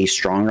really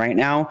strong right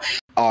now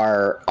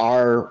are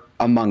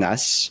Among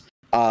Us,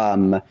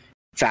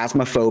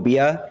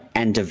 Phasmophobia,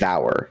 and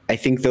Devour. I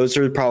think those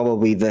are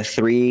probably the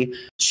three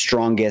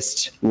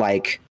strongest,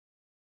 like,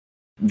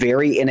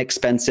 very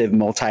inexpensive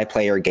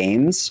multiplayer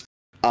games,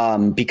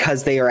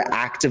 because they are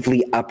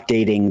actively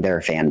updating their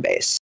fan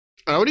base.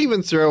 I would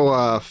even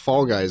throw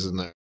Fall Guys in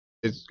there.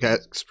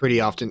 It's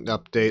pretty often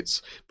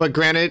updates. But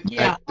granted,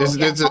 this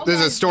is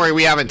a story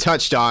we haven't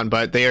touched on,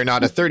 but they are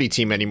not a 30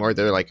 team anymore.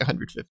 They're like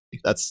 150.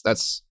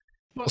 That's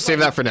we'll save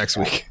that for next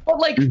week. But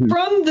like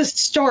from the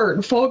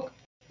start, Fall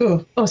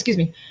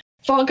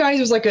Guys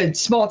was like a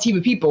small team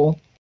of people.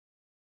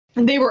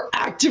 And they were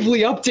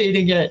actively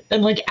updating it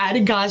and like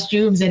adding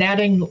costumes and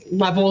adding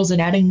levels and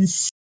adding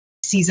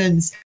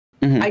seasons.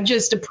 I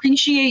just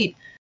appreciate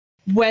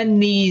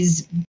when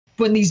these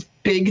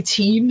big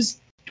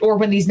teams, or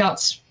when these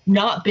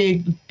not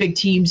big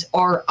teams,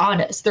 are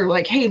honest. They're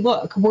like, hey,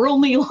 look, we're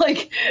only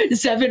like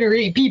 7 or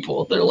 8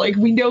 people. They're like,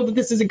 we know that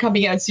this isn't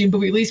coming out soon, but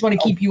we at least want to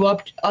keep you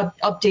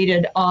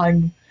updated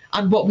on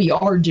what we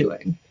are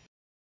doing.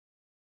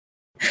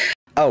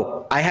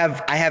 Oh, I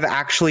have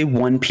actually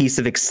one piece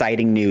of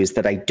exciting news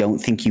that I don't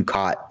think you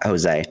caught,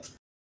 Jose.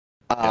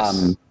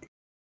 Yes.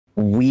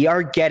 We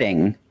are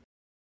getting,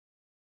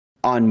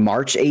 on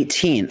March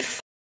 18th,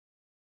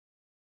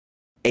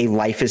 a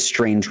Life is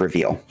Strange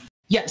reveal.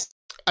 Yes.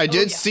 I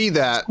did see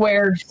that.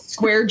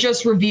 Square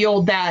just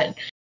revealed that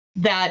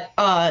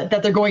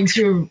they're going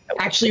to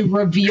actually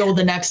reveal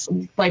the next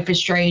Life is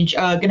Strange.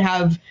 Gonna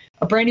have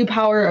a brand new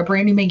power, a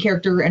brand new main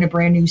character, and a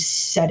brand new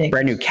setting.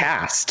 Brand new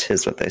cast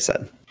is what they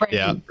said.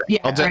 I'll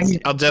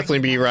definitely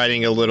be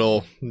writing a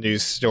little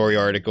news story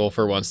article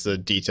for once the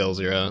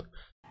details are out.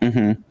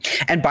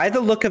 And by the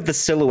look of the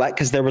silhouette,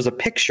 because there was a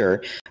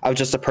picture of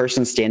just a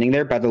person standing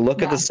there, by the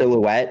look of the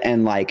silhouette,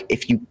 and like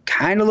if you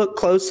kind of look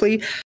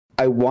closely,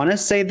 I want to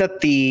say that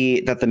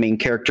the main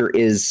character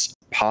is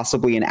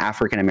possibly an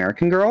African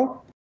American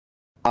girl.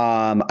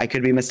 I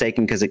could be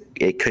mistaken, because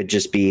it could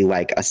just be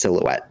like a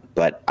silhouette,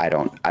 but I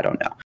don't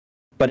know.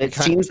 But it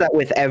seems that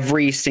with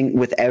every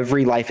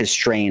Life is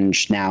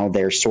Strange now,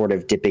 they're sort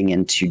of dipping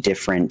into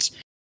different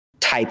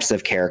types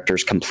of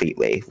characters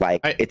completely.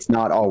 Like, it's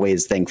not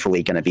always,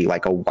 thankfully, going to be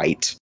like a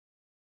white.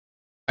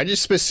 I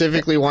just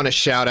specifically want to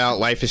shout out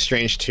Life is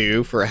Strange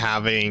 2 for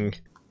having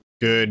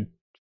good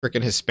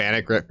freaking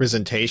Hispanic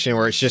representation,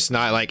 where it's just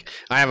not like,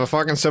 I have a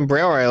fucking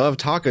sombrero, I love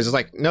tacos. It's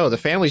like, no, the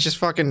family's just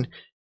fucking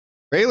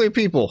regular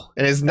people,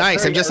 and it's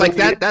nice. I'm just like,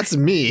 that's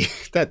me.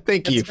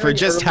 Thank you for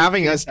just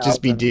having us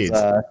just be dudes.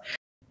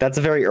 That's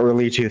a very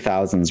early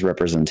 2000s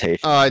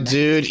representation.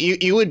 Dude,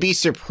 you would be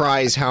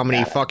surprised how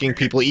many fucking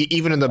people,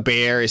 even in the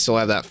Bay Area, still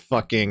have that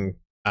fucking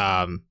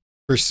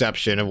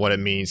perception of what it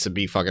means to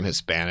be fucking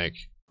Hispanic.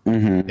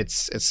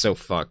 It's so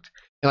fucked.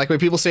 And like when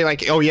people say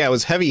like, oh yeah, it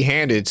was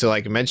heavy-handed to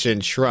like mention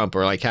Trump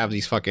or like have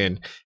these fucking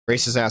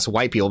racist ass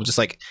white people, just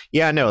like,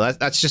 yeah, no,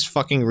 that's just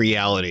fucking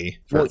reality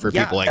for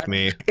people like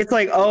me. It's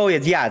like, oh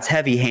it's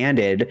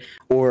heavy-handed,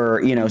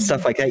 or you know,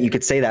 stuff like that. You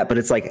could say that, but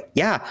it's like,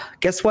 yeah,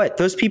 guess what?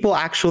 Those people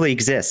actually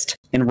exist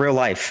in real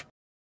life.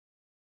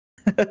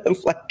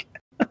 Like,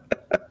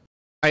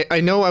 I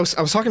know. I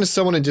was talking to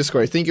someone in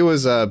Discord. I think it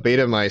was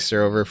Beta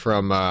Meister over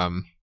from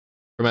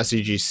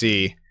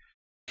SCGC.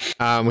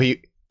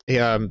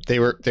 They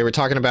were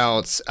talking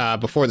about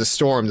Before the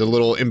Storm, the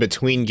little in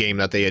between game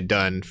that they had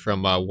done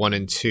from 1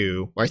 and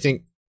 2. Or I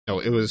think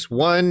it was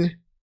 1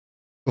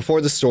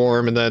 Before the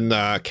Storm, and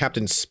then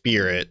Captain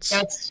Spirit,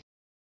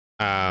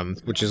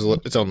 which is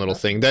its own little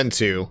thing. Then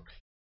 2,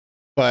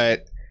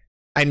 but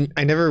I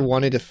never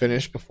wanted to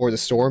finish Before the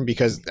Storm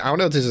because I don't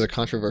know if this is a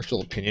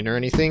controversial opinion or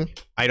anything.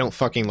 I don't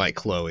fucking like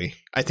Chloe.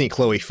 I think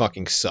Chloe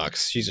fucking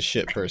sucks. She's a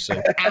shit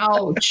person.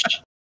 Ouch.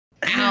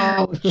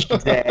 Ouch.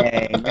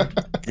 dang.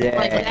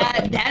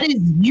 Like that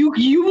is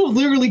you will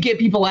literally get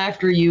people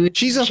after you.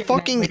 She's a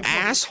fucking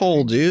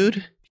asshole,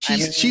 dude.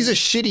 She's a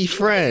shitty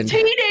friend.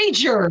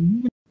 Teenager.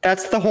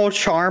 That's the whole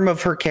charm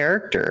of her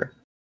character.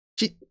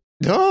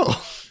 No.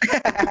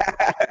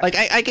 Like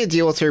I could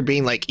deal with her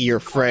being like your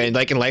friend,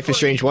 like in Life is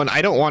Strange 1.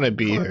 I don't want to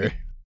be her.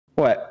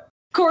 What?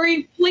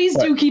 Corey, please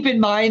do keep in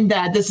mind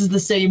that this is the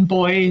same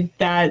boy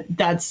that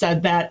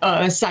said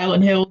that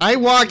Silent Hill. I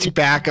walked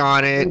back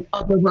on it.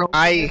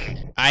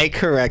 I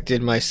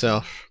corrected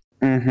myself.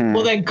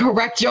 Well, then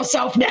correct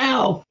yourself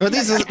now. But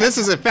this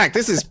is a fact.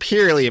 This is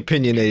purely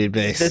opinionated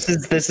based.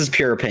 This is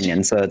pure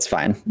opinion, so it's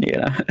fine. You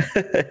know.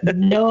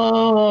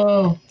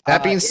 No.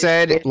 That being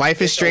said,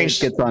 Life is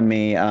Strange gets on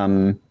me.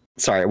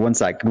 Sorry, one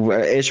sec.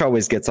 Ish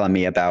always gets on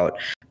me about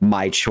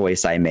my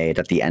choice I made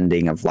at the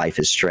ending of Life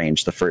is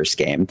Strange, the first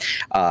game,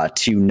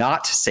 to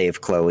not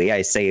save Chloe.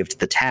 I saved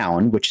the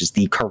town, which is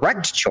the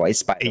correct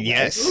choice, by the way.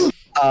 Yes.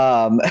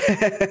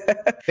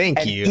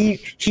 Thank you.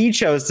 He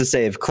chose to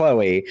save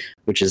Chloe,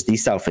 which is the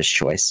selfish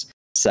choice.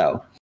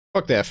 So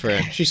fuck that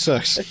friend. She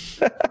sucks.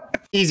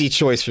 Easy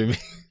choice for me.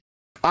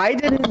 I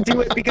didn't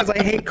do it because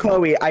I hate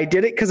Chloe. I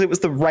did it because it was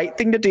the right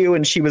thing to do,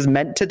 and she was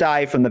meant to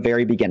die from the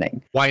very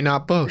beginning. Why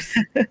not both?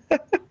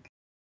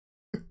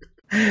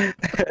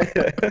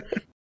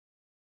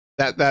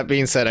 That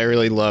being said, I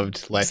really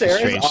loved Life is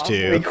Strange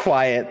 2. Be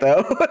quiet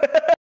though.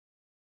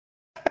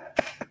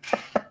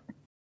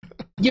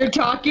 You're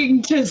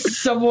talking to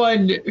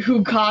someone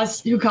who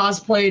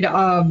cosplayed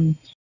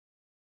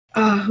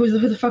who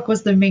the fuck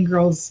was the main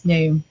girl's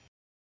name?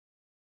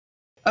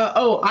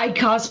 I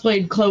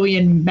cosplayed Chloe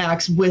and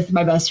Max with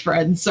my best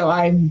friend, so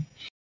I'm...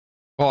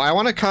 Well, I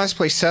want to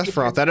cosplay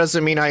Sephiroth. That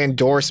doesn't mean I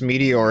endorse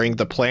meteoring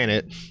the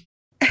planet.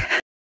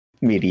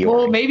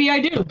 Well, maybe I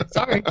do.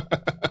 Sorry.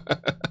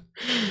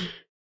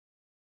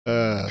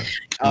 No,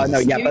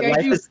 yeah, but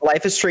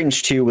Life is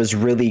Strange 2 was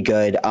really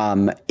good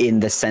in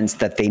the sense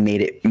that they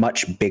made it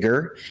much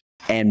bigger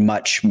and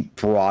much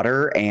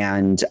broader,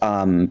 and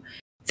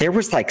there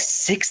was like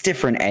 6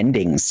 different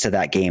endings to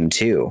that game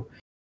too.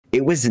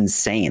 It was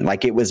insane.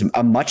 Like, it was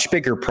a much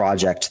bigger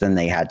project than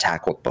they had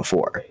tackled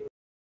before.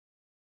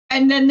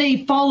 And then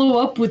they follow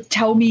up with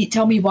Tell Me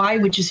Why,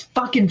 which is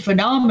fucking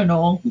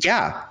phenomenal.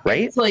 Yeah,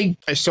 right? It's like,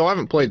 I still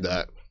haven't played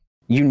that.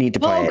 You need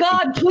to play it. Oh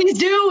God, please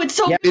do. It's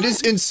so good. It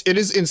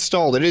is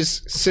installed. It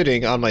is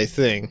sitting on my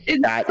thing.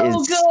 It's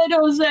so good,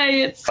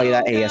 Jose. It's play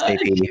that good.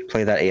 ASAP.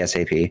 Play that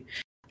ASAP.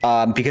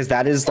 Because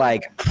that is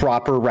like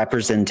proper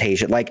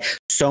representation. Like,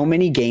 so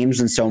many games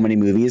and so many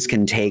movies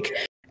can take,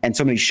 and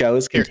so many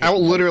shows can take. I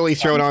will literally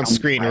throw it on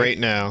screen right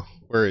now.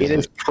 Where is it? It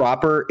is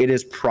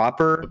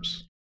proper.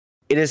 Oops.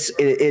 It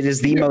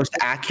is the most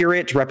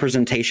accurate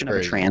representation of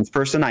a trans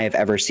person I have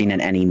ever seen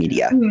in any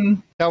media.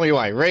 Tell me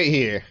why. Right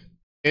here.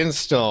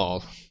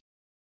 Installed.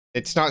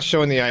 It's not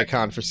showing the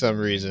icon for some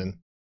reason.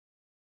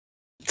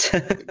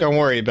 Don't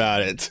worry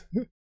about it.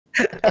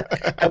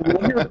 I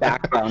love your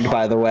background,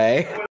 by the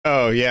way.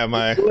 Oh yeah,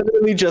 my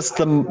literally just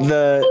the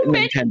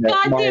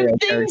Nintendo Mario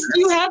things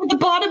you have at the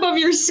bottom of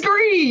your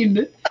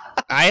screen.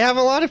 I have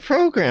a lot of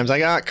programs. I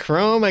got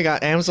Chrome, I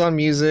got Amazon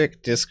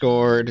Music,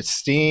 Discord,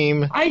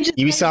 Steam,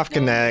 Ubisoft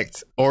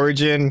Connect,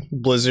 Origin,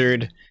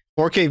 Blizzard,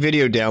 4K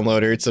video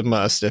downloader. It's a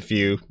must if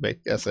you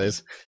make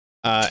essays.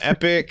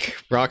 Epic,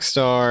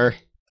 Rockstar,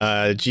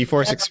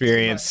 GeForce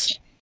Experience,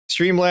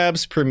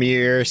 Streamlabs,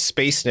 Premiere,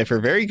 Space Sniffer.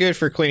 Very good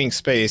for cleaning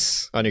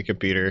space on your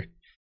computer.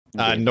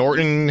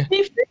 Norton,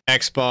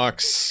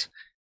 Xbox.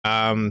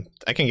 I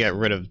can get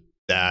rid of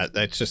that.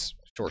 That's just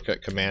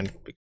shortcut command.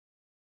 I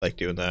like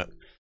doing that.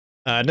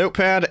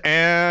 Notepad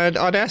and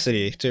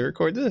Audacity to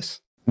record this.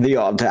 The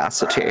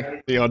Audacity.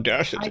 The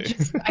Audacity.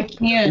 I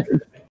can't.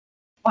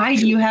 Why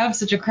do you have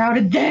such a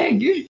crowded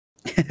thing?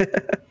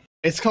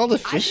 It's called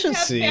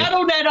efficiency. I have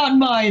BattleNet on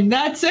mine.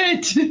 That's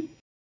it.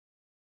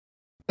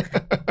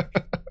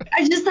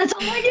 That's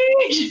all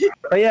I need.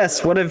 But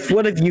yes, what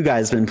have you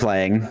guys been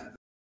playing?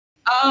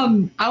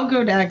 I'll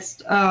go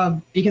next,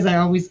 because I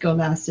always go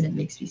last and it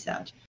makes me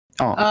sad.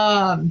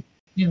 Oh.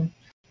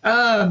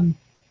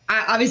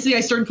 Obviously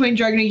I started playing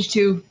Dragon Age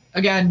 2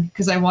 again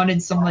because I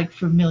wanted some like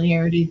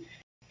familiarity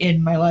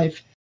in my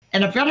life,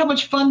 and I forgot how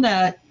much fun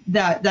that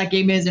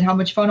game is and how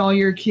much fun all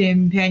your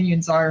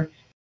companions are.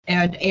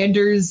 And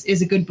Anders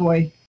is a good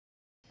boy.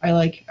 I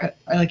like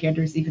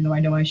Anders, even though I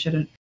know I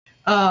shouldn't.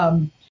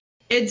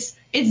 It's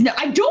not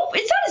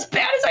as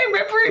bad as I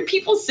remember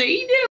people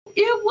saying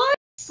it was.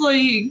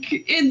 Like,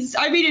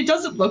 it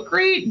doesn't look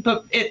great,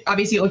 but it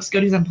obviously looks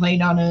good because I'm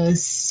playing on a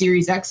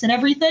Series X and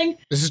everything.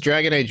 This is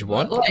Dragon Age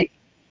 1? Like,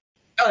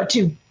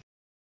 2.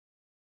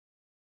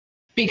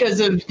 Because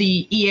of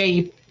the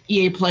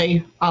EA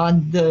Play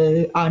on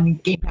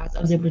GamePass, I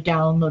was able to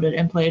download it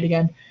and play it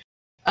again.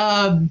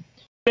 But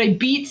I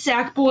beat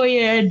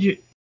Sackboy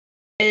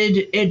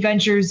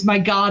Adventures. My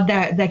God,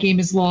 that game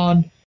is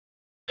long.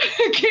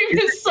 The game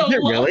is so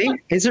long. Really?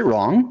 Is it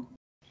wrong?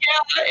 Yeah,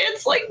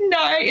 it's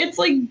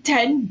like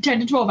 10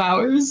 to 12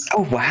 hours.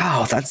 Oh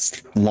wow,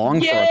 that's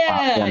long for a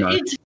platformer.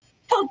 It's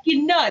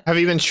fucking nuts. Have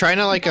you been trying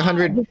to like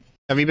 100?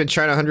 Have you been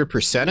trying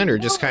 100% it, or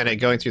just kind of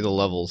going through the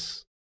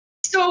levels?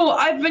 So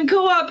I've been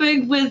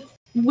co-oping with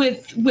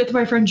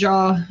my friend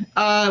Jaw.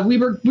 We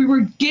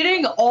were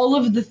getting all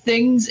of the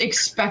things,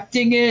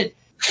 expecting it.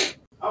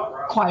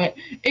 Quiet.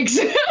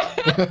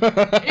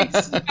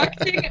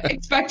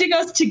 Expecting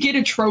us to get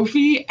a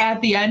trophy at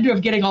the end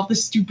of getting all the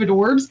stupid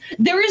orbs.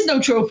 There is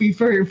no trophy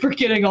for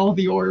getting all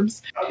the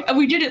orbs, and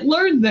we didn't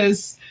learn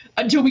this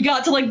until we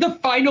got to like the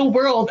final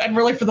world, and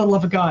we're like, for the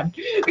love of God.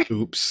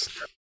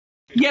 Oops.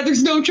 Yeah,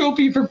 there's no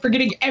trophy for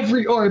getting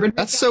every orb. And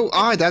that's so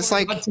odd. That's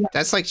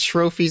like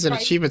trophies and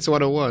achievements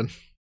 101.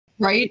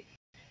 Right?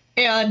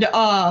 And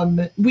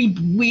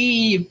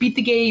we beat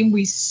the game.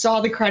 We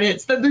saw the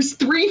credits. Then there's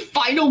 3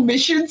 final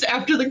missions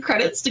after the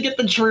credits to get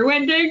the true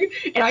ending.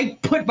 And I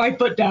put my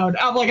foot down.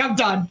 I'm like, I'm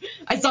done.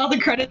 I saw the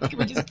credits. Can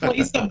we just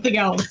play something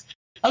else?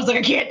 I was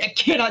like, I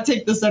cannot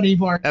take this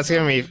anymore. That's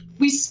giving me.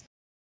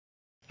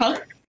 Huh?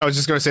 I was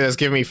just gonna say that's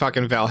giving me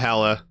fucking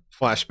Valhalla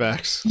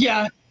flashbacks.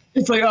 Yeah.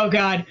 It's like, oh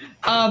God.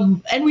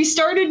 And we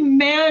started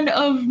Man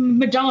of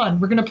Medan.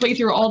 We're gonna play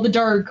through all the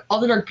Dark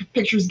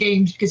Pictures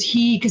games because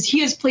he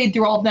has played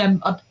through all of them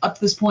up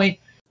to this point.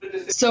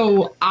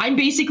 So I'm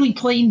basically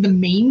playing the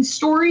main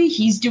story.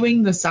 He's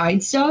doing the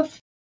side stuff.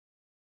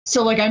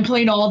 So like I'm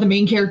playing all the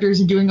main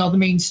characters and doing all the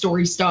main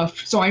story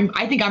stuff. So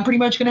I think I'm pretty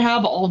much gonna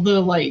have all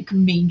the like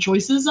main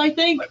choices, I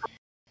think.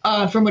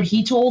 From what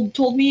he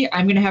told me,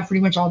 I'm gonna have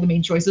pretty much all the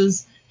main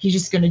choices. He's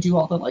just gonna do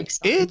all the like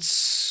stuff.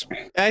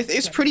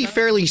 It's pretty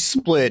fairly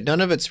split. None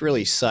of it's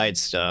really side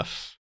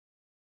stuff.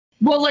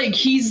 Well,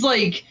 he's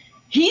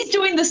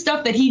doing the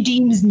stuff that he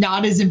deems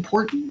not as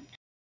important.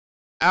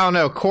 I don't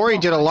know. Corey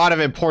did a lot of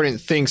important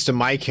things to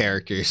my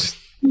characters.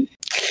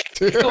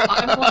 So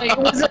I'm like,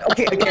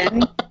 okay,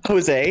 again,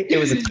 Jose, it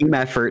was a team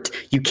effort.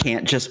 You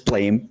can't just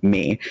blame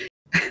me.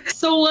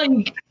 So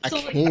as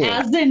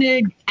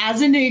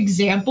an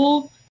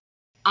example,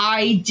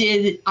 I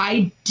did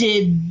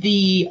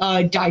the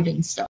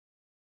diving stuff.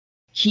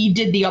 He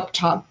did the up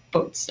top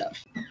boat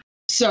stuff.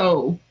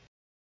 So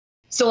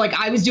like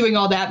I was doing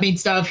all that main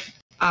stuff.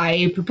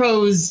 I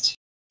proposed.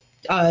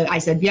 I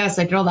said yes.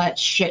 I did all that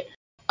shit.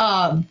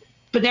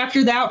 But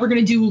after that, we're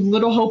gonna do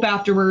Little Hope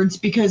afterwards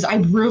because I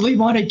really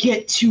want to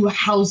get to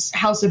House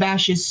of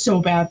Ashes so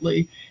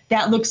badly.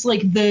 That looks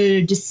like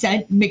the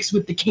Descent mixed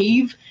with the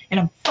Cave, and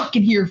I'm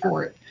fucking here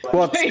for it.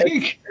 Well,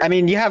 I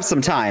mean, you have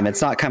some time.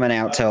 It's not coming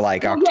out till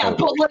like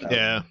October. Yeah, but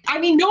yeah. I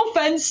mean, no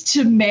offense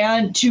to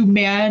Man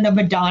of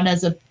Medan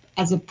as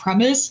a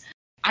premise.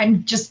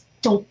 I'm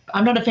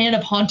not a fan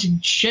of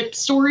haunted ship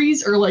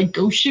stories or like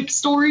ghost ship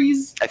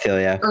stories. I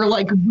feel ya. Or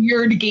like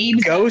weird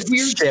games. Ghost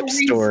weird ship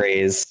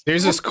stories.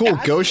 There's this cool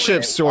ghost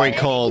ship story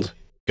called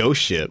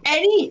Ghost Ship.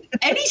 Any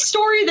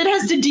story that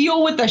has to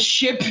deal with a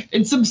ship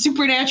and some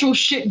supernatural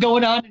shit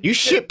going on. You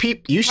ship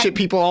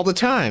people all the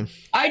time.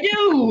 I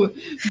do,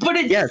 but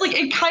it's just like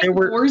it kind of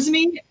bores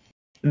me.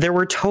 There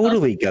were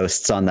totally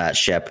ghosts on that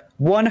ship.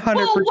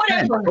 100%.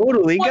 Whatever.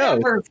 Totally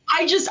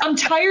ghosts. I'm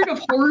tired of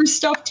horror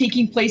stuff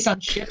taking place on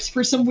ships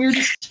for some weird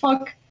as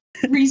fuck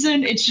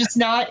reason. It's just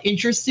not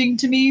interesting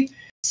to me.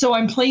 So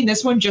I'm playing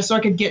this one just so I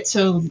could get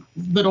to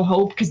Little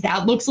Hope because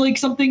that looks like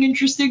something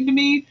interesting to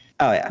me.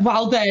 Oh yeah.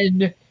 While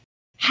then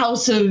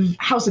House of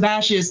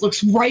Ashes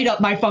looks right up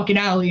my fucking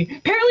alley.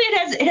 Apparently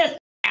it has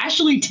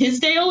Ashley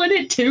Tisdale in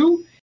it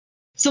too.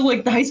 So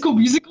like the High School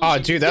Musical. Oh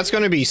dude, that's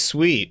gonna be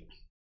sweet.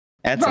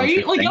 That's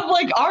right? Like I'm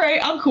like, all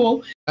right, I'm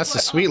cool. That's the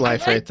sweet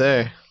life right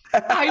there.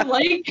 I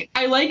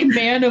like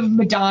Man of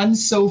Medan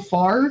so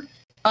far.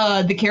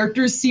 The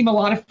characters seem a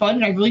lot of fun,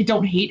 and I really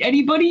don't hate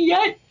anybody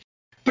yet.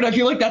 But I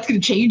feel like that's gonna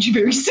change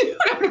very soon.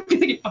 I'm gonna feel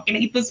like I fucking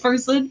hate this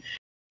person.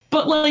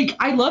 But like,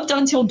 I loved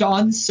Until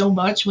Dawn so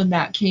much when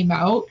that came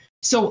out.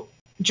 So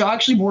Joe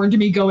actually warned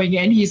me going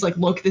in. He's like,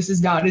 "Look, this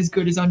is not as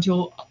good as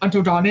Until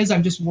Dawn is.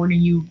 I'm just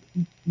warning you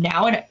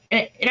now." And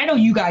I know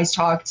you guys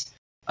talked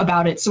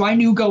about it. So I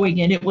knew going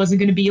in it wasn't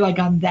going to be like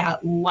on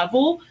that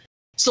level.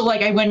 So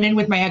like I went in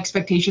with my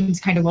expectations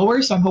kind of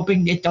lower. So I'm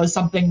hoping it does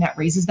something that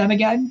raises them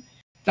again.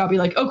 So I'll be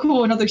like, oh,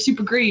 cool, another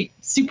super great,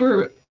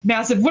 super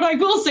massive. What I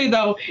will say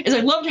though is I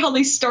loved how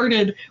they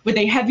started with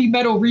a heavy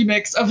metal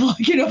remix of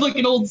like, you know, like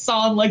an old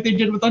song like they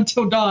did with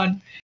Until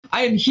Dawn.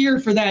 I am here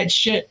for that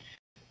shit.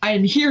 I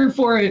am here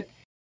for it.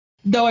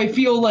 Though I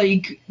feel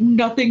like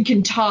nothing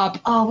can top.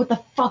 Oh, what the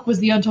fuck was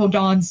the Until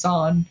Dawn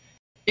song?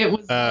 It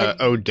was like,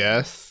 Oh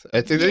Death.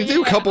 I think they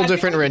do a couple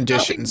different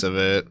renditions of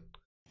it.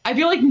 I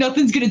feel like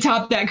nothing's gonna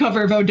top that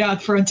cover of Oh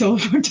Death for Until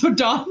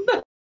Dawn.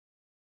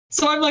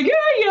 So I'm like,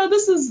 yeah,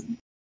 this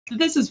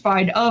is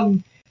fine.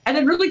 And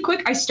then really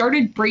quick, I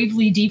started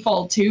Bravely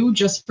Default 2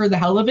 just for the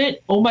hell of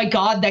it. Oh my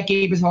god, that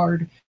game is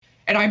hard,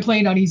 and I'm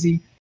playing on easy.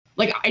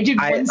 Like I did.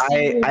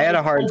 I had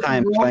a hard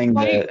time playing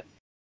the.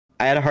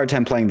 I had a hard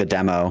time playing the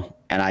demo,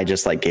 and I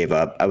just like gave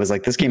up. I was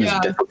like, this game is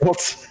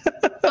difficult.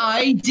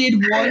 I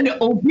did one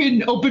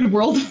open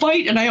world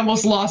fight, and I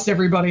almost lost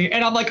everybody.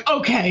 And I'm like,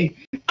 okay,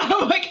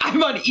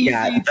 I'm on easy.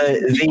 Yeah,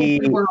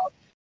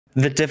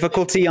 the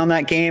difficulty on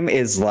that game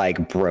is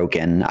like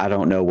broken. I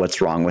don't know what's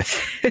wrong with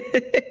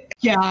it.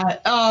 Yeah.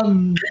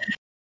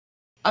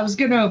 I was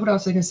gonna. What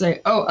else was I gonna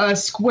say? Oh,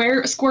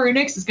 Square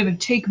Enix is gonna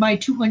take my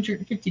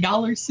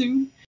 $250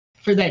 soon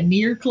for that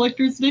Nier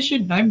Collector's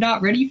Edition, and I'm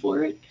not ready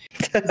for it.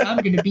 Because I'm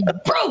gonna be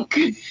broke.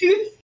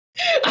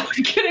 I'm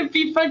gonna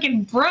be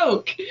fucking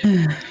broke.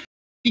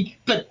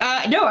 But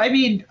no, I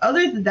mean,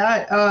 other than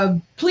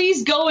that,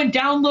 please go and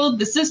download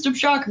the System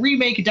Shock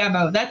remake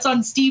demo. That's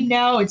on Steam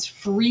now. It's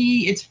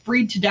free. It's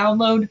free to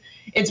download.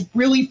 It's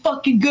really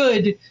fucking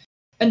good.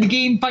 And the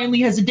game finally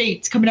has a date.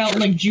 It's coming out in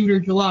like June or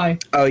July.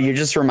 Oh, you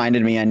just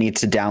reminded me. I need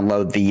to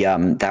download the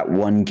that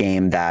one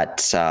game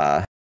that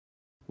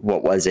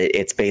what was it?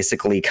 It's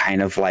basically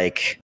kind of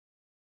like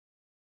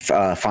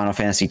Final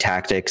Fantasy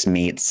Tactics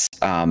meets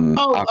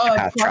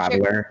Octopath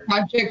Traveler.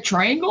 Project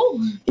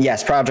Triangle?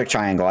 Yes, Project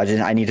Triangle. I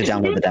need to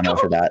download the demo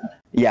for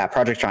that. Yeah,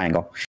 Project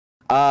Triangle.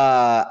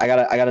 I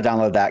gotta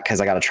download that because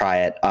I gotta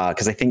try it.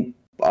 Because I think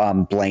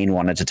Blaine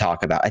wanted to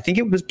talk about. I think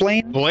it was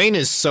Blaine. Blaine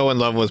is so in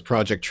love with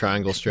Project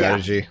Triangle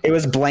strategy. Yeah, it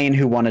was Blaine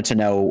who wanted to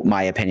know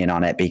my opinion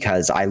on it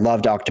because I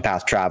loved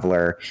Octopath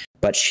Traveler,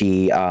 but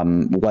she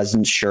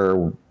wasn't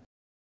sure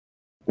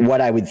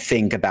what I would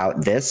think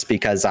about this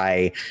because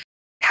I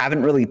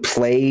haven't really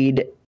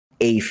played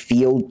a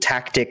field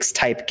tactics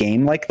type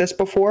game like this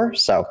before,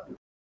 so.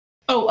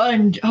 Oh,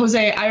 and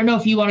Jose, I don't know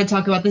if you want to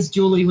talk about this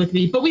dually with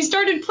me, but we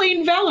started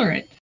playing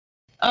Valorant.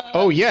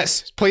 Oh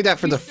yes, played that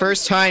for the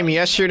first time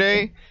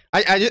yesterday.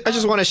 I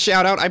just want to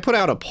shout out. I put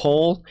out a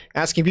poll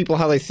asking people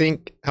how they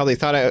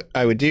thought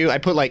I would do. I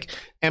put like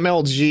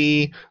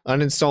MLG,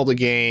 uninstall the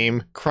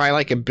game, cry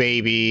like a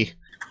baby,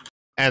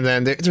 and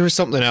then there was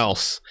something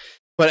else.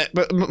 But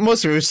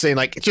most of it was saying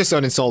like just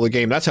uninstall the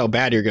game. That's how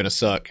bad you're gonna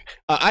suck.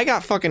 I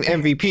got fucking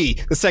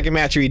MVP the second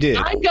match we did.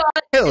 I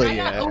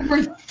got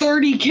over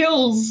 30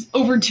 kills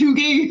over 2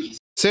 games.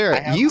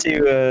 Sarah,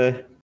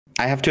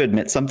 I have to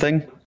admit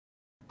something.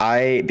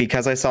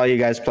 Because I saw you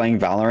guys playing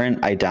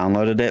Valorant, I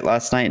downloaded it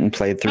last night and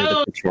played through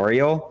the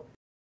tutorial.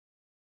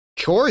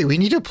 Corey, we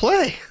need to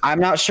play. I'm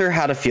not sure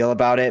how to feel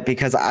about it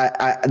because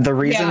the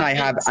reason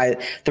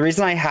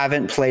I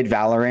haven't played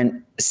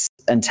Valorant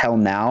until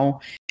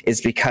now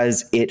is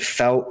because it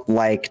felt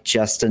like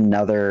just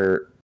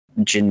another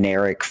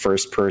generic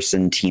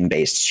first-person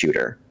team-based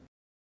shooter.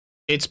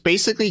 It's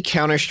basically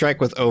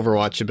Counter-Strike with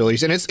Overwatch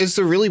abilities, and it's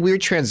a really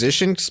weird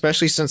transition,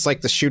 especially since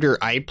like the shooter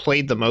I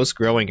played the most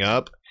growing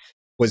up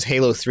was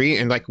Halo 3,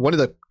 and like one of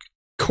the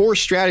core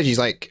strategies,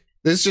 like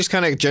this is just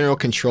kind of a general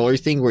controller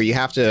thing where you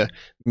have to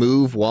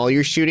move while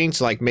you're shooting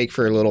to like make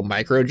for a little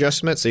micro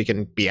adjustment so you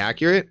can be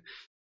accurate.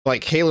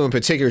 Like Halo in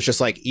particular is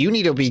just like you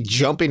need to be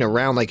jumping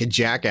around like a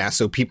jackass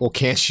so people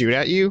can't shoot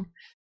at you.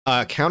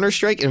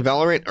 Counter-Strike and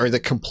Valorant are the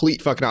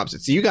complete fucking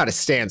opposites. You got to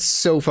stand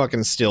so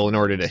fucking still in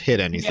order to hit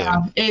anything.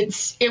 Yeah,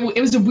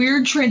 it was a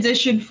weird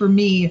transition for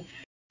me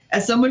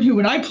as someone who,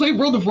 when I play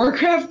World of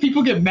Warcraft,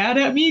 people get mad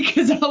at me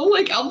because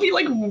I'll be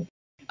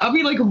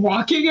like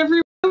walking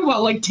everywhere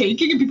while like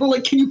taking, and people are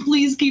like, "Can you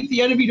please keep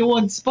the enemy to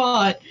one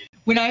spot?"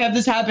 When I have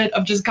this habit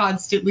of just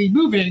constantly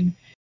moving.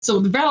 So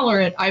with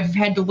Valorant, I've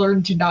had to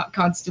learn to not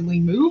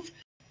constantly move.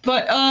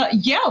 But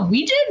yeah,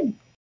 we did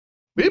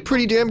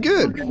pretty damn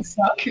good.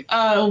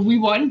 We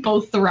won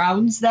both the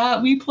rounds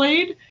that we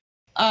played.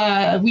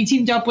 We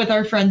teamed up with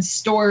our friend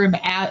Storm,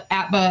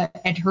 Atma,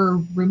 and her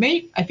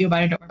roommate. I feel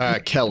bad I don't remember.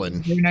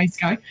 Kellen. Very nice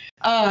guy.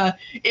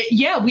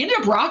 Yeah, we ended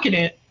up rocking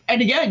it.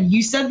 And again,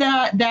 you said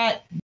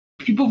that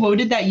people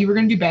voted that you were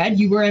going to do bad.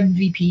 You were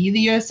MVP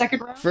the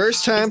second round.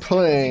 First time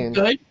playing.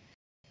 Good.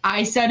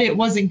 I said it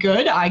wasn't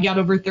good. I got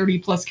over 30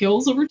 plus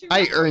kills over 2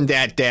 rounds. I earned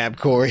that dab,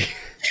 Corey.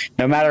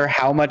 No matter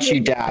how much you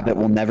dab, it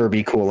will never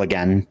be cool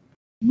again.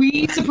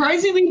 We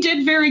surprisingly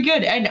did very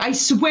good, and I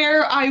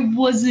swear I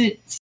wasn't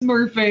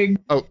smurfing.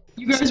 Oh,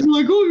 you guys were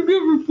like, "Oh, you've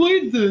never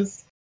played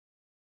this."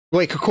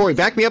 Wait, Corey,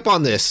 back me up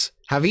on this.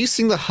 Have you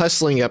seen the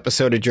Hustling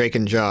episode of Drake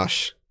and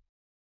Josh?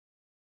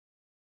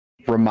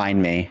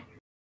 Remind me.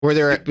 where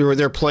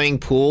they're playing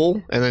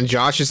pool and then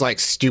Josh is like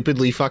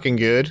stupidly fucking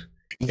good.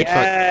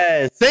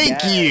 Yes.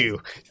 Thank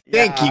you,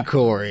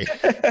 Corey.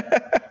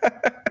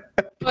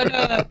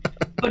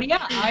 But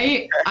yeah,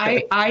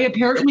 I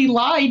apparently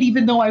lied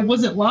even though I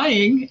wasn't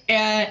lying,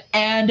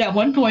 and at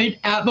one point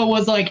Atma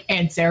was like,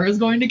 "And Sarah's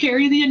going to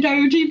carry the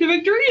entire team to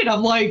victory," and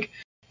I'm like,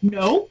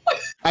 "No."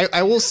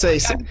 I will say,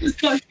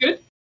 That's not good.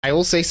 I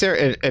will say,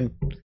 Sarah, and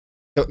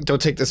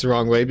don't take this the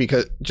wrong way,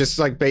 because just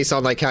like based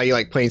on like how you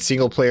like playing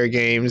single player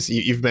games,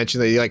 you've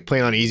mentioned that you like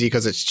playing on easy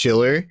because it's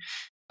chiller.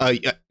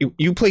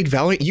 You played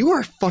Valorant. You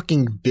are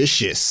fucking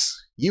vicious.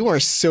 You are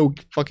so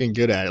fucking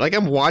good at it. Like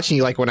I'm watching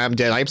you. Like when I'm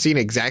dead, I'm seeing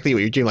exactly what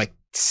you're doing. Like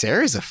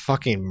Sarah's a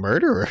fucking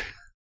murderer.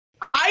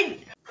 I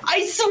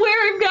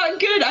swear I'm not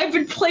good. I've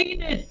been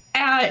playing it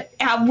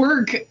at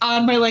work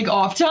on my like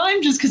off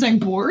time just because I'm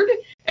bored,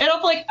 and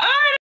I'm like,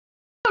 I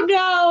don't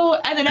know.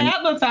 And then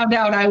Atma found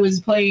out I was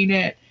playing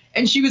it,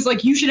 and she was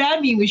like, "You should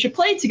add me. We should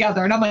play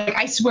together." And I'm like,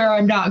 I swear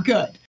I'm not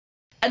good.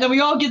 And then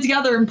we all get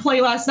together and play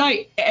last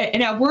night.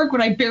 And at work,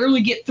 when I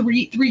barely get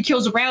three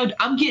kills around,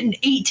 I'm getting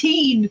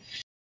 18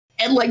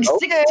 and like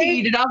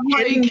 16. And I'm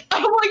like,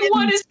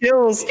 what is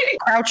skills?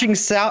 Crouching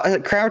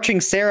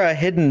Sarah,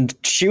 hidden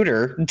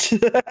shooter.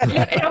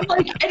 And I'm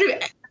like,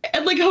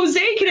 and like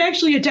Jose can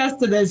actually attest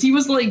to this. He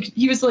was like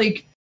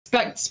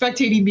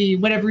spectating me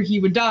whenever he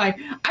would die.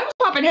 I was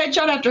popping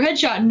headshot after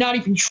headshot and not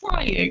even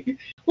trying.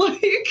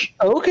 Like,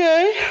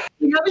 okay,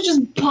 I was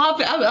just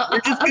popping.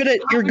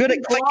 You're good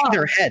at clicking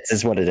their heads,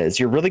 is what it is.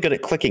 You're really good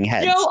at clicking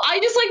heads. No, I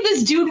just like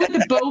this dude with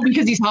the bow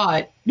because he's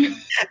hot.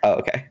 Oh,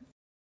 okay.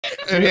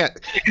 Yeah,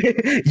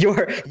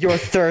 your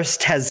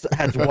thirst has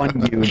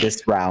won you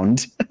this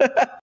round.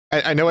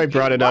 I know I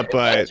brought it up,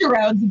 but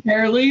rounds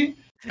apparently.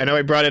 I know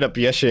I brought it up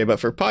yesterday, but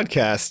for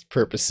podcast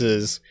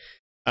purposes.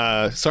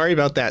 Sorry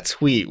about that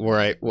tweet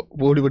where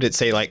what would it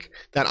say? Like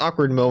that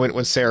awkward moment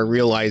when Sarah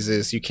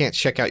realizes you can't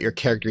check out your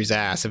character's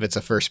ass if it's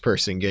a first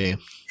person game.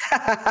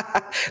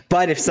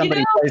 But if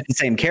somebody plays the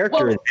same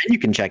character, then you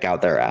can check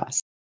out their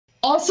ass.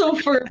 Also,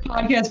 for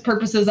podcast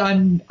purposes,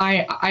 I'm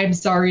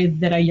sorry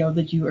that I yelled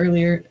at you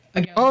earlier.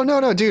 Again. Oh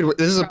no, dude!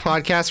 This is a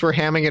podcast. We're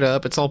hamming it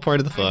up. It's all part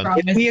of the fun.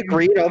 If we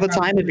agreed all the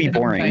time, it'd be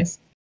boring.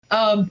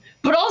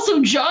 But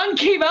also, John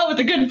came out with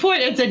a good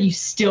point and said, "You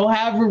still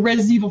have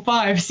Resident Evil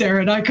 5,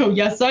 Sarah." And I go,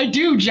 "Yes, I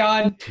do,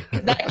 John.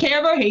 That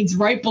camera hangs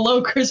right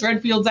below Chris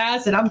Redfield's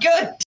ass, and I'm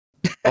good."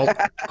 Oh,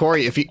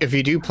 Corey, if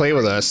you do play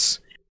with us,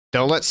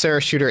 don't let Sarah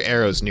shoot her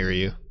arrows near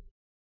you.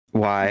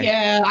 Why?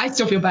 Yeah, I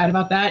still feel bad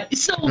about that.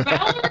 So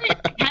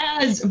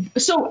Valorant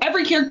so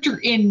every character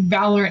in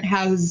Valorant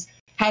has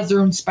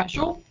their own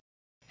special,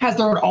 has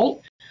their own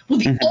ult. Well,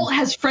 the ult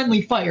has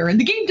friendly fire, and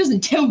the game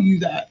doesn't tell you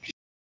that.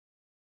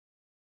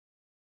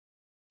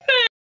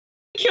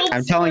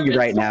 I'm telling you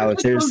right now, if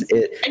there's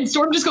and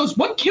Storm just goes,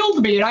 "What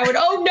killed me?" And I went,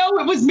 "Oh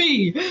no, it was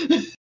me."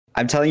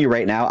 I'm telling you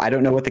right now, I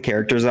don't know what the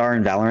characters are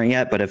in Valorant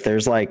yet, but if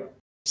there's like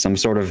some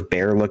sort of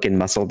bear-looking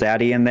muscle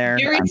daddy in there,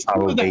 I'm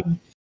probably.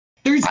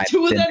 There's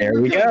two of them. There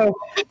we go.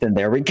 Then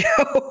there we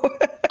go.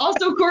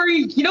 Also,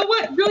 Corey, you know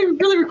what?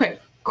 Really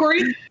quick,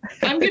 Corey,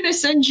 I'm gonna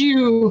send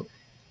you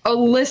a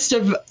list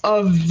of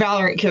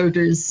Valorant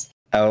characters.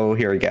 Oh,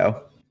 here we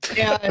go.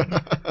 Yeah.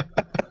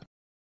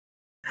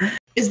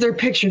 Is there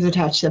pictures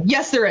attached to them?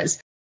 Yes, there is.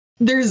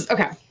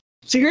 Okay.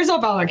 So here's all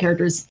Valorant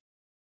characters.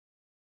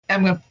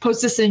 I'm gonna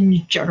post this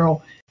in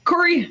general.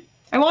 Corey,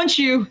 I want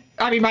you.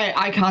 I mean, my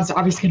icon's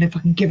obviously gonna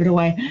fucking give it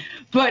away,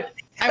 but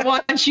I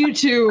want you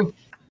to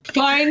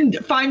find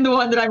the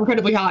one that I'm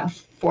incredibly hot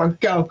for.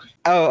 Go.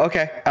 Oh,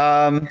 okay.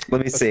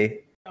 Let me see.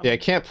 Yeah, I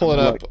can't pull it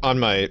up on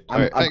my.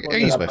 I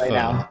use my phone.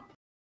 Now.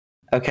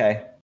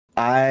 Okay.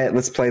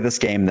 Let's play this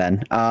game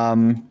then.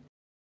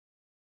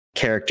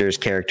 Characters.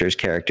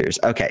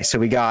 Okay, so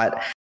we got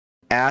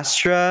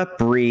Astra,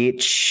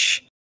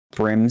 Breach,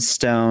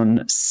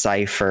 Brimstone,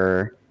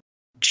 Cypher,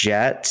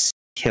 Jet,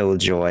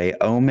 Killjoy,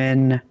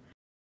 Omen,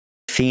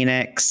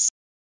 Phoenix.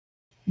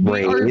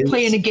 We are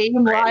playing a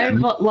game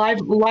live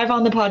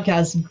on the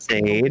podcast.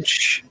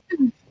 Sage.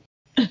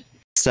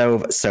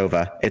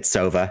 Sova. It's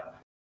Sova.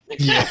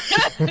 Yeah.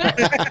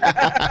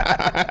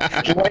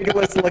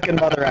 Legolas looking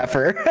mother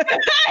effer.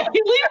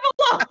 Leave him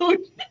alone.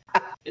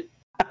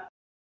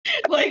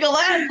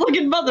 Legolas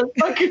looking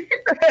motherfucker.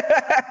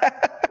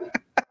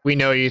 We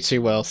know you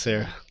too well,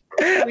 Sarah.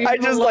 I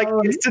just like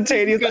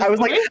instantaneous. I was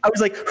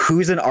like,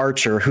 who's an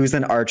archer? Who's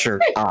an archer?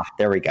 Ah,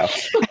 there we go.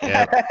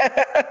 Yeah.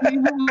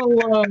 Leave him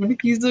alone.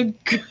 He's a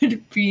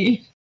good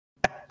bee.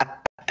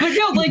 But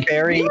no, like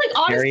very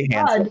honest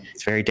handsome. God,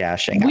 it's very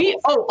dashing.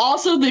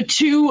 Also the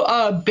two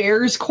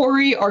bears,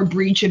 Corey, are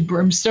Breach and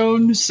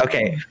Brimstone. So.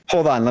 Okay,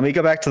 hold on. Let me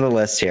go back to the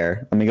list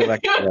here. I'm going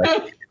back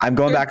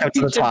up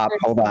to the top.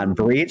 Hold on.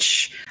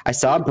 Breach. I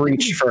saw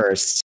Breach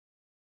first.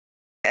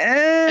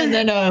 And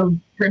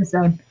then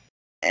Brimstone.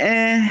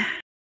 Yeah,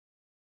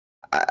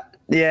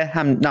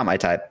 I'm not my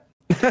type.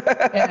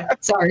 Yeah,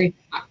 sorry.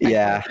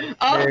 Yeah.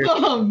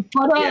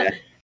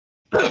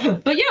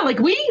 But yeah, like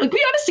we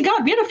honest to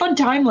God, we had a fun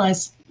time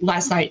last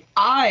night.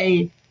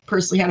 I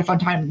personally had a fun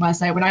time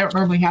last night when I don't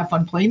normally have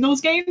fun playing those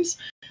games.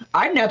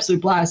 I had an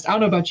absolute blast. I don't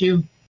know about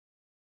you.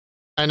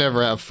 I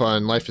never have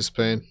fun. Life is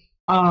pain.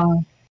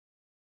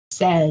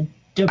 Sad.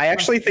 I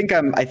actually think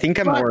I'm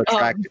more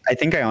attracted. I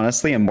think I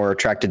honestly am more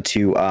attracted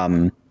to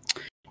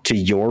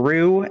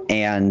Yoru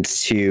and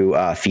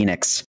to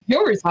Phoenix.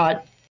 Yoru's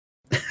hot.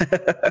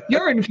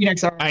 Yoru and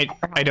Phoenix are. I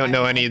don't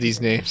know any of these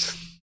names.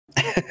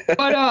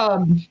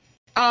 But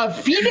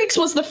Phoenix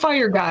was the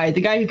fire guy,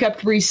 the guy who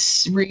kept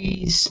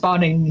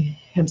respawning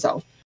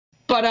himself.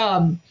 But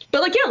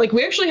like yeah, like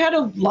we actually had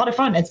a lot of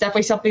fun. It's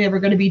definitely something that we're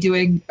going to be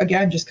doing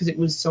again, just because it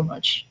was so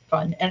much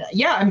fun. And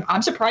yeah,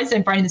 I'm surprised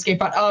I'm finding this game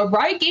fun.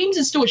 Riot Games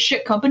is still a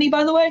shit company,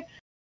 by the way.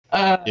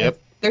 Yep,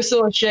 they're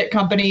still a shit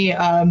company.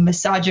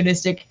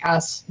 Misogynistic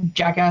ass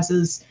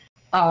jackasses.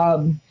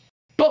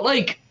 But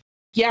like,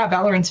 yeah,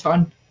 Valorant's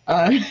fun.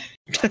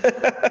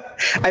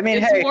 I mean,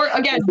 hey,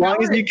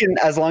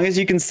 as long as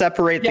you can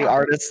separate the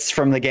artists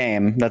from the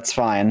game, that's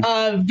fine.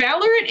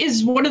 Valorant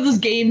is one of those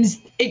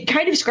games. It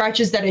kind of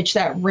scratches that itch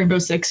that Rainbow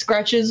Six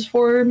scratches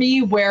for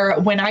me, where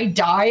when I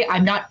die,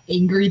 I'm not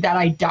angry that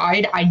I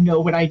died. I know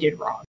what I did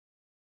wrong.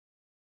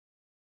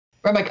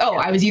 Where I'm like, oh,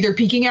 I was either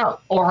peeking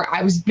out, or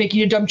I was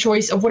making a dumb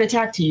choice of what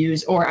attack to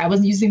use, or I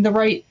wasn't using the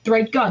right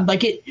gun.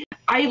 Like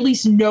I at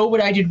least know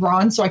what I did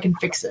wrong, so I can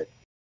fix it.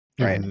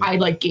 Right. I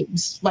like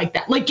games like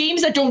that. Like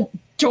games that don't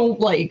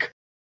like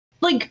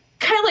kind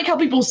of like how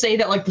people say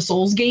that like the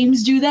Souls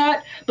games do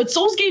that, but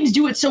Souls games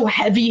do it so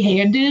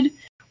heavy-handed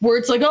where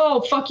it's like,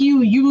 oh, fuck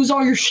you, you lose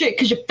all your shit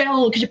because you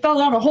fell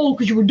down a hole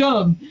because you were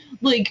dumb.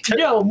 Like,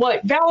 no,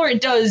 what Valorant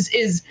does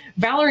is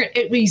Valorant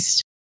at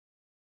least,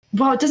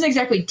 well, it doesn't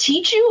exactly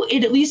teach you,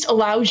 it at least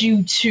allows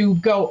you to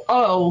go,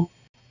 oh,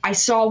 I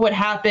saw what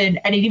happened,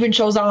 and it even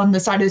shows on the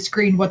side of the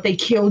screen what they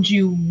killed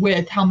you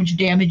with, how much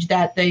damage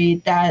that they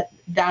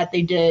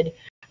did.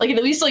 Like it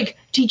at least like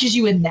teaches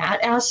you in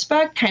that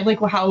aspect, kind of like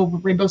how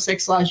Rainbow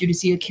Six allows you to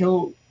see a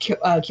kill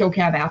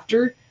cam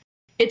after.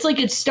 It's like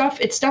it's stuff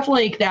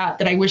like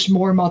that I wish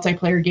more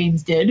multiplayer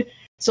games did.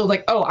 So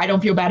like, oh, I don't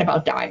feel bad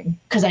about dying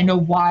because I know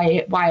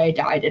why I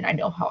died and I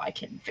know how I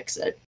can fix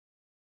it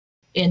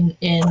in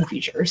the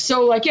future.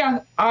 So like,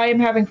 yeah, I'm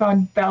having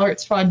fun.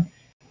 Valorant's fun.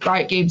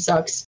 Riot Game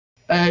sucks.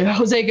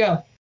 Jose,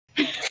 go.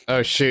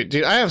 Oh shoot,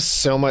 dude! I have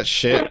so much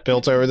shit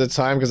built over the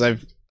time because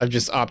I've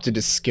just opted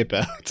to skip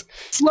out.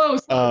 Slow,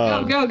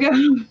 go.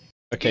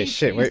 Okay,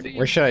 shit.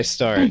 Where should I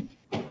start?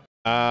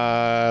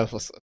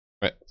 Let's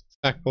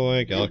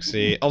Sackboy,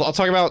 Galaxy. I'll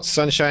talk about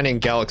Sunshine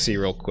and Galaxy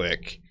real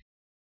quick.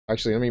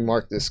 Actually, let me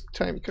mark this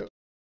time code.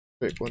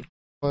 Wait, one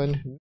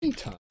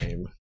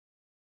time.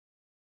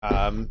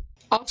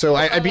 So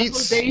I beat.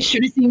 Jose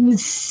should have seen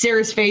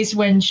Sarah's face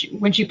when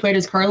she played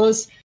as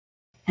Carlos.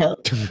 Hell.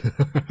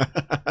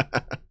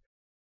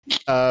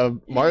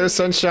 Mario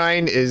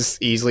Sunshine is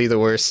easily the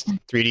worst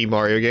 3D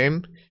Mario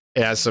game.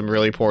 It has some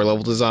really poor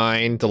level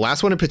design. The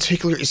last one in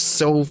particular is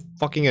so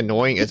fucking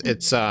annoying.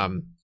 It's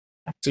so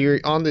you're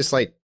on this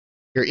like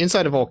you're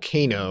inside a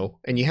volcano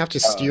and you have to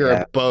steer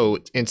a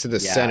boat into the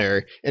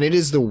center, and it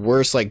is the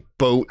worst like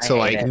boat to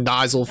like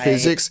nozzle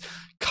physics.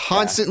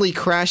 Constantly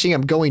crashing.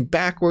 I'm going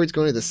backwards,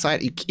 going to the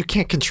side. You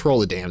can't control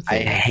the damn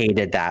thing. I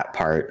hated that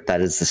part.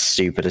 That is the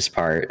stupidest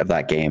part of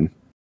that game.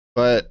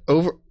 But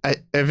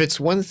if it's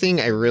one thing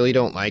I really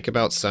don't like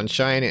about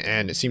Sunshine,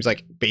 and it seems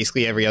like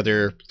basically every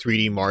other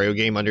 3D Mario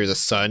game under the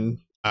sun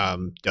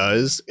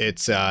does,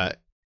 it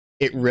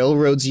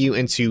railroads you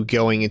into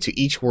going into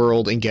each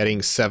world and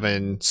getting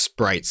 7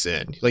 sprites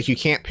in. Like you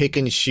can't pick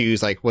and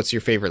choose like what's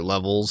your favorite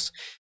levels.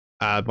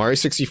 Mario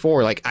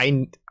 64, like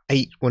I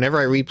whenever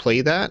I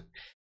replay that,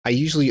 I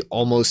usually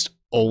almost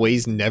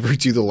always never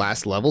do the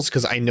last levels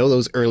because I know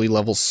those early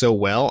levels so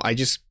well. I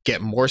just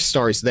get more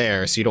stars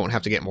there, so you don't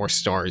have to get more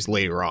stars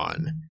later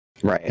on.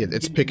 Right.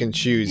 It's pick and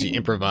choose. You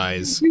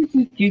improvise. Okay,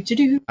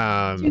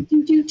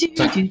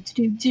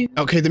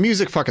 the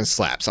music fucking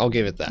slaps. I'll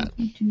give it that.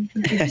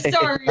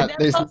 Sorry,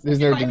 there's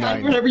no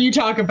denying. Whenever you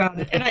talk about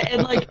it, and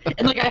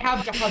I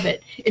have to have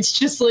it. It's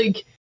just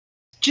like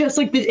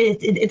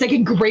it's like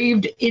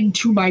engraved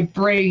into my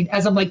brain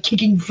as I'm like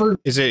kicking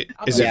fruit. Is it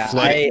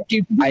flooded?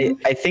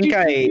 I think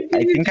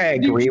I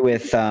agree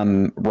with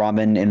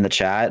Ramen in the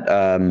chat.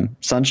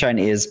 Sunshine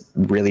is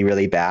really,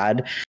 really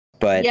bad,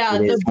 but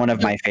it is one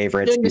of my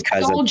favorites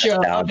because of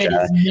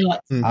nostalgia.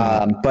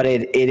 But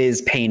it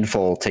is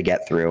painful to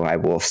get through. I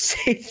will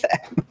say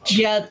that.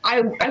 Yeah,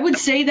 I would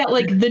say that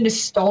like the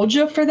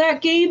nostalgia for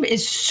that game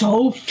is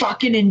so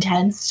fucking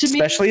intense to me.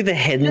 Especially the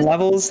hidden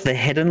levels. The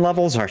hidden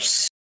levels are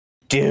stupid.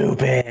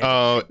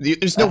 Oh,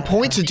 there's no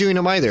point to doing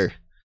them either.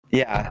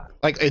 Yeah.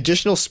 Like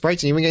additional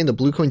sprites and even getting the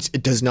blue coins,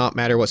 it does not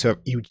matter whatsoever.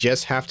 You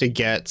just have to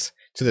get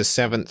to the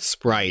 7th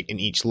sprite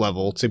in each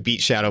level to beat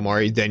Shadow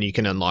Mario, then you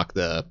can unlock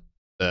the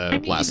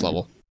last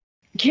level.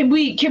 Can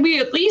we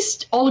at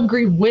least all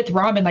agree with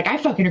Ramen? Like I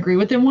fucking agree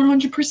with him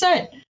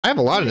 100%. I have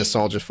a lot of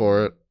nostalgia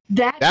for it.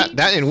 That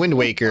and Wind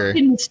Waker.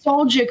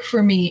 Nostalgic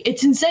for me.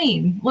 It's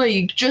insane.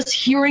 Like just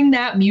hearing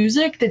that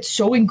music that's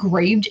so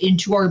engraved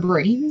into our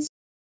brains.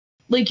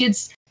 Like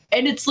it's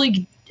like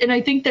and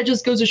I think that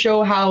just goes to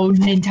show how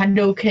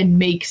Nintendo can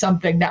make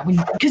something that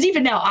because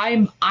even now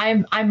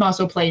I'm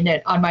also playing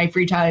it on my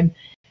free time,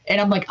 and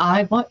I'm like,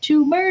 I want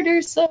to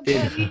murder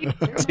somebody.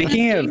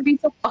 Speaking of, be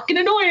so fucking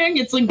annoying.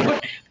 It's like,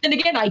 but then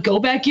again, I go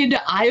back into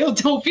Io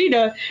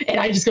Delphina and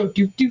I just go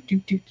do do do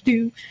do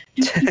do.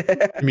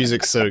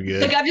 Music's so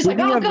good. Like I'm just like,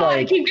 oh god,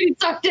 I keep getting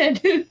sucked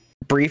in.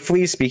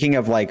 Briefly, speaking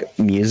of like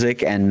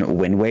music and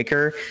Wind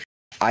Waker,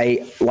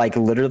 I like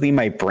literally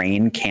my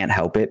brain can't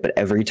help it, but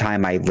every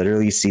time I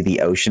literally see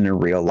the ocean in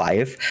real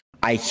life,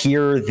 I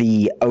hear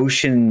the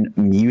ocean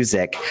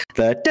music,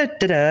 the da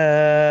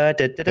da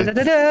da da da da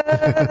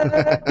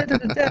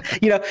da da,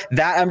 you know,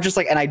 that I'm just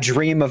like, and I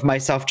dream of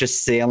myself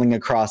just sailing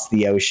across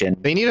the ocean.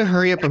 They need to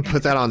hurry up and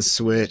put that on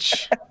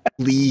Switch.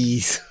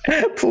 Please.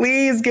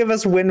 Please give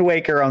us Wind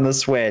Waker on the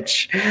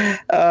Switch.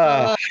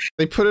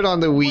 They put it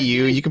on the Wii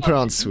U. You can put it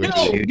on Switch.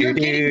 No, you're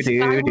getting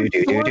Skyward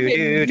Sword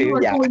and you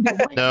are going to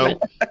like No,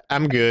 it.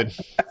 I'm good.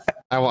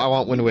 I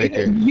want Wind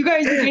Waker. You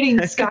guys are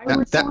getting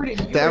Skyward Sword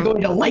and you're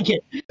going to like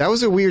it. That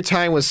was a weird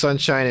time with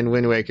Sunshine and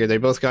Wind Waker. They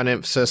both got an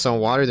emphasis on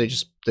water. They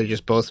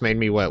just both made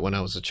me wet when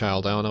I was a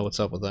child. I don't know what's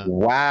up with that.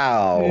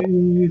 Wow.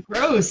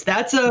 Gross.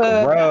 That's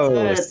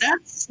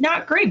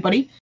not great,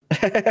 buddy.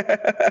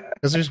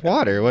 Because there's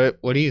water.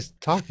 What are you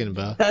talking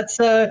about? That's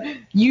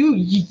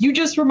you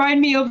just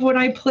remind me of when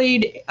I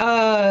played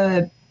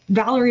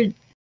Valorant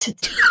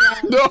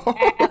No.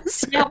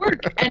 at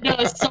work,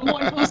 and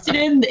someone posted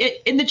in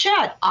the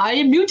chat, I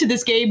am new to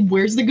this game,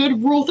 where's the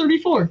good Rule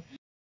 34?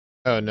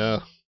 Oh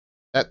no.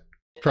 That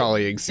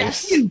probably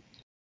exists.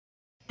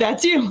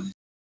 That's you.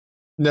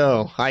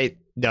 No,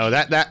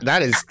 that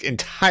is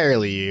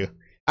entirely you.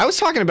 I was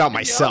talking about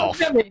myself.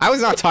 I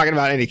was not talking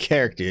about any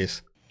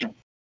characters.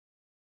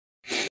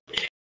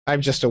 I'm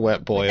just a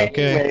wet boy,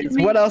 okay? Anyways,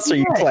 what else are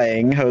you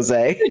playing,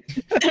 Jose?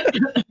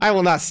 I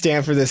will not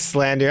stand for this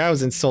slander. I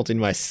was insulting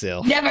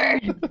myself.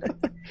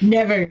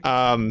 Never.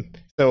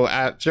 So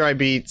after I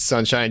beat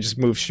Sunshine, I just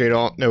moved straight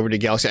on over to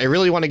Galaxy. I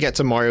really want to get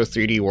to Mario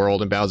 3D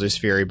World and Bowser's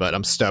Fury, but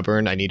I'm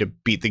stubborn. I need to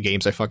beat the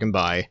games I fucking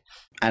buy.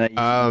 And you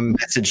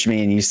messaged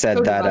me and you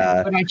said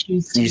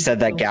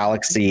that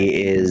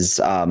Galaxy is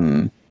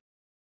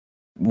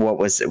what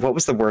was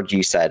the word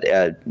you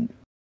said?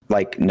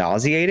 Like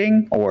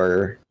nauseating,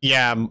 or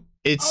yeah,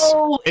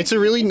 it's a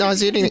really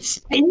nauseating. It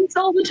stings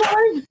all the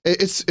time.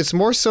 It's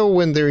more so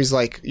when there's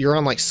like you're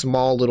on like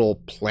small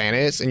little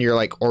planets and you're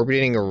like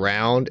orbiting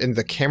around, and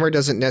the camera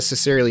doesn't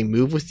necessarily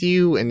move with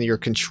you, and your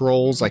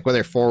controls, like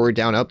whether forward,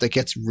 down, up, that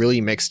gets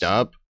really mixed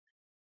up.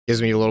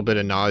 Gives me a little bit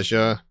of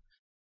nausea.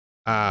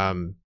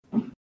 The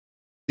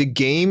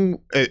game,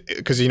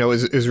 because you know,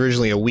 is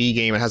originally a Wii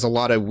game. It has a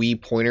lot of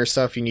Wii pointer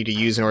stuff you need to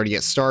use in order to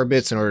get star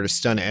bits in order to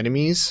stun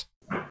enemies.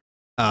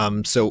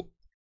 So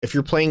if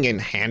you're playing in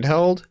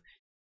handheld,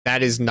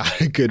 that is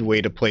not a good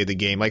way to play the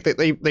game. Like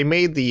they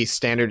made the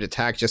standard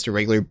attack just a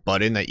regular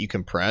button that you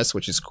can press,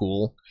 which is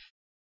cool.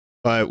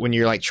 But when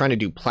you're like trying to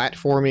do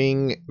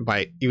platforming,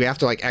 you have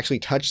to like actually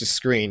touch the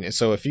screen. And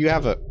so if you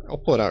have I'll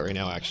pull it out right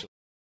now actually.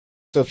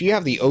 So if you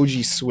have the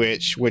OG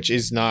Switch, which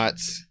is not,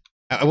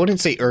 I wouldn't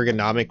say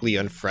ergonomically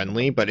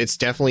unfriendly, but it's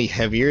definitely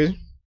heavier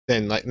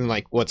than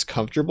like what's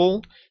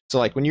comfortable. So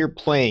like when you're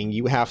playing,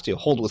 you have to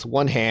hold with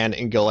one hand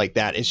and go like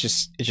that. It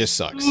just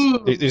sucks.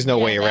 There's no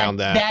way around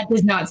that. That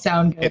does not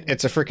sound good.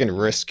 It's a freaking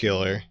wrist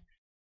killer.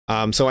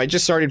 So I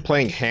just started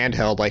playing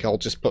handheld. Like I'll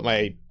just put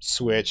my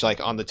Switch like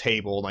on the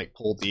table and like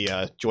pull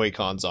the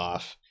Joy-Cons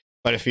off.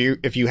 But if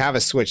you have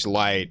a Switch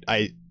Lite,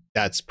 it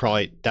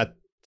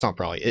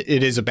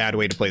is a bad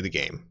way to play the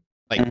game.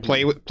 Like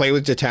play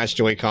with detached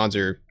Joy-Cons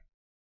or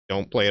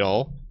don't play at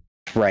all.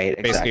 Right,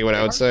 basically exactly. what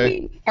I would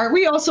say. Are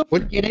we also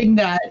forgetting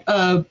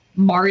that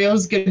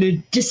Mario's gonna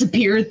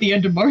disappear at the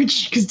end of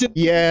March? Because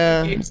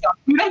yeah, if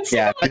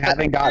you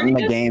haven't gotten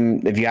the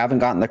game, if you haven't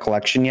gotten the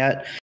collection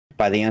yet,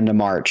 by the end of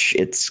March,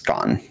 it's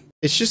gone.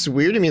 It's just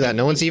weird to me that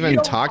no one's even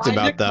talked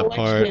about that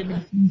part.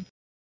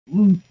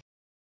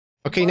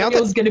 Okay, now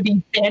Mario's gonna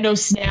be Thanos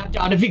snapped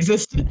out of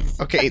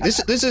existence. Okay,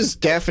 this is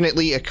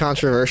definitely a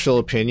controversial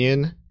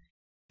opinion.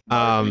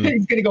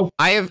 He's gonna go.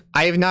 I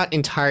have not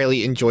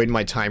entirely enjoyed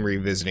my time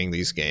revisiting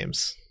these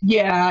games.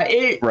 Yeah,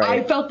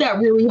 I felt that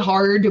really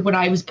hard when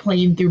I was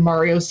playing through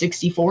Mario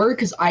 64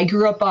 because I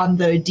grew up on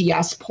the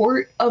DS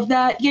port of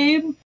that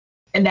game,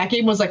 and that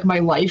game was like my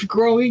life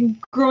growing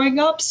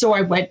up. So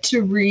I went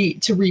to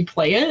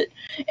replay it,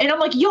 and I'm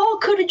like, y'all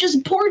could have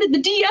just ported the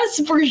DS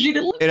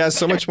version. It has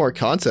so much more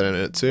content in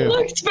it too. It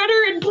looks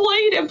better and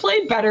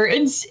played better.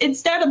 And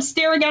instead, I'm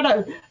staring at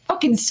a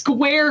fucking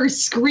square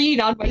screen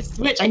on my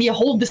Switch. I need to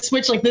hold the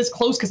Switch like this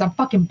close because I'm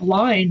fucking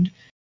blind.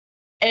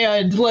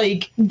 And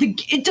like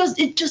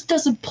it just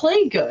doesn't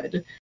play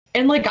good.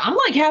 And like I'm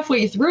like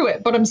halfway through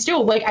it, but I'm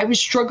still like I was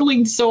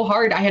struggling so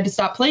hard I had to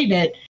stop playing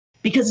it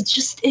because it's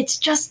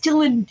just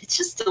still a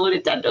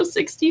Nintendo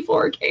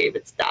 64 game.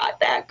 It's not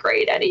that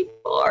great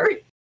anymore.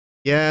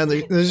 Yeah,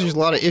 there's just a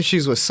lot of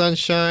issues with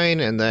Sunshine,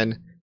 and then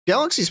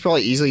Galaxy's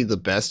probably easily the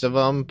best of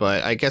them,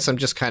 but I guess I'm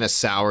just kind of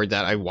soured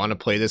that I want to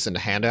play this in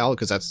handheld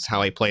because that's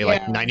how I play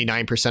like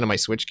 99% of my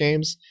Switch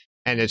games,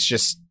 and it's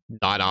just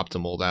not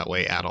optimal that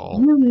way at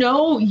all.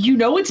 You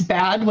know it's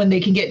bad when they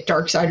can get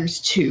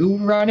Darksiders 2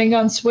 running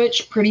on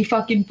Switch pretty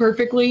fucking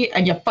perfectly,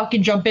 and you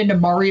fucking jump into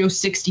Mario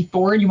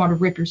 64 and you want to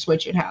rip your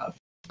Switch in half.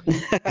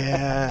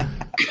 Yeah.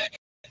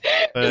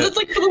 It's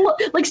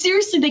like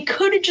seriously, they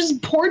could have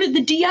just ported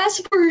the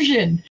DS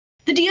version.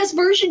 The DS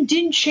version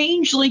didn't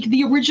change like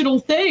the original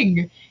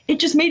thing. It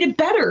just made it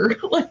better.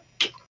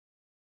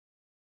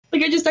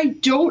 I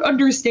don't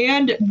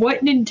understand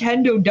what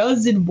Nintendo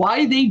does and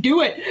why they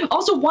do it.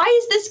 Also, why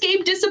is this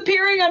game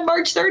disappearing on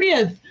March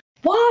 30th?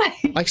 Why?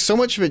 Like, so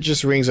much of it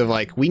just rings of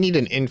like, we need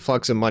an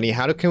influx of money.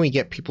 How can we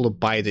get people to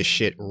buy this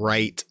shit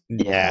right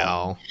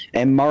now?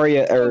 And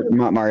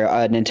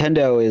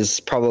Nintendo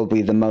is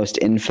probably the most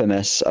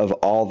infamous of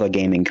all the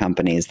gaming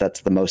companies.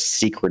 That's the most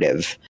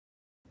secretive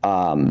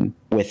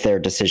with their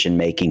decision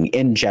making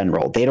in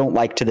general. They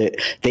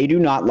do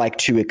not like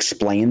to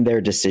explain their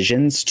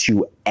decisions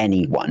to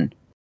anyone.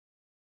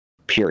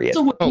 Period.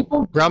 So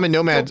Ramen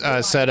Nomad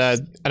said,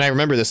 and I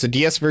remember this, the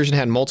DS version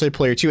had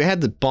multiplayer too. It had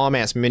the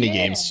bomb-ass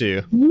minigames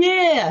too.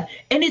 Yeah,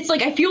 and it's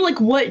like, I feel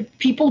like what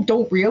people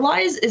don't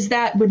realize is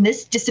that when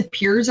this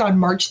disappears on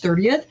March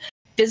 30th,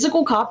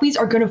 physical copies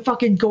are going to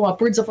fucking go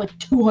upwards of like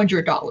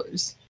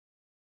 $200.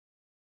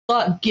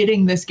 But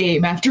getting this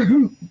game after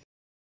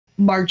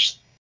March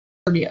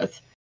 30th.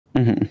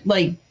 Mm-hmm.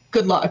 Like,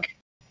 good luck.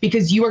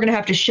 Because you are going to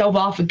have to shove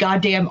off a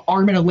goddamn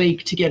arm in a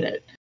lake to get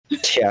it.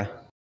 Yeah.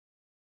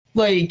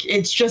 Like,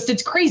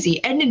 it's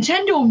crazy. And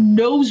Nintendo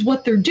knows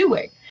what they're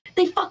doing.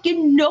 They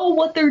fucking know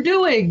what they're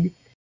doing.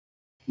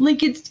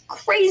 Like, it's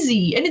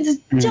crazy. And it's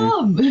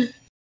dumb.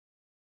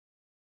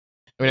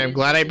 I mean, I'm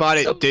glad I bought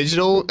it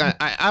digital.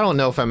 I don't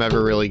know if I'm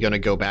ever really going to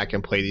go back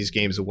and play these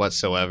games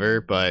whatsoever,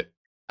 but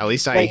at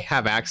least I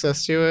have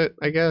access to it,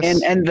 I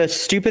guess. And the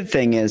stupid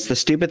thing is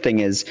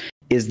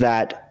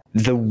that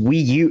the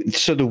Wii U,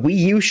 so the Wii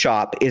U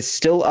shop is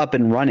still up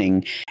and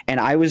running. And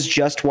I was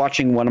just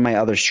watching one of my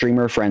other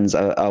streamer friends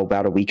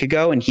about a week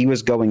ago, and he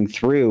was going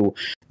through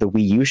the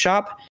Wii U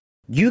shop.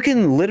 You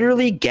can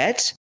literally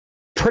get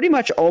pretty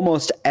much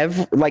almost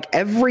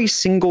every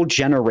single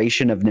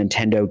generation of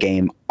Nintendo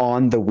game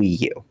on the Wii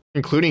U.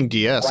 Including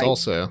DS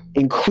also.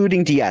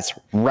 Including DS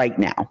right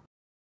now.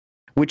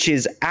 Which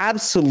is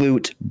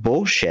absolute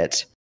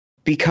bullshit,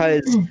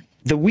 because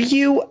the Wii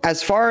U,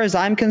 as far as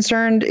I'm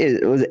concerned,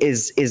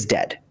 is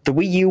dead. The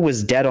Wii U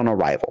was dead on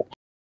arrival.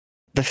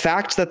 The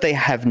fact that they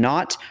have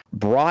not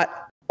brought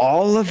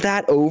all of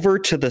that over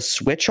to the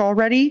Switch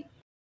already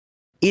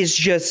is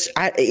just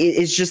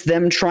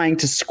them trying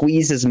to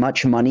squeeze as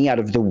much money out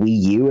of the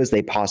Wii U as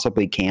they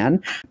possibly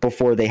can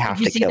before they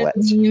have to kill it.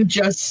 You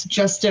just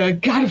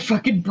got a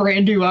fucking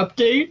brand new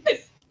update.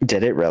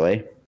 Did it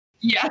really?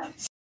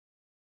 Yes.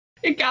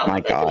 It got my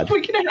God. We're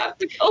gonna have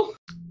to go.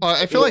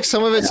 I feel like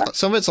some of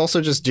it's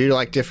also just due to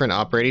like different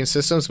operating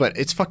systems, but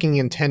it's fucking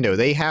Nintendo.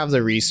 They have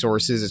the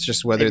resources. It's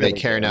just whether they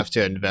care enough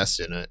to invest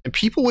in it, and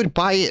people would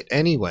buy it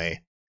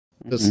anyway.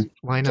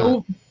 Why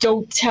not?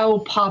 Don't tell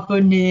Papa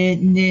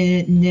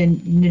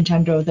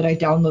Nintendo that I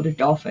downloaded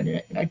Dolphin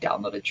and I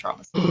downloaded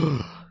Trauma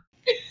Center.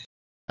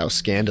 How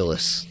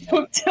scandalous!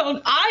 Don't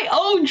tell. I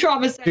own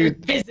Trauma Center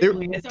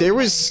physically. There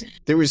was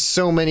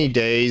so many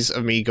days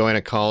of me going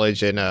to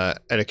college and at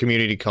a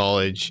community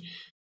college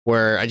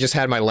where I just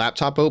had my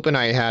laptop open.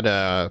 I had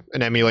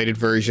an emulated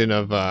version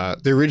of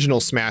the original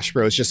Smash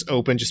Bros. Just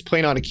open, just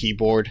playing on a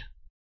keyboard,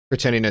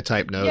 pretending to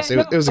type notes.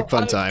 It was a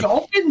fun time.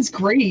 Dolphin's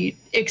great,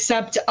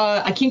 except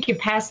I can't get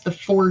past the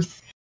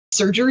 4th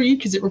surgery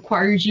because it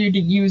requires you to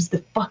use the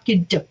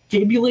fucking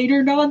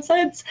defibrillator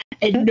nonsense,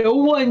 and no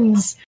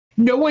one's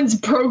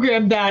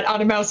programmed that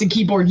on a mouse and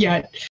keyboard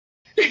yet.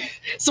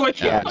 So I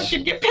can't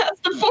fucking get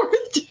past the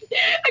 4th.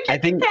 I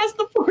can't get past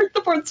the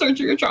 4th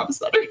surgery of Trauma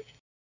Center.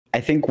 I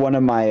think one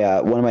of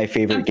my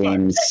favorite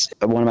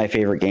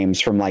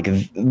games from like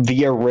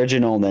the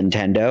original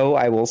Nintendo,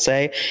 I will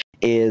say,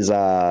 is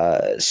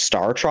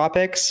Star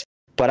Tropics.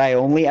 But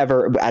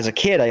as a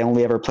kid, I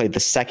only ever played the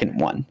second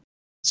one.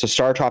 So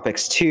Star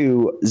Tropics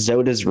 2,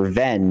 Zoda's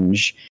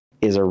Revenge,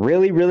 is a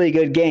really, really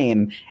good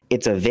game.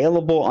 It's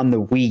available on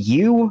the Wii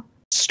U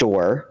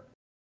store,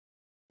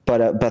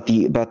 but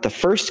the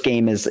first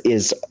game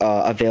is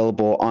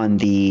available on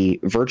the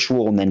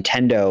Virtual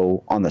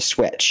Nintendo on the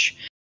Switch.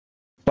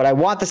 But I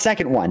want the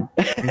second one.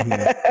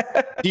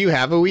 Do you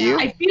have a Wii U?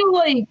 I feel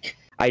like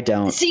I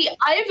don't. See,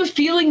 I have a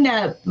feeling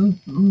that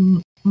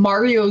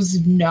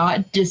Mario's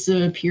not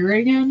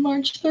disappearing on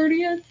March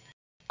 30th,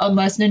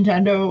 unless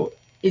Nintendo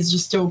is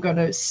just still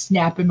gonna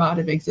snap him out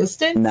of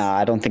existence. Nah,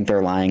 I don't think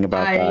they're lying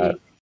about that.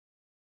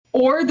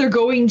 Or they're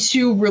going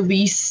to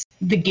release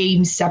the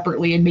game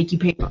separately and make you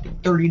pay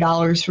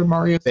 $30 for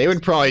Mario. They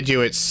would probably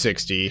do it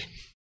 $60.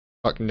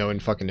 Knowing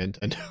fucking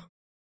Nintendo.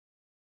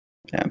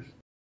 Yeah.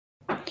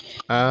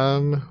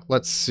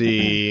 Let's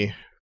see.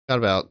 Got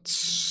about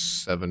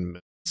 7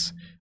 minutes.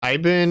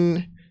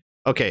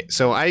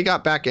 So I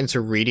got back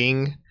into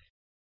reading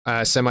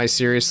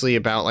semi-seriously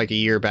about like a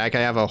year back.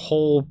 I have a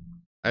whole,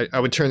 I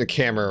would turn the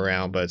camera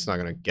around, but it's not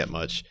gonna get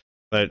much.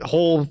 But a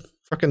whole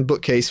fucking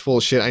bookcase full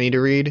of shit I need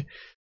to read.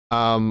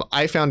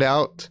 I found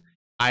out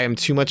I am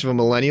too much of a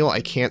millennial.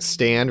 I can't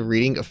stand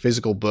reading a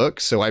physical book,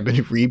 so I've been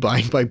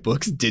rebuying my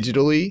books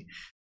digitally.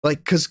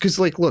 Like, cause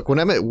like, look, when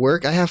I'm at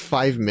work, I have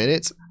 5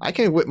 minutes. I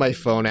can whip my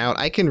phone out.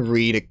 I can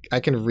read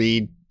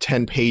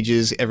 10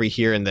 pages every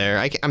here and there.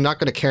 I'm not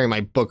gonna carry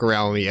my book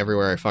around with me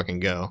everywhere I fucking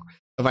go.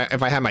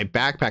 If I had my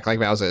backpack, like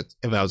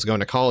if I was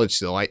going to college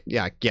still, I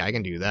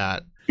can do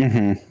that.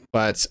 Mm-hmm.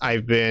 But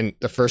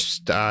the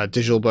first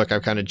digital book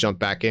I've kind of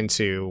jumped back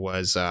into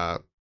was, I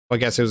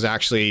guess it was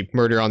actually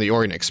Murder on the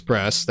Orient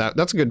Express.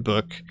 That's a good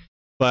book.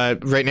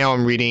 But right now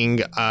I'm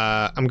reading,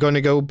 I'm going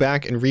to go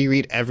back and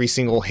reread every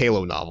single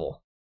Halo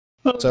novel.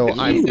 So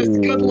Jesus,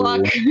 good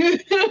luck.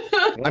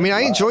 I mean,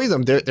 I enjoy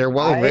them. They're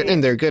well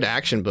written. They're good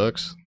action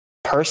books.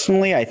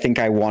 Personally, I think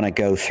I want to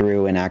go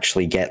through and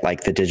actually get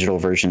like the digital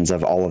versions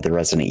of all of the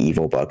Resident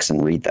Evil books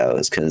and read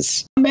those,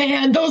 because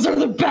man, those are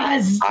the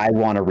best. I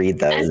want to read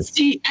those.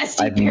 ST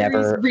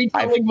Perry's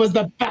retelling was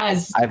the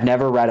best. I've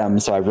never read them,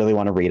 so I really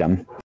want to read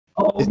them.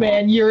 Oh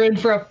man, you're in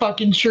for a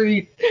fucking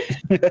treat.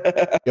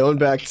 Going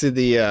back to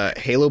the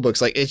Halo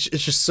books, like it's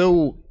just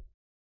so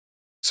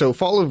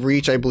Fall of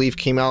Reach, I believe,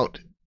 came out.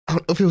 I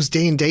don't know if it was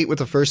day and date with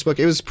the first book.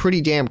 It was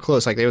pretty damn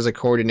close. Like there was a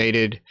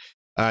coordinated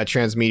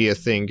transmedia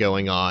thing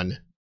going on,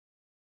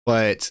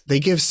 but they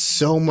give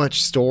so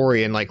much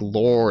story and like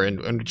lore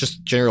and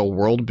just general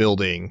world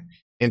building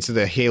into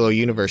the Halo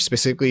universe,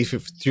 specifically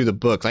through the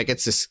book. Like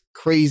it's this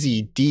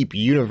crazy deep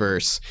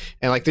universe,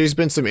 and like there's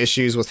been some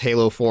issues with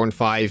Halo 4 and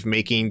 5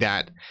 making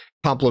that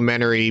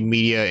complementary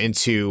media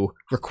into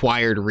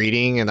required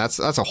reading, and that's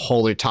a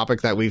whole other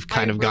topic that we've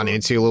kind of gone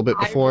into a little bit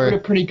before. I wrote a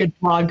pretty good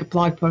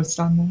blog post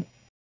on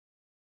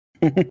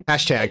that.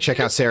 Hashtag check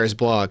out Sarah's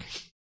blog.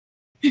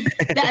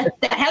 that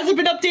hasn't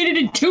been updated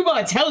in 2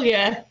 months. Hell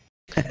yeah.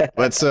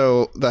 But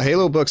so the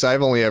Halo books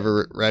I've only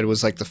ever read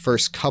was like the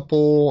first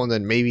couple, and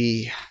then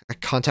maybe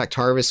Contact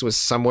Harvest was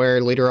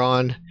somewhere later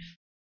on.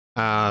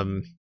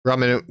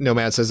 Ramen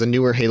Nomad says the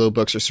newer Halo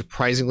books are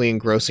surprisingly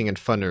engrossing and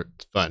fun.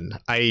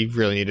 I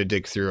really need to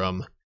dig through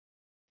them.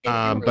 If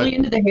you're really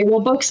into the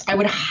Halo books, I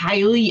would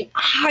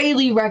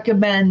highly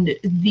recommend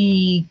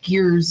the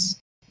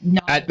Gears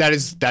novel.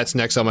 That's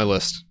next on my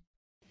list.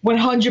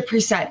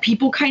 100%.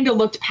 People kind of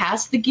looked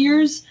past the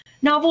Gears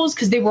novels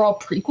because they were all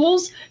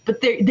prequels,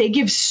 but they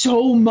give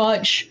so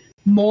much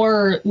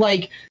more.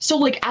 Like, so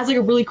like as like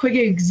a really quick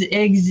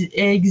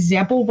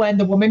example, when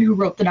the woman who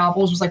wrote the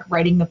novels was like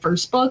writing the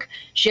first book,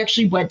 she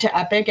actually went to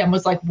Epic and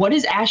was like, "What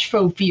is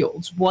Ashfo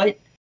Fields? What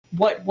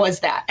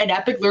was that?" And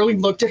Epic literally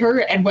looked at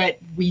her and went,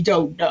 "We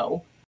don't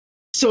know."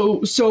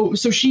 So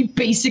she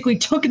basically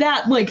took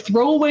that like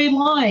throwaway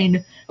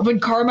line of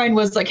when Carmine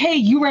was like, "Hey,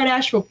 you read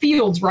Asheville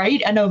Fields,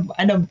 right?"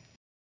 And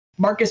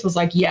Marcus was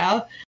like,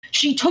 "Yeah."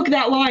 She took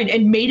that line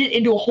and made it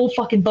into a whole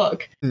fucking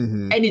book,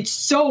 and it's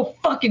so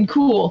fucking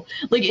cool.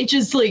 Like it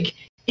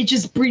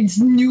just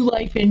breathes new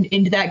life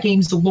into that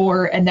game's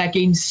lore and that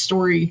game's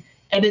story,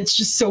 and it's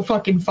just so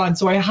fucking fun.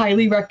 So I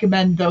highly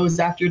recommend those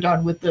after you're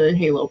done with the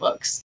Halo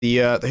books.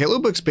 The Halo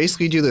books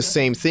basically do the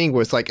same thing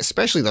with like,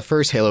 especially the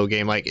first Halo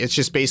game. Like it's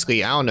just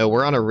basically, I don't know,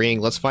 we're on a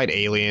ring, let's fight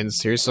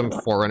aliens. Here's some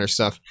Forerunner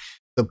stuff.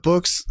 The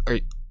books are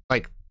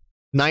like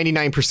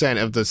 99%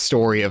 of the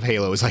story of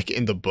Halo is like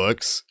in the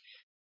books.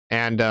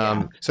 And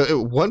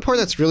so one part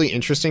that's really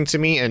interesting to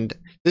me, and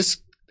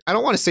this I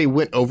don't want to say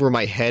went over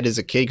my head as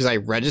a kid because I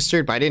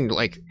registered, but I didn't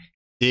like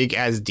dig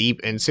as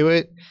deep into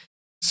it.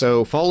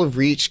 So Fall of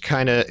Reach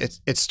kind of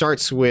it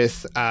starts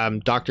with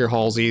Dr.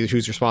 Halsey,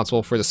 who's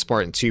responsible for the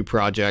Spartan 2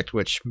 project,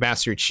 which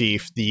Master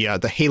Chief, the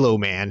Halo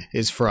Man,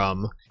 is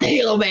from.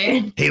 Halo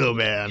Man.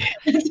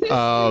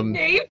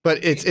 But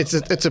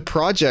it's a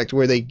project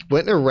where they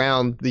went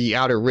around the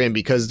Outer Rim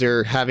because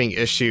they're having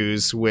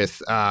issues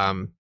with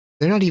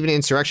they're not even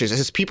insurrections. It's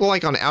just people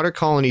like on outer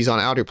colonies on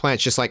outer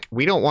planets, just like,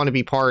 we don't want to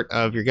be part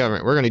of your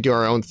government. We're going to do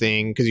our own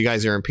thing because you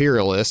guys are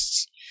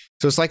imperialists.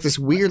 So it's like this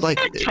weird like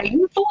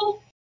Titanfall.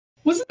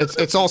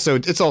 It's also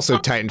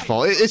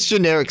Titanfall. It's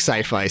generic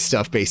sci-fi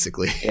stuff,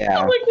 basically.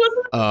 Yeah.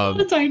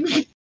 Wasn't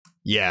Titanfall?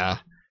 Yeah.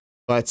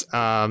 But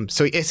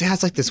so it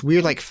has like this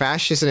weird like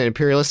fascist and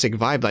imperialistic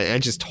vibe that I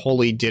just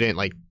totally didn't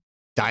like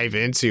dive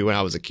into when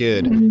I was a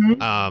kid.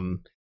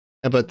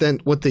 But then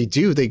what they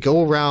do, they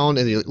go around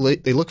and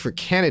they look for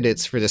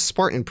candidates for the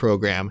Spartan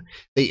program.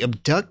 They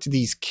abduct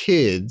these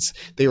kids.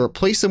 They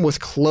replace them with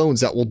clones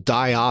that will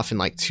die off in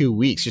like 2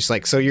 weeks. Just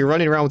like, so you're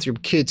running around with your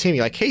kid,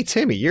 Timmy, like, "Hey,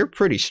 Timmy, you're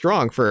pretty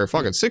strong for a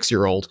fucking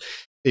 6-year-old.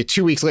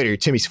 2 weeks later,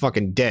 Timmy's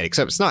fucking dead.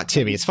 Except it's not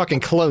Timmy. It's fucking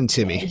clone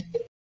Timmy.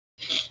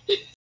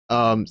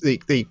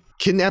 They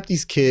kidnap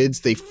these kids.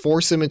 They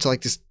force them into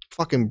like this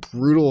fucking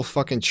brutal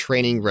fucking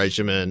training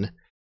regimen.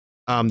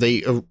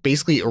 They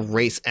basically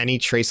erase any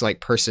trace of like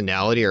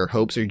personality or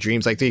hopes or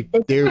dreams. Like they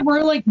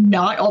were like,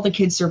 not all the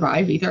kids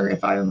survive either,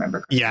 if I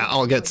remember correctly. Yeah,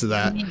 I'll get to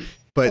that.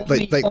 But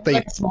like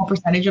a small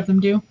percentage of them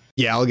do.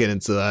 Yeah, I'll get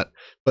into that.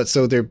 But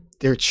so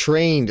they're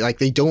trained, like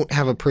they don't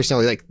have a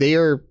personality. Like they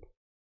are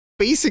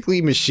basically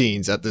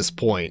machines at this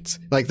point.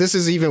 Like this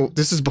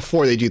is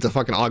before they do the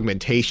fucking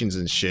augmentations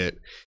and shit.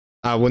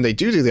 when they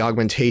do the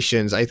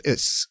augmentations,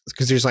 it's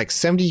because there's like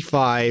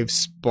 75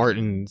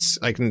 Spartans,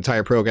 like an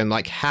entire program,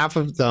 like half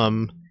of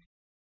them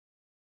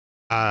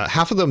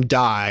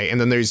die, and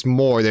then there's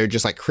more. They're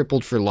just like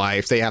crippled for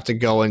life. They have to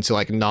go into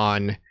like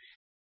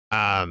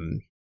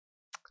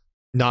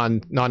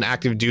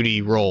non-active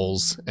duty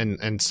roles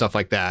and stuff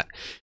like that.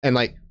 And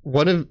like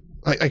one of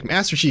like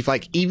Master Chief,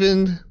 like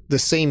even the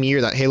same year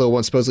that Halo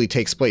 1 supposedly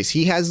takes place,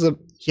 he has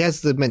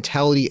the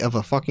mentality of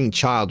a fucking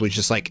child, which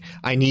is like,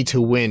 I need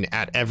to win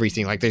at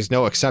everything. Like there's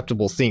no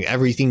acceptable thing.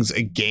 Everything's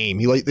a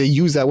game. They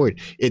use that word.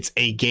 It's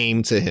a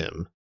game to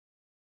him.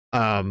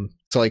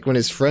 So like when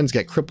his friends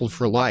get crippled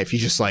for life,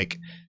 he's just like,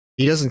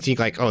 he doesn't think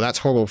like, oh, that's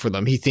horrible for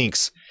them. He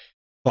thinks,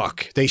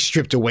 fuck, they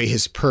stripped away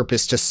his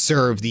purpose to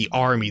serve the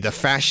army, the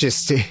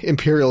fascist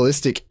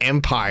imperialistic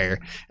empire.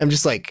 I'm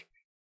just like,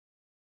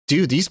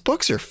 dude, these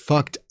books are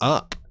fucked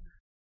up.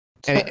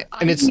 And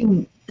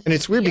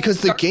it's weird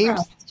because the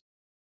games,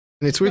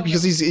 and it's weird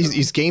because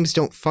these games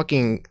don't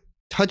fucking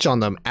touch on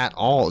them at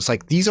all. It's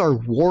like, these are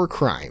war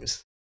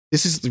crimes.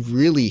 This is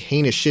really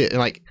heinous shit. And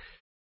like,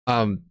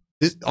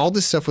 all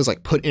this stuff was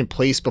like put in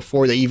place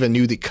before they even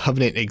knew the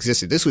Covenant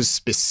existed. This was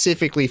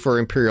specifically for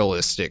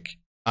imperialistic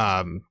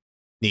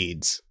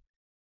needs.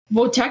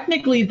 Well,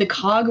 technically, the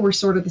COG were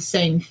sort of the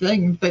same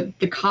thing, but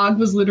the COG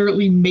was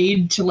literally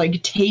made to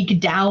like take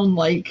down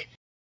like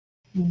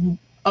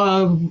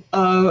a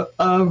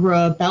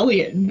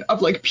rebellion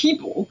of like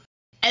people,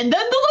 and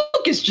then the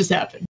Locust just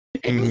happened.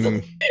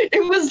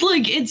 It was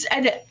like it's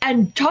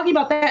and talking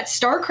about that,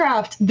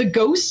 StarCraft, the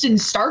Ghosts in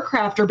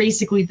StarCraft are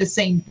basically the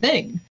same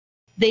thing.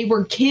 They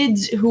were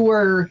kids who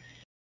were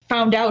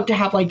found out to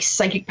have like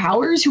psychic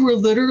powers, who were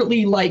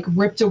literally like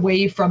ripped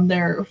away from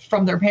their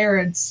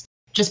parents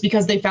just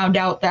because they found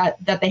out that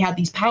they had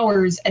these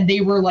powers, and they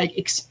were like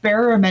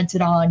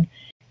experimented on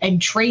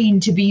and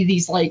trained to be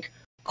these like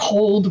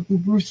cold,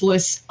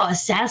 ruthless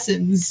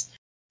assassins.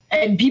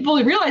 And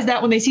people realize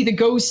that when they see the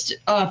Ghost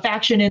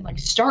faction in like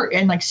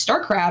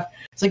StarCraft,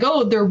 it's like,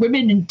 oh, they're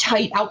women in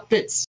tight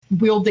outfits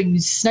wielding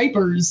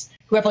snipers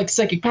who have like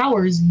psychic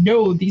powers.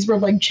 No, these were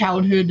like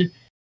childhood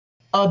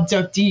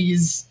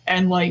abductees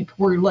and like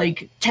were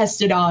like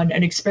tested on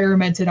and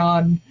experimented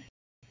on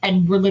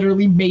and were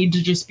literally made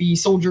to just be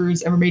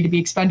soldiers and were made to be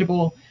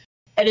expendable.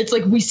 And it's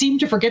like we seem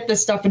to forget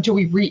this stuff until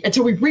we read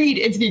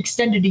into the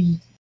extended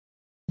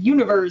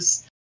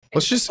universe. Well,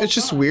 it's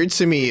just weird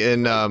to me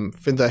in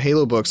the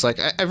Halo books. Like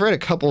I've read a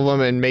couple of them,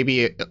 and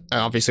maybe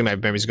obviously my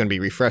memory is going to be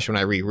refreshed when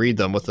I reread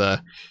them with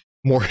a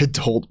more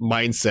adult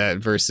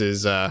mindset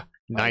versus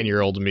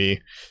 9-year-old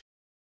me.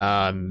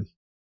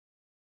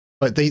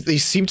 But they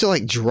seem to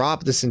like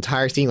drop this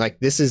entire thing. Like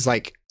this is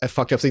like a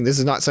fucked up thing. This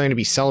is not something to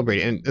be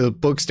celebrated. And the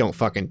books don't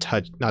fucking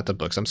touch. Not the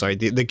books. I'm sorry.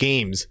 The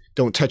games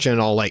don't touch on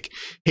all like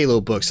Halo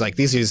books. Like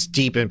this is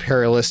deep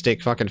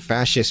imperialistic fucking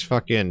fascist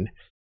fucking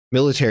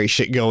military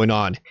shit going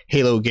on.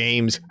 Halo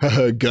games,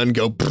 gun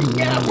go.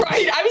 Yeah,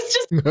 right. I was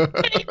just saying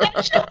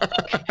that shit.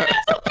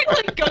 Something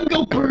like gun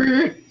go.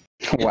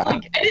 Wow.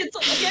 Like, and it's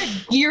like,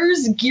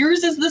 yeah,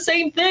 Gears is the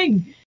same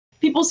thing.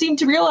 People seem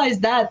to realize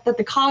that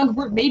the COG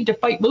weren't made to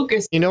fight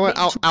Lucas. You know what?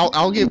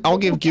 I'll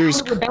give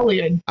Gears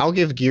rebellion. I'll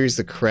give Gears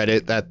the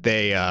credit that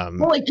they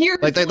well, like Gears,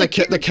 like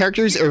the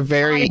characters are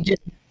very,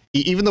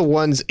 even the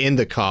ones in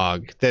the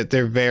COG, that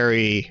they're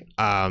very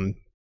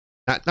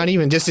not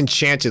even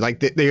disenchanted. Like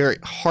they are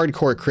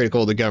hardcore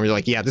critical of the government. They're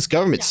like, yeah, this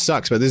government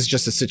sucks, but this is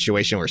just a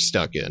situation we're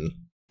stuck in.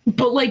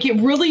 But like it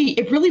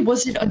really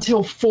wasn't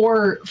until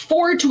four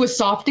to a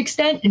soft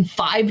extent and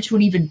 5 to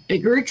an even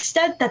bigger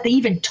extent that they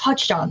even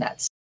touched on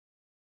that.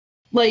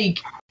 Like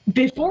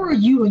before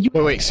you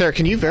wait, Sarah,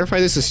 can you verify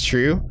this is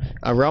true?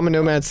 Rama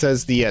Nomad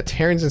says the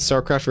Terrans in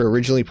StarCraft were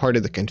originally part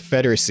of the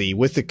Confederacy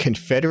with the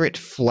Confederate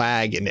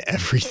flag and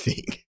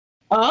everything.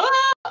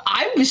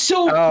 I'm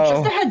so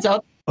just a heads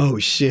up. Oh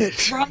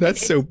shit,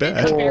 that's so bad.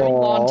 It's been a very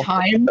long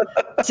time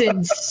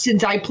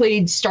since I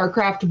played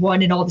StarCraft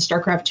 1 and all the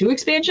StarCraft 2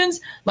 expansions.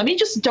 Let me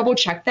just double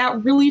check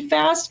that really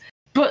fast.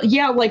 But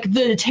yeah, like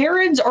the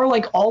Terrans are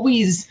like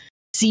always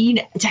seen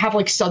to have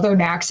like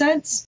Southern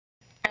accents.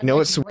 You know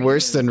what's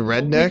worse than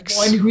rednecks?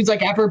 One who's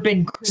like ever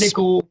been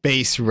critical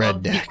space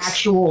rednecks. The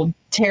actual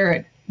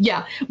Terran.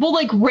 Yeah. Well,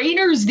 like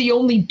Raynor's the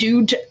only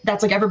dude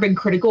that's like ever been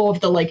critical of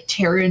the like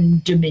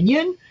Terran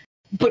Dominion,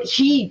 but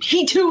he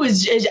too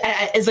is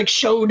like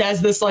shown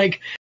as this like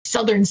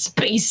Southern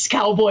space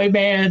cowboy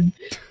man.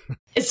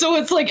 So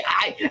it's like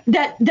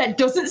that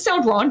doesn't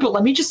sound wrong, but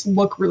let me just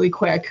look really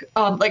quick.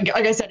 Like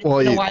I said, it's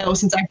been a while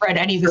since I've read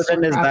any of this.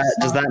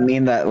 Does that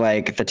mean that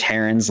like the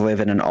Terrans live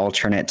in an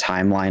alternate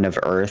timeline of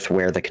Earth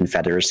where the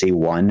Confederacy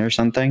won or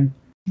something?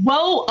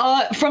 Well,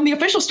 from the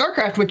official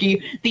StarCraft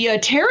wiki, the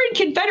Terran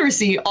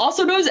Confederacy,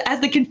 also known as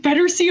the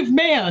Confederacy of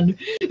Man.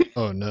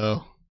 Oh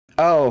no!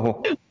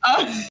 Oh,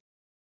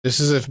 this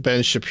is if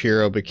Ben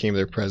Shapiro became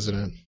their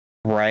president.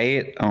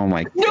 Right? Oh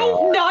my god.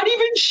 No, not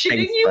even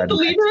shitting you. The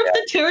leader of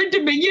the Terran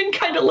Dominion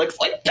kind of looks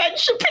like Ben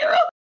Shapiro.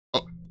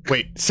 Oh,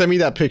 wait, send me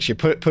that picture.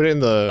 Put it in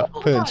the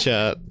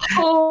chat.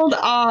 Hold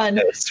on.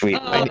 Oh, sweet.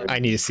 I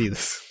need to see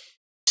this.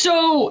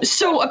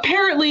 So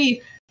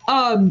apparently,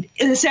 in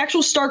this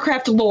actual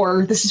StarCraft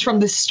lore, this is from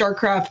the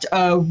StarCraft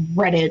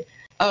Reddit.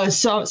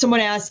 So someone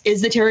asked,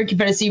 is the Terran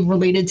Confederacy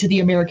related to the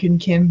American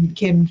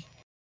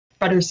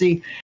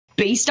Confederacy?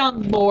 Based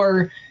on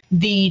lore,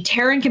 the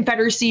Terran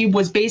Confederacy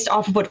was based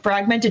off of what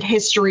fragmented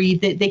history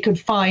that they could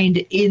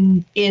find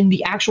in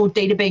the actual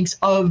databanks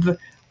of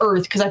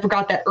Earth, because I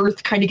forgot that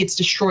Earth kind of gets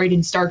destroyed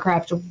in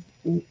StarCraft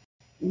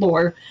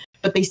lore,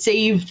 but they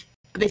save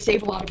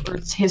a lot of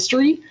Earth's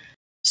history.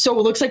 So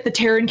it looks like the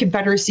Terran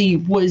Confederacy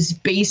was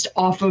based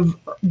off of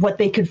what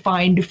they could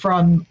find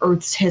from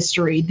Earth's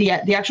history. The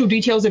actual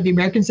details of the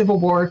American Civil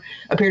War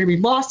appear to be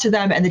lost to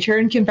them, and the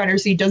Terran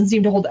Confederacy doesn't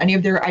seem to hold any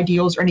of their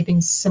ideals or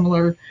anything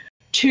similar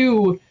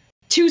to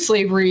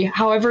slavery.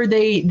 However,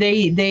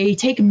 they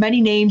take many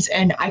names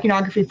and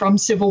iconography from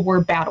Civil War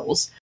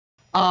battles.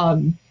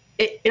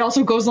 It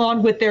also goes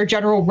along with their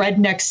general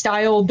redneck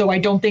style, though I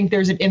don't think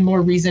there's an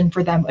in-lore reason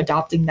for them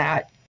adopting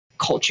that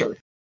culture.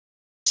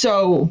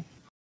 So,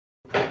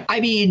 I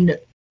mean,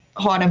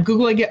 hold on, I'm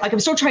Googling it. Like, I'm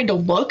still trying to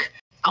look.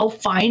 I'll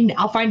find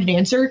an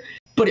answer,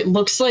 but it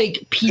looks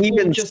like people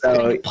Even just so,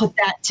 kind of put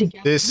that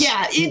together.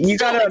 You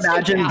gotta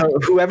imagine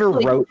whoever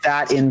wrote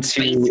that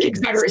into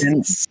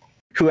existence.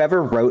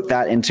 Whoever wrote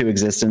that into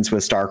existence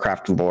with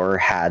StarCraft lore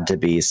had to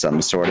be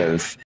some sort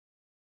of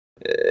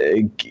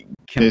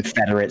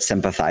Confederate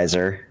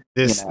sympathizer.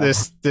 This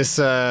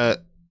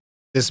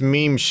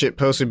meme shit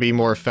post would be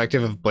more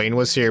effective if Blaine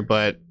was here,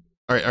 but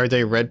are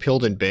they red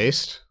pilled and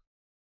based?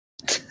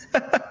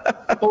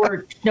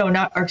 Or no,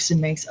 not Arxon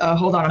makes.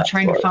 Hold on, I'm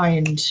trying to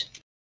find his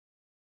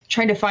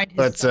son.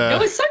 No,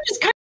 his son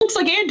just kind of looks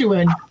like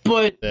Anduin,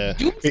 but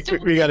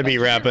we got to be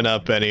wrapping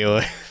up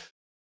anyway.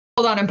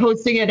 Hold on, I'm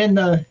posting it in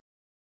the.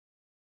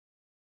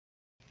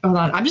 Hold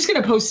on, I'm just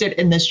gonna post it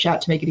in this chat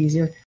to make it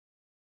easier.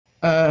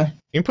 You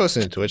can post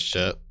it in Twitch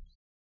chat.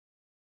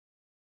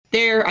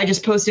 There, I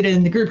just posted it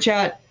in the group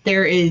chat.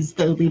 There is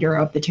the leader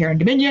of the Terran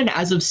Dominion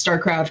as of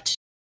StarCraft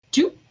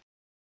 2.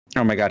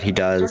 Oh my god, he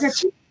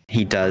does.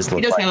 He does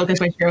kind of look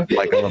like Shapiro.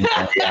 Like a little bit,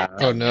 yeah.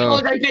 Oh no.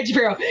 Look like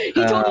Shapiro. He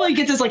totally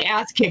gets his like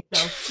ass kicked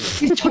though.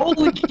 He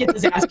totally gets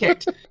his ass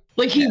kicked.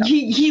 Like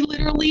he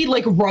literally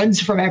like runs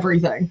from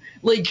everything.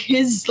 Like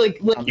his like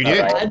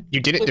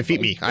you didn't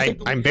defeat me.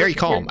 I'm very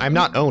calm. I'm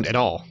not owned at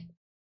all.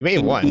 You may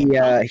have won.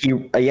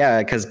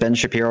 Because Ben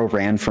Shapiro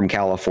ran from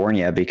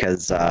California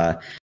because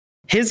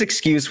his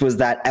excuse was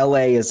that LA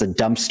is a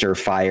dumpster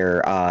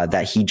fire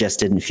that he just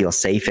didn't feel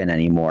safe in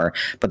anymore.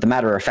 But the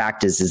matter of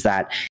fact is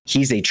that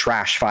he's a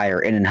trash fire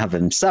in and of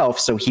himself.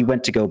 So he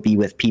went to go be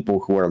with people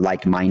who are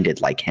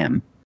like-minded like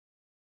him.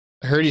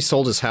 I heard he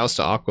sold his house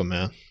to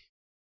Aquaman.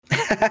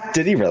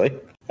 Did he really?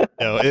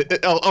 No,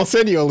 I'll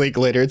send you a link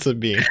later. It's a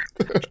meme.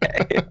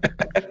 Okay.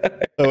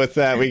 So with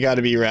that, we got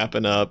to be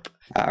wrapping up.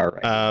 All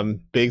right.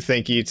 Big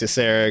thank you to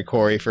Sarah and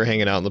Corey for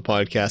hanging out on the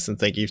podcast, and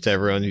thank you to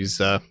everyone who's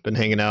been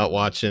hanging out,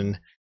 watching.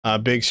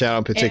 Big shout out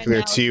in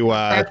particular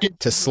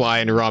to Sly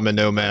and Ramen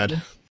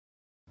Nomad.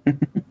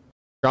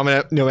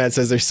 Ramen Nomad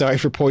says they're sorry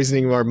for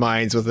poisoning our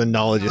minds with the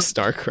knowledge of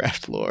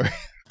StarCraft lore.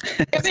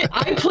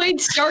 I played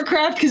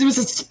StarCraft because it was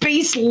a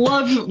space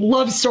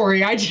love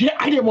story. I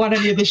didn't want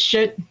any of this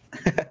shit.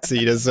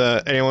 See, does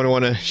anyone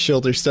want to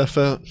shield their stuff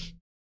out?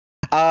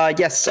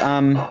 Yes.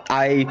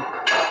 I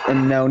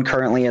am known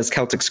currently as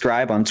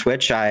CelticScribe on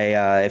Twitch.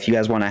 If you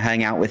guys want to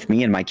hang out with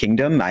me in my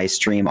kingdom, I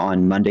stream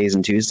on Mondays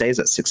and Tuesdays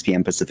at 6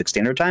 p.m. Pacific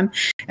Standard Time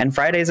and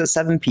Fridays at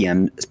 7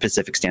 p.m.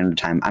 Pacific Standard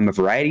Time. I'm a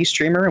variety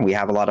streamer and we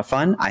have a lot of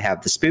fun. I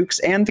have the spooks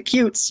and the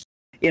cutes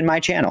in my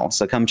channel,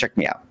 so come check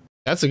me out.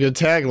 That's a good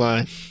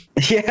tagline.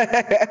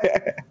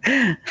 Yeah.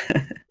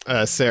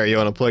 Sarah, you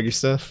want to plug your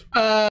stuff?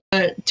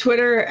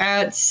 Twitter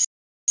at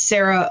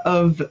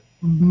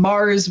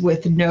SarahOfMars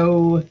with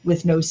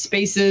no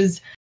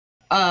spaces.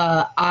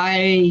 But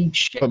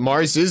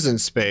Mars is in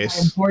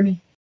space. I'm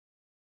horny.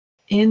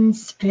 In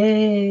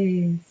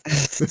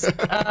space.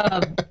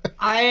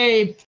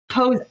 I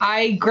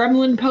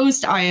gremlin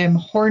post. I am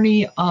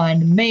horny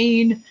on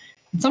main.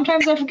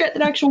 Sometimes I forget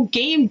that actual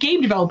game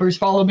developers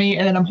follow me,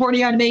 and then I'm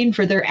horny on main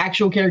for their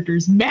actual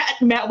characters.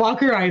 Matt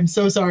Walker, I am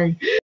so sorry.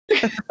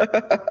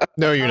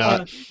 No, you're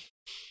not.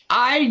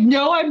 I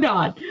know I'm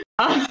not.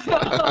 But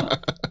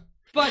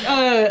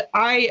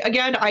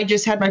I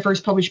just had my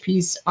first published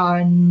piece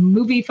on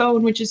Movie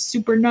Phone, which is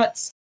super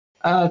nuts.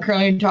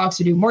 Currently in talks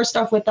to do more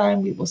stuff with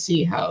them. We will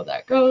see how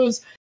that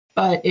goes.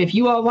 But if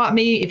you all want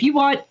me, if you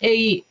want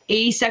a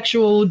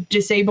asexual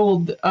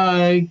disabled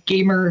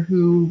gamer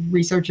who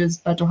researches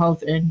mental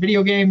health in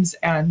video games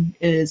and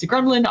is a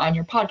gremlin on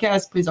your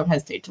podcast, please don't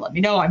hesitate to let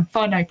me know. I'm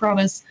fun, I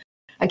promise.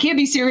 I can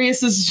be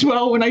serious as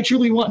well when I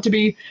truly want to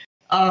be.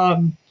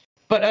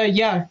 But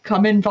yeah,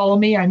 come and follow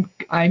me. I'm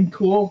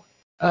cool.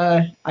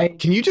 Can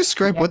you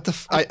describe what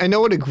the? I know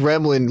what a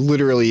gremlin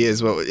literally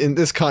is. But in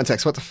this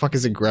context, what the fuck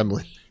is a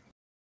gremlin?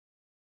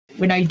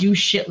 When I do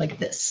shit like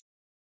this.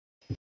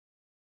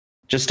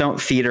 Just don't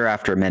feed her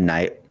after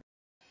midnight.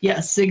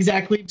 Yes,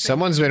 exactly.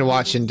 Someone's been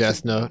watching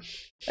Death Note.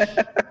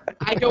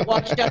 I don't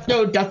watch Death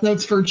Note. Death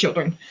Note's for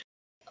children.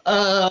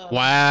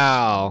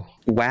 Wow.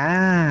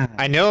 Wow.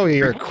 I know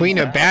you're a queen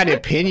of bad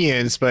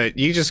opinions, but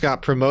you just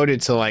got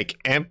promoted to like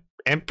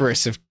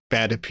empress of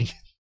bad opinions.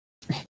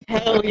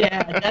 Hell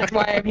yeah, that's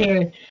why I'm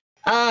here.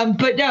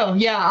 But no,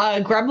 yeah,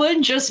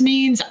 gremlin just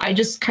means I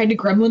just kind of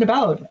gremlin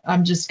about.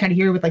 I'm just kind of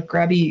here with like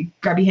grabby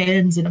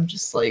hands, and I'm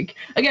just like,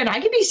 again, I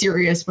can be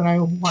serious when I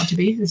want to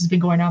be. This has been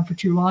going on for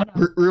too long.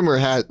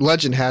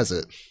 Legend has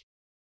it.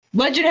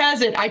 Legend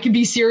has it. I can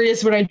be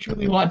serious when I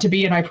truly want to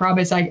be, and I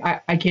promise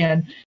I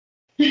can.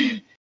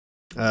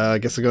 I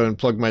guess I'll go ahead and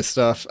plug my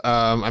stuff.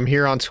 I'm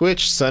here on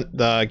Twitch.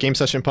 The Game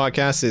Session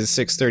podcast is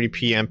 6:30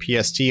 p.m.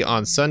 PST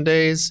on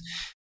Sundays.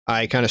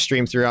 I kind of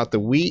stream throughout the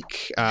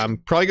week. I'm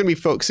probably going to be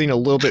focusing a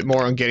little bit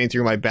more on getting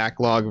through my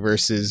backlog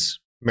versus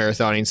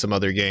marathoning some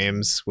other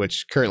games,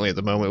 which currently at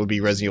the moment would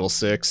be Resident Evil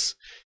 6.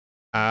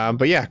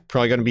 But yeah,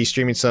 probably going to be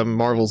streaming some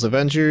Marvel's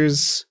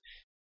Avengers.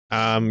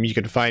 You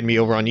can find me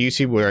over on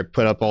YouTube where I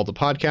put up all the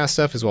podcast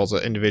stuff as well as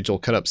the individual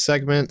cut up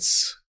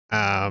segments.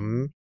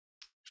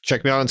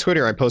 Check me out on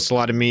Twitter. I post a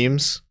lot of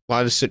memes, a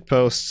lot of shit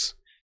posts,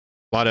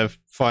 a lot of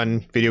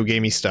fun video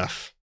gamey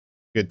stuff.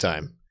 Good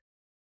time.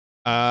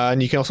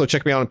 And you can also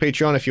check me out on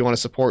Patreon if you want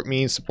to support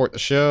me and support the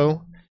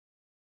show.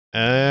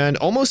 And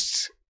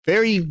almost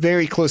very,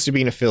 very close to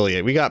being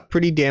affiliate. We got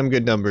pretty damn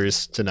good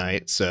numbers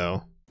tonight,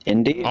 so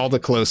indeed, all the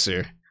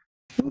closer.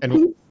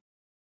 And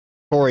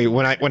Corey,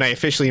 when I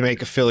officially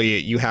make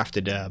affiliate, you have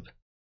to dab.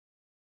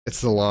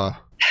 It's the law.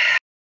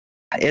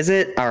 Is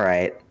it? All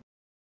right.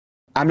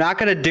 I'm not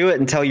going to do it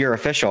until you're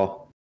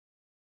official.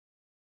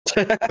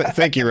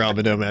 Thank you,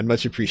 Robin, man.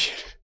 Much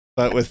appreciated.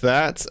 But with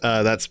that,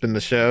 that's been the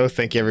show.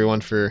 Thank you,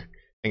 everyone, for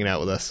hanging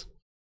out with us.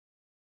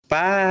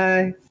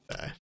 Bye.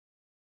 Bye.